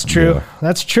 Yeah, that's true. Yeah.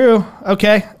 That's true.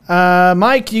 Okay.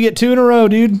 Mike, you get two in a row,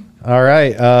 dude. All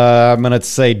right, I'm gonna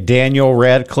say Daniel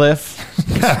Radcliffe,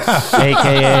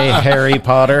 aka Harry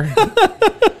Potter.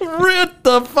 What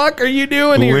the fuck are you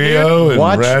doing here, dude? Leo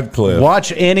and Radcliffe.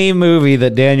 Watch any movie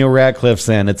that Daniel Radcliffe's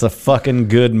in. It's a fucking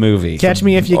good movie. Catch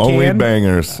me if you Only can.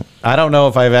 bangers. I don't know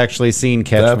if I've actually seen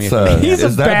Catch Me If You That's, Can. He's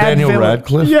Is a that bad Daniel villain.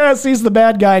 Radcliffe? Yes, he's the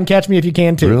bad guy in Catch Me If You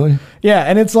Can too. Really? Yeah,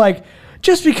 and it's like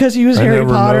just because he was I Harry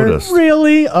never Potter, noticed.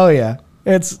 really? Oh yeah,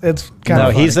 it's kind No,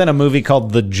 of. he's in a movie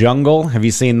called The Jungle. Have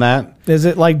you seen that? Is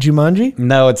it like Jumanji?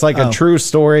 No, it's like Oh. a true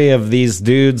story of these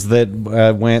dudes that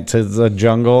went to the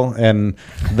jungle and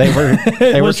they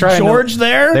were Was trying George to,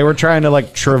 there? They were trying to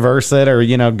like traverse it or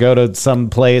go to some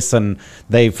place and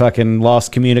they fucking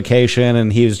lost communication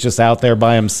and he was just out there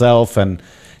by himself and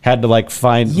had to like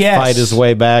fight his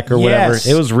way back or whatever. Yes.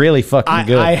 It was really fucking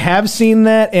good. I have seen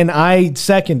that, and I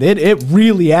second it. It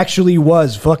really actually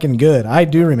was fucking good. I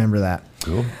do remember that.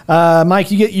 Cool.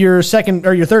 Mike, you get your second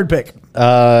or your third pick.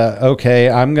 Okay,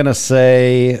 I'm gonna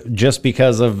say just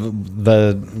because of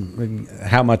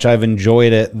how much I've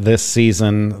enjoyed it this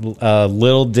season,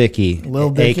 Lil Dicky,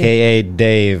 aka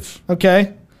Dave.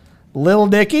 Okay, Lil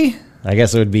Dicky. I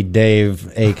guess it would be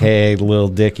Dave, aka Lil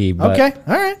Dicky. But Okay,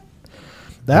 all right,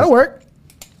 that'll work.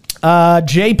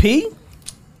 JP.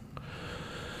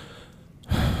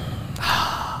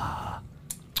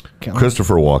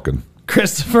 Christopher Walken.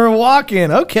 Christopher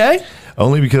Walken. Okay.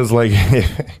 Only because, like,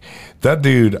 that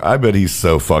dude, I bet he's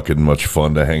so fucking much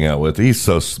fun to hang out with. He's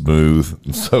so smooth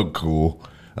and so cool.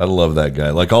 I love that guy.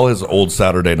 Like, all his old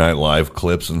Saturday Night Live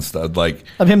clips and stuff. Like,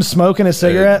 of him smoking a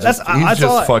cigarette. He's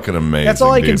just fucking amazing. That's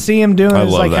all I can see him doing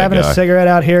is like having a cigarette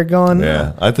out here going.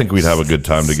 Yeah, I think we'd have a good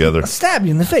time together. Stab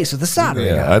you in the face with a soldering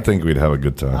iron. I think we'd have a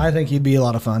good time. I think he'd be a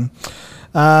lot of fun.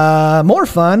 More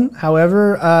fun,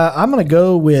 however, I'm going to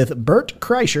go with Bert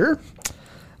Kreischer.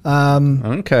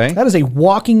 Okay. That is a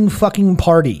walking fucking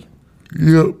party.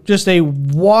 Yep. Just a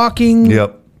walking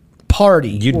party.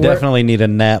 You definitely need a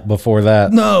nap before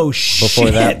that. No shit.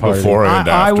 Before that party. Before and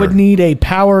after. I would need a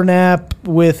power nap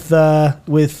with it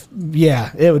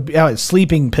would be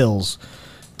sleeping pills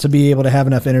to be able to have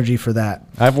enough energy for that.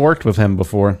 I've worked with him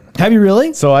before. Have you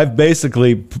really? So I've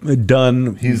basically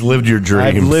done... He's lived your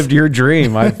dreams. I've lived your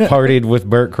dream. I've partied with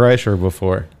Bert Kreischer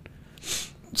before.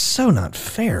 So not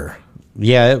fair.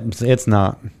 Yeah, it's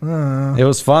not. It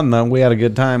was fun, though. We had a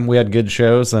good time. We had good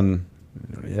shows, and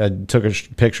I took a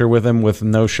picture with him with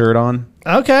no shirt on.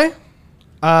 Okay.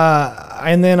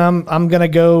 And then I'm gonna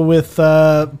go with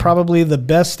probably the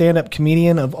best stand-up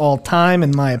comedian of all time,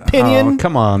 in my opinion. Oh,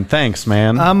 come on. Thanks,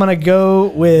 man. I'm gonna go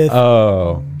with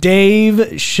Dave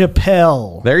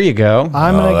Chappelle. There you go.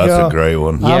 That's a great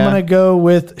one. Yeah. I'm gonna go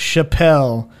with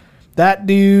Chappelle. That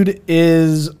dude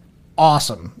is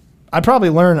awesome. I'd probably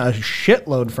learn a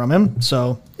shitload from him.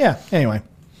 So yeah. Anyway,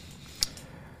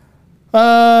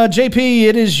 JP,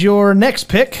 it is your next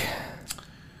pick.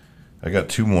 I got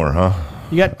two more, huh?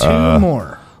 You got two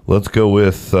more. Let's go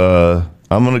with, I'm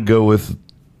going to go with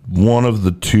one of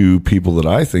the two people that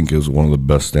I think is one of the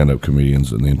best stand-up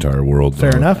comedians in the entire world.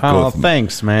 Fair enough. Oh,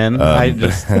 thanks, man. I'm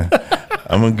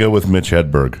going to go with Mitch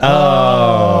Hedberg.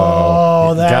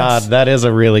 Oh, God, that is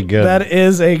a really good... That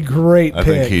is a great pick. I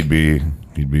think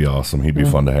he'd be awesome. He'd be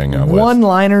fun to hang out with.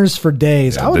 One-liners for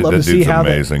days. I would love to see how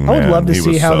amazing, that. I would love to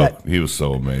see how that. He was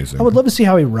so amazing. I would love to see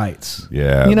how he writes.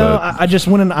 Yeah, you know, I just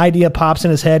when an idea pops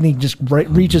in his head and he just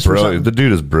reaches for something. The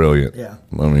dude is brilliant. Yeah,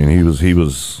 I mean, he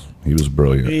was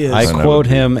brilliant. He is. I quote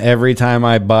him every time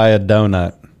I buy a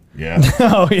donut. Yeah.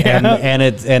 Oh yeah. And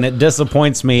it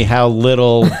disappoints me how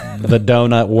little the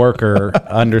donut worker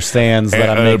understands that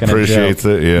I'm making appreciates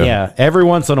a joke. It. Yeah. Yeah. Every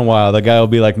once in a while, the guy will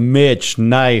be like, "Mitch,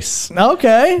 nice."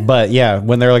 Okay. But yeah,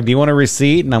 when they're like, "Do you want a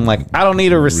receipt?" and I'm like, "I don't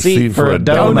need a receipt for a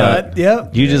donut.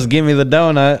 Yep. You just give me the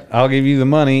donut. I'll give you the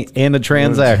money in the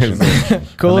transaction."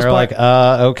 Cool. And they're like,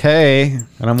 "Okay."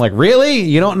 And I'm like, "Really?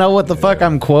 You don't know what the fuck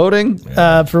I'm quoting?"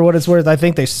 For what it's worth, I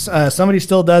think somebody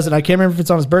still does it. I can't remember if it's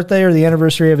on his birthday or the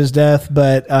anniversary of his death,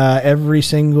 but every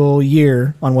single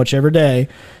year on whichever day,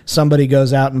 somebody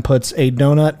goes out and puts a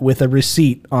donut with a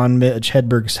receipt on Mitch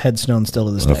Hedberg's headstone still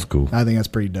to this day. That's cool. I think that's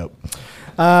pretty dope.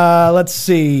 Let's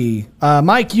see.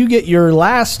 Mike, you get your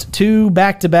last two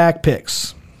back-to-back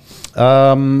picks.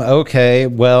 Okay.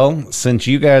 Well, since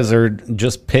you guys are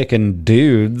just picking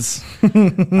dudes,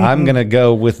 I'm going to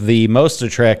go with the most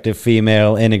attractive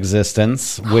female in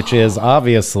existence, which is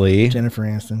obviously Jennifer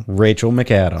Aniston. Rachel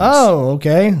McAdams. Oh,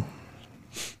 okay.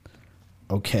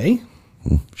 Okay.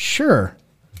 Sure.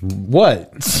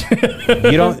 What?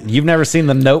 You've never seen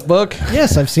The Notebook?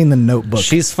 Yes, I've seen The Notebook.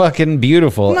 She's fucking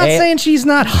beautiful. I'm not saying she's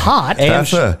not hot.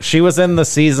 And she was in the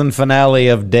season finale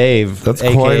of Dave, That's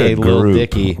aka quite a Lil group.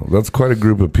 Dicky. That's quite a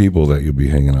group of people that you'll be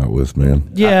hanging out with,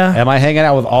 man. Yeah. Am I hanging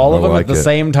out with all of them like at the it.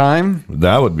 same time?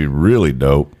 That would be really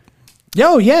dope.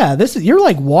 Yo, yeah. You're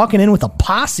like walking in with a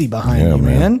posse behind Yeah, you,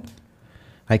 man.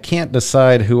 I can't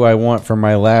decide who I want for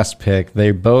my last pick.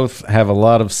 They both have a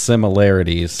lot of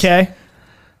similarities. Okay.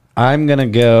 I'm going to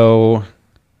go...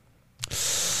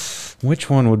 Which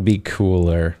one would be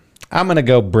cooler? I'm going to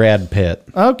go Brad Pitt.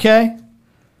 Okay.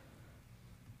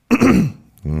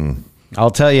 I'll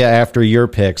tell you after your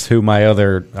picks who my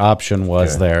other option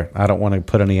was there. I don't want to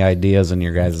put any ideas in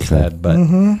your guys' head, but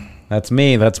that's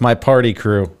me. That's my party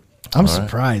crew. I'm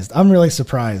surprised. I'm really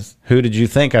surprised. Who did you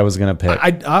think I was going to pick?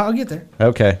 I'll get there.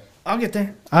 Okay. I'll get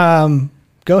there.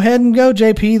 Go ahead and go,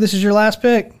 JP. This is your last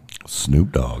pick.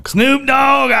 Snoop Dogg. Snoop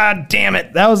Dogg. God damn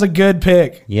it. That was a good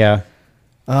pick. Yeah.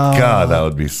 God, that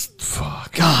would be...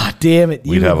 Fuck. God damn it.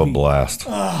 We'd have a blast.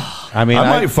 I mean,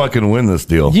 I might fucking win this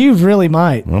deal. You really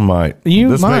might. I might. You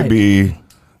this might. may be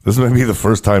This may be the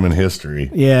first time in history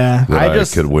Yeah. that I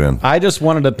could win. I just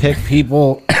wanted to pick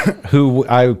people who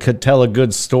I could tell a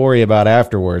good story about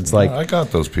afterwards. Like, I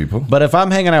got those people. but if I'm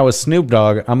hanging out with Snoop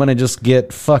Dogg, I'm gonna just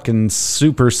get fucking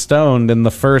super stoned in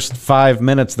the first 5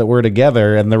 minutes that we're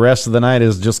together, and the rest of the night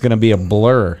is just gonna be a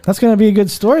blur. That's going to be a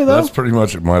good story, though. That's pretty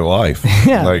much my life.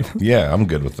 Yeah. Like, yeah, I'm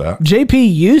good with that.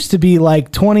 JP used to be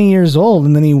like 20 years old,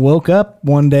 and then he woke up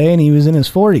one day and he was in his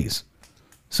 40s.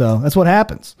 So that's what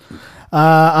happens.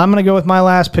 I'm going to go with my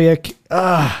last pick. Do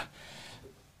I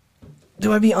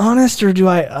be honest, or do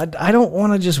I don't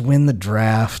want to just win the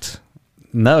draft.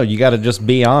 No, you got to just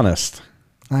be honest.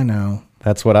 I know.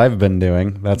 That's what I've been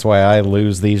doing. That's why I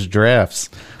lose these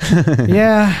drafts.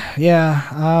 Yeah.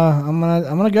 I'm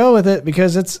gonna go with it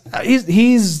because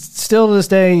he's still to this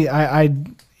day.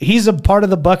 He's a part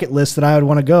of the bucket list that I would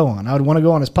want to go on. I would want to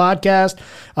go on his podcast.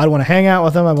 I'd want to hang out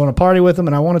with him. I'd want to party with him,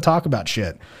 and I want to talk about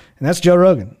shit. And that's Joe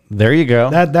Rogan. There you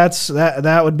go.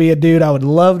 That would be a dude I would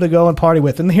love to go and party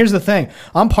with. And here's the thing: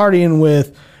 I'm partying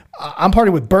with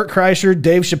Bert Kreischer,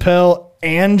 Dave Chappelle,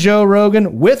 and Joe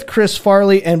Rogan with Chris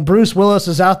Farley, and Bruce Willis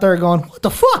is out there going, "What the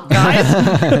fuck, guys?"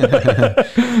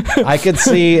 I could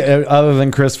see, other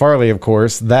than Chris Farley, of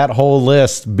course, that whole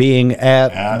list being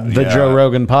at the Joe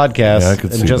Rogan podcast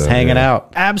and just hanging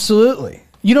out. Absolutely.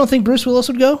 You don't think Bruce Willis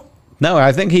would go? No,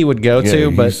 I think he would go too,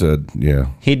 but he said,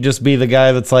 he'd just be the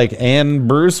guy that's like, and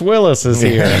Bruce Willis is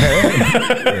here.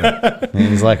 And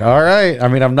he's like, all right. I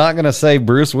mean, I'm not going to say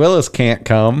Bruce Willis can't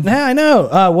come. Yeah, I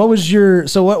know. What was your,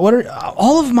 so what are,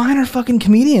 all of mine are fucking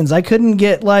comedians. I couldn't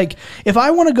get like, if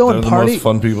I want to go and party. They're the most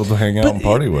fun people to hang out and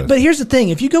party with. But here's the thing.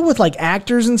 If you go with like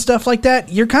actors and stuff like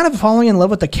that, you're kind of falling in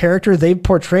love with the character they've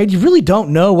portrayed. You really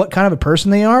don't know what kind of a person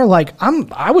they are. Like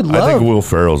I would love. I think Will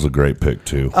Ferrell's a great pick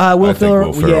too. Will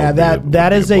Ferrell, yeah,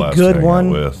 that is a good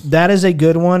one. That is a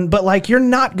good one. But like, you're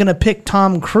not gonna pick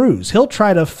Tom Cruise. He'll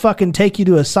try to fucking take you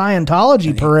to a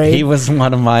Scientology parade. He was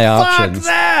one of my options. Fuck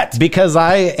that! Because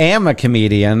I am a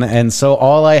comedian, and so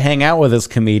all I hang out with is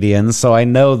comedians. So I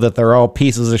know that they're all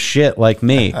pieces of shit like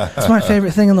me. It's my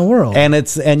favorite thing in the world.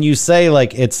 And you say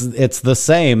like it's the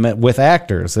same with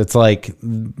actors. It's like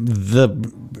the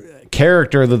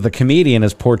character that the comedian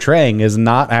is portraying is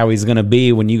not how he's going to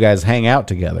be when you guys hang out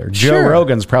together. Joe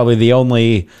Rogan's probably the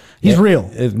only. He's real.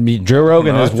 Joe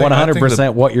Rogan is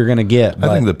 100% what you're going to get.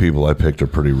 I think the people I picked are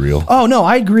pretty real. Oh, no,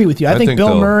 I agree with you. I think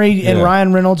Bill Murray and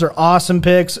Ryan Reynolds are awesome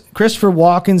picks. Christopher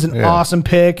Walken's an awesome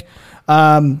pick.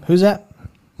 Who's that?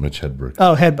 Mitch Hedberg.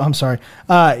 Oh, I'm sorry.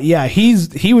 Yeah,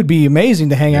 he would be amazing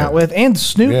to hang out with. And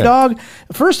Snoop Dogg.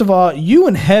 First of all, you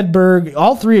and Hedberg,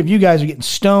 all three of you guys are getting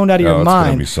stoned out of your mind. It's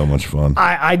going to be so much fun.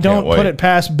 I don't put it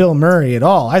past Bill Murray at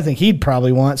all. I think he'd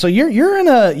probably want. So you're in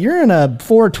a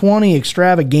 420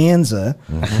 extravaganza.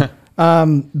 Mm-hmm.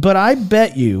 But I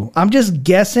bet you, I'm just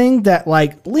guessing that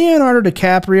like Leonardo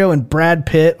DiCaprio and Brad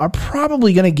Pitt are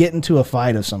probably going to get into a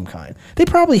fight of some kind. They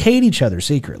probably hate each other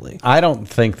secretly. I don't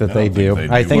think that they do.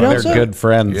 I think they're good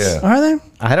friends. Yeah. Are they?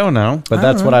 I don't know, but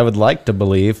that's what I would like to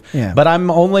believe. Yeah. But I'm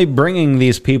only bringing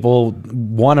these people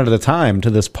one at a time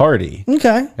to this party.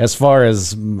 Okay. As far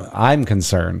as I'm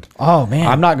concerned. Oh, man.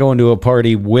 I'm not going to a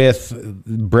party with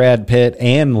Brad Pitt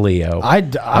and Leo.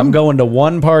 I'm going to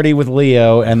one party with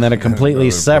Leo and then a completely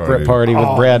separate party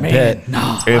with Brad Pitt.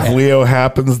 No. If Leo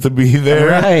happens to be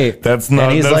there, right. That's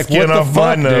not he's like, skin off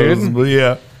my nose. But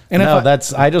yeah. And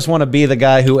I just want to be the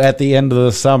guy who at the end of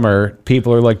the summer,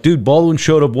 people are like, dude, Baldwin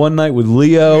showed up one night with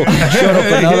Leo, showed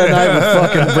up another night with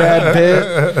fucking Brad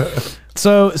Pitt.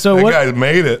 So that what guy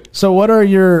made it. So what are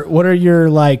your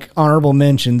like honorable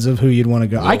mentions of who you'd want to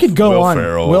go? I could go Will on.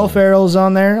 Ferrell. Will Ferrell's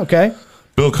on there. Okay.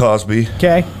 Bill Cosby.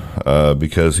 Okay.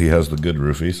 Because he has the good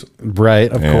roofies.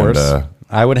 Right, of course.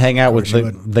 I would hang out with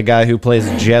the guy who plays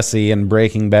Jesse in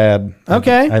Breaking Bad.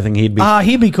 Okay. I think he'd be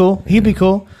cool. He'd be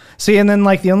cool. See, and then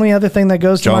like the only other thing that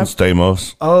goes John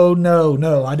Stamos. Oh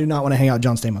no, I do not want to hang out with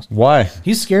John Stamos. Why?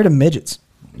 He's scared of midgets.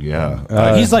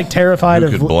 Yeah. He's like terrified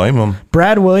of. You could blame him.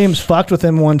 Brad Williams fucked with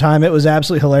him one time. It was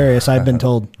absolutely hilarious. I've been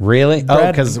told. Really?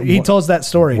 Because he told us that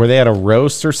story. Were they at a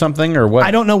roast or something, or what? I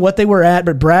don't know what they were at,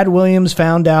 but Brad Williams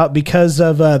found out because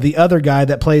of the other guy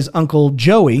that plays Uncle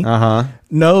Joey.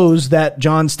 Knows that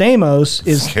John Stamos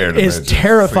is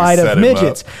terrified of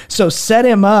midgets. So set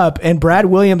him up, and Brad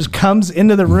Williams comes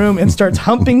into the room and starts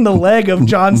humping the leg of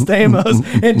John Stamos,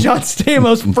 and John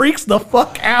Stamos freaks the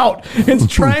fuck out and's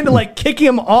trying to like kick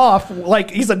him off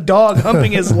like he's a dog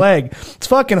humping his leg. It's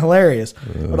fucking hilarious.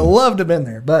 Would have loved to have been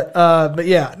there. But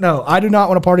yeah, no, I do not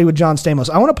want to party with John Stamos.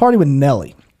 I want to party with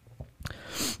Nelly.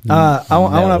 I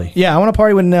want to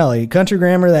party with Nelly. Country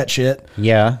Grammar, that shit.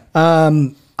 Yeah.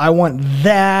 I want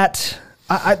that.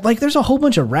 I like. There's a whole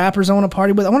bunch of rappers I want to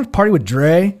party with. I want to party with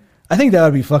Dre. I think that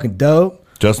would be fucking dope.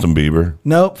 Justin Bieber.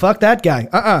 Nope, fuck that guy.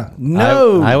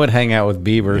 No. I would hang out with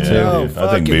Bieber too. No, Dude,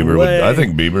 I think Bieber would. I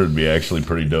think Bieber would be actually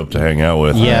pretty dope to hang out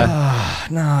with. Yeah.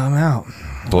 No, I'm out.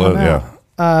 But,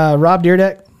 yeah. Rob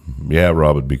Deerdeck. Yeah,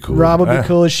 Rob would be cool. Rob would be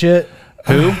cool as shit.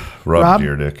 Who? Rob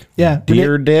Deerdick. Yeah.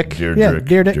 Deerdick? Yeah,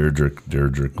 Deerdick.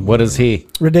 Deirdrick. What is he?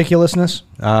 Ridiculousness.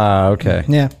 Okay.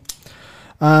 Yeah.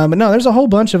 But no, there's a whole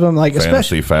bunch of them. Like Fantasy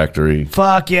especially Factory.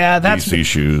 Fuck yeah, that's DC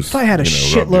shoes. If I had a Rob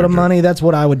shitload of Dyrdek. money, that's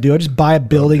what I would do. I'd just buy a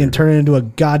building and turn it into a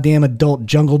goddamn adult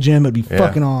jungle gym. It'd be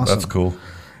fucking awesome. That's cool.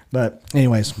 But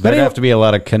anyways, There'd have to be a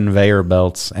lot of conveyor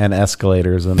belts and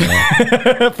escalators in there.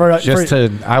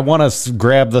 I want to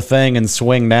grab the thing and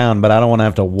swing down, but I don't want to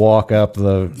have to walk up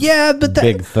the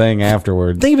big thing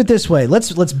afterwards. Think of it this way: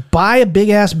 let's buy a big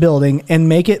ass building and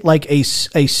make it like a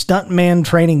stuntman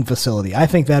training facility. I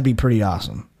think that'd be pretty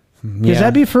awesome because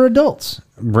that'd be for adults,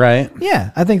 right?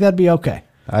 Yeah, I think that'd be okay.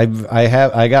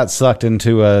 I got sucked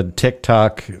into a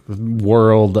TikTok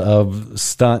world of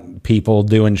stunt people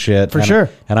doing shit. Sure.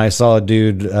 And I saw a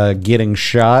dude getting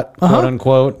shot, quote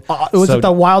unquote. Was it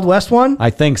the Wild West one?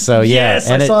 I think so, yeah. Yes,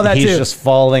 and I saw that he's too. just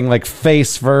falling like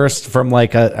face first from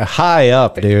like a high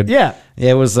up, dude. Yeah.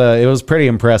 It was pretty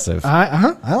impressive.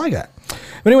 I like that.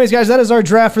 But anyways, guys, that is our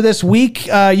draft for this week.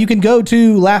 You can go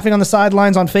to Laughing on the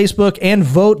Sidelines on Facebook and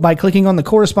vote by clicking on the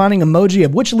corresponding emoji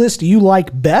of which list you like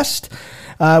best.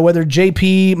 Whether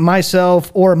JP,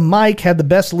 myself, or Mike had the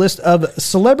best list of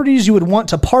celebrities you would want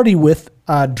to party with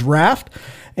draft.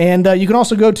 And you can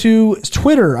also go to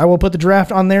Twitter. I will put the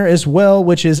draft on there as well,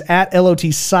 which is at LOT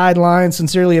Sidelines.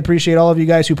 Sincerely appreciate all of you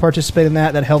guys who participate in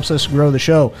that. That helps us grow the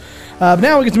show. But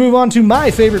now we get to move on to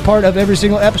my favorite part of every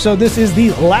single episode. This is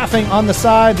the Laughing on the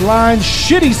Sidelines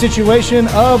shitty situation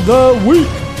of the week.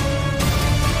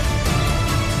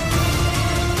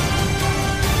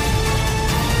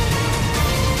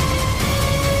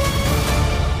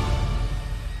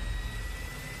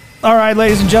 All right,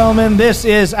 ladies and gentlemen, this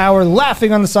is our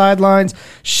Laughing on the Sidelines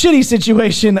shitty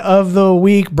situation of the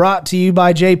week, brought to you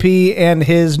by JP and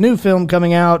his new film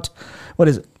coming out. What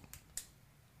is it?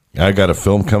 I got a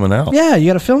film coming out. Yeah, you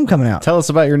got a film coming out. Tell us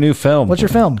about your new film. What's your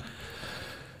film?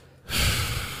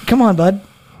 Come on, bud.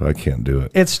 I can't do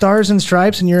it. It's Stars and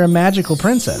Stripes, and you're a magical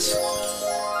princess.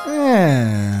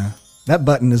 Yeah. That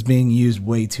button is being used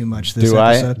way too much this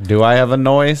episode. Do I have a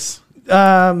noise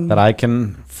that I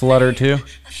can flutter to?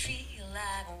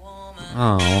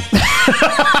 Oh. I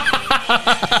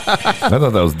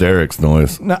thought that was Derek's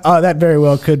noise. No, that very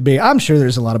well could be. I'm sure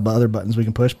there's a lot of other buttons we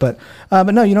can push, but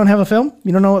no, you don't have a film?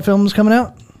 You don't know what film is coming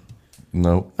out?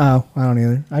 Nope. Oh, I don't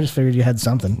either. I just figured you had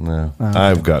something. No.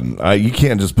 I've gotten... you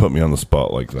can't just put me on the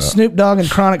spot like that. Snoop Dogg and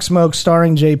Chronic Smoke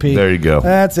starring JP. There you go.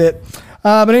 That's it.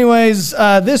 But anyways,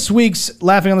 this week's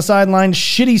Laughing on the Sideline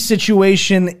shitty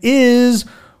situation is,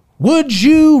 would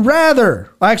you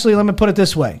rather? Actually, let me put it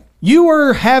this way.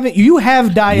 You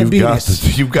have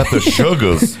diabetes. You've got the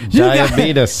sugars.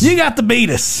 Diabetes. You got the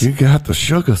beatus. You got the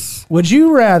sugars. Would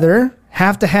you rather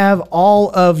have to have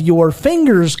all of your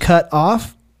fingers cut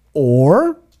off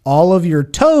or all of your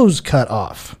toes cut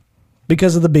off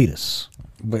because of the beatus?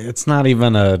 It's not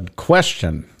even a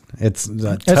question. It's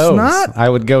toes. It's not? I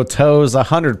would go toes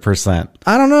 100%.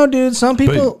 I don't know, dude. Some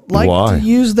people But why? to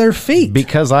use their feet.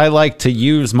 Because I like to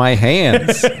use my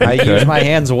hands. I use my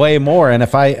hands way more. And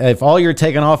if all you're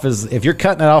taking off is, if you're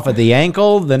cutting it off at the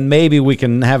ankle, then maybe we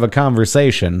can have a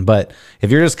conversation. But if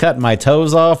you're just cutting my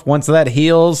toes off, once that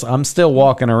heals, I'm still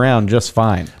walking around just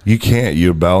fine. You can't.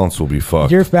 Your balance will be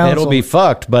fucked. Your balance It'll be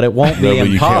fucked, but it won't No, be but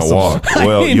you can't impossible. walk.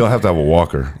 Well, you'll have to have a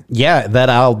walker. Yeah, that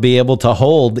I'll be able to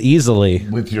hold easily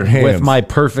With your hands. with my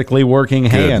perfectly working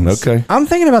Good. hands. Okay. I'm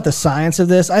thinking about the science of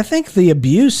this. I think the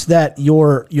abuse that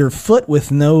your foot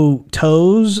with no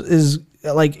toes is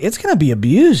like, it's going to be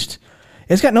abused.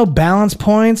 It's got no balance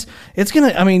points.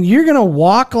 You're going to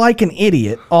walk like an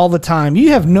idiot all the time.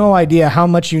 You have no idea how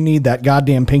much you need that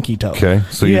goddamn pinky toe. Okay.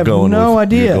 So you you're have going no with,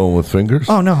 idea. You're going with fingers?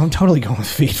 Oh no, I'm totally going with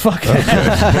feet. Fuck it.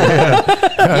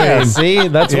 Yeah, see,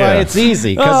 that's why it's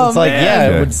easy. Because Oh, it's like, man. yeah,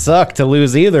 Okay. it would suck to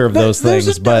lose either of those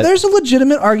things. But there's a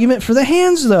legitimate argument for the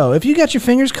hands, though. If you got your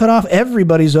fingers cut off,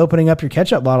 everybody's opening up your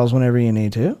ketchup bottles whenever you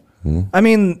need to. I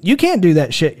mean, you can't do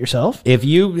that shit yourself. if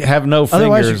you have no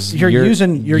Otherwise, fingers, you're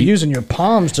using your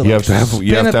palms to. You like,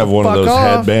 have to have one of those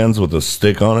off. headbands with a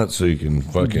stick on it so you can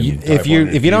fucking. if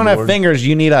you don't have fingers,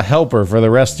 you need a helper for the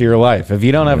rest of your life. If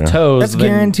you don't have toes, That's then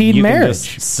guaranteed you can marriage.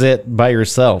 just sit by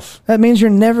yourself. That means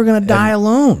you're never going to die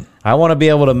alone. I want to be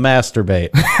able to masturbate.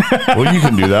 Well, you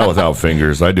can do that without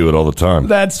fingers. I do it all the time.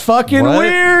 That's fucking What?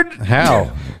 weird.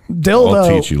 How? Dildo. I'll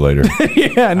teach you later.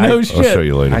 Yeah, no shit. I'll show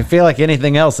you later. I feel like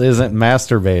anything else isn't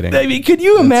masturbating. I mean, could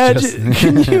you imagine?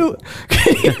 Can you?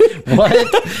 What?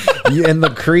 In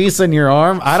the crease in your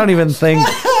arm? I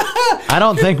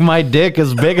don't think my dick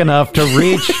is big enough to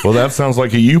reach. Well, that sounds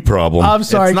like a you problem. I'm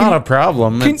sorry. It's not a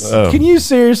problem. Can you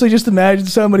seriously just imagine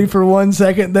somebody for 1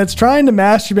 second that's trying to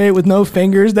masturbate with no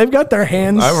fingers? They've got their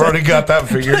hands. I've already got that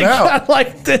figured out.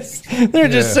 Like this. They're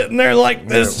just sitting there like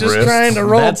this, Their just wrists. trying to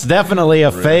roll. That's definitely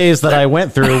a phase that I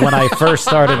went through when I first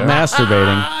started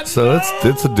masturbating. So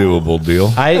it's a doable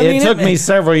deal. It took me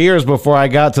several years before I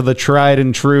got to the tried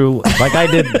and true. Like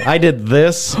I did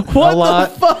this What a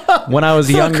lot the fuck? when I was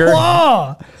The younger.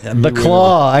 claw. The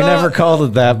claw. I never called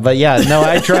it that, but yeah, no,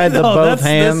 I tried the No, both that's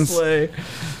hands. this way.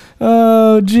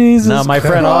 Oh, Jesus. No, my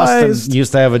friend Christ. Austin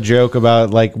used to have a joke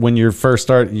about like when you first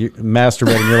start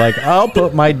masturbating, you're like, I'll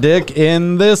put my dick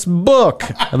in this book.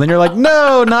 And then you're like,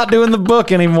 no, not doing the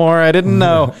book anymore. I didn't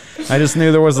know. I just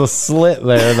knew there was a slit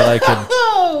there that I could.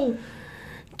 Oh,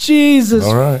 Jesus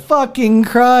All right. fucking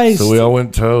Christ. So we all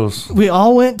went toes. We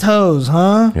all went toes,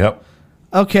 huh? Yep.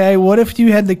 Okay, what if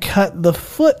you had to cut the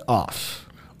foot off?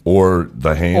 Or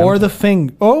the hand. Or the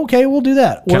finger? Oh, okay, we'll do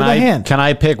that. Or the hand. Can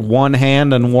I pick one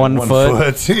hand and one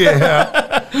foot?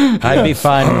 Yeah. I'd be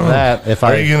fine with that if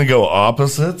Are you going to go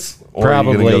opposites? Or are you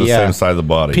going to Probably, go the yeah. same side of the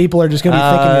body? People are just going to be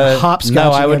thinking you're hopscotching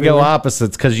No, I would go everywhere.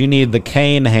 opposites because you need the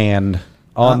cane hand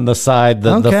on the side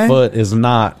that okay. the foot is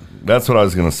not. That's what I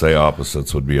was going to say.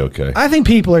 Opposites would be okay. I think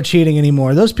people are cheating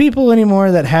anymore. Those people anymore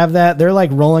that have that, they're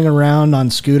like rolling around on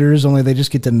scooters, only they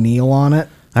just get to kneel on it.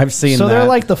 I've seen So that. they're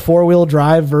like the 4-wheel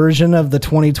drive version of the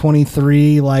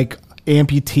 2023 like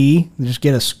amputee. They just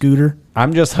get a scooter.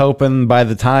 I'm just hoping by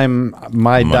the time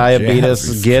my diabetes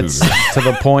jazz gets scooter. to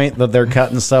the point that they're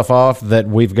cutting stuff off, that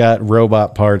we've got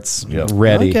robot parts Yep.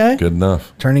 ready. Okay. Good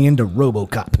enough. Turning into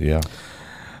RoboCop. Yeah.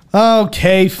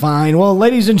 Okay, fine. Well,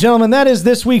 ladies and gentlemen, that is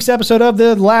this week's episode of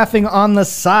the Laughing on the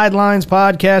Sidelines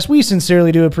podcast. We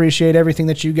sincerely do appreciate everything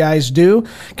that you guys do.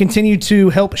 Continue to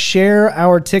help share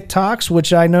our TikToks,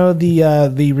 which I know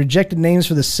the rejected names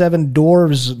for the 7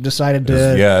 dwarves decided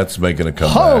to. Yeah, it's making a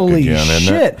comeback Holy again,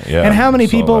 isn't shit. it? Yeah, and how many I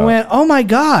saw people that. went, oh my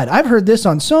God, I've heard this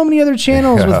on so many other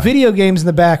channels with video games in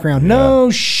the background.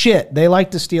 No shit. They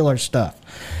like to steal our stuff.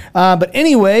 But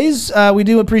anyways, we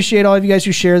do appreciate all of you guys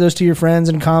who share those to your friends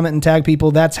and comment and tag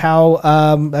people. That's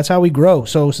how we grow.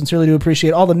 So sincerely do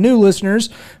appreciate all the new listeners.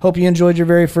 Hope you enjoyed your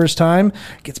very first time.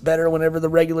 It gets better whenever the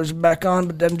regulars are back on,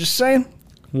 but I'm just saying.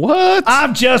 What?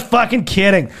 I'm just fucking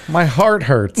kidding. My heart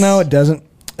hurts. No, it doesn't.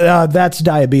 That's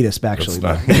diabetes, actually.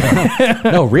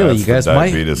 No, really, That's you guys. the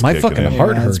diabetes My kicking fucking in.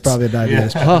 heart Yeah, hurts. it's probably a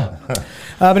diabetes.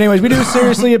 But anyways, we do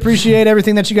seriously appreciate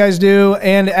everything that you guys do.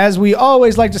 And as we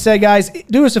always like to say, guys,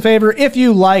 do us a favor. If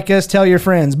you like us, tell your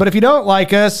friends. But if you don't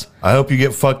like us, I hope you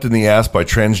get fucked in the ass by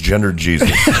transgender Jesus.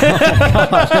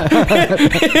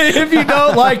 if you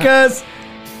don't like us,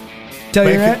 tell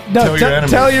your enemies.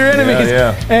 Tell your enemies.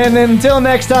 Yeah. And then until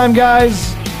next time,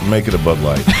 guys, Make it a Bud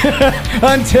Light.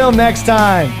 until next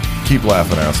time, Keep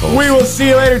laughing, assholes. we will see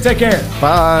you later. Take care.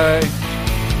 Bye.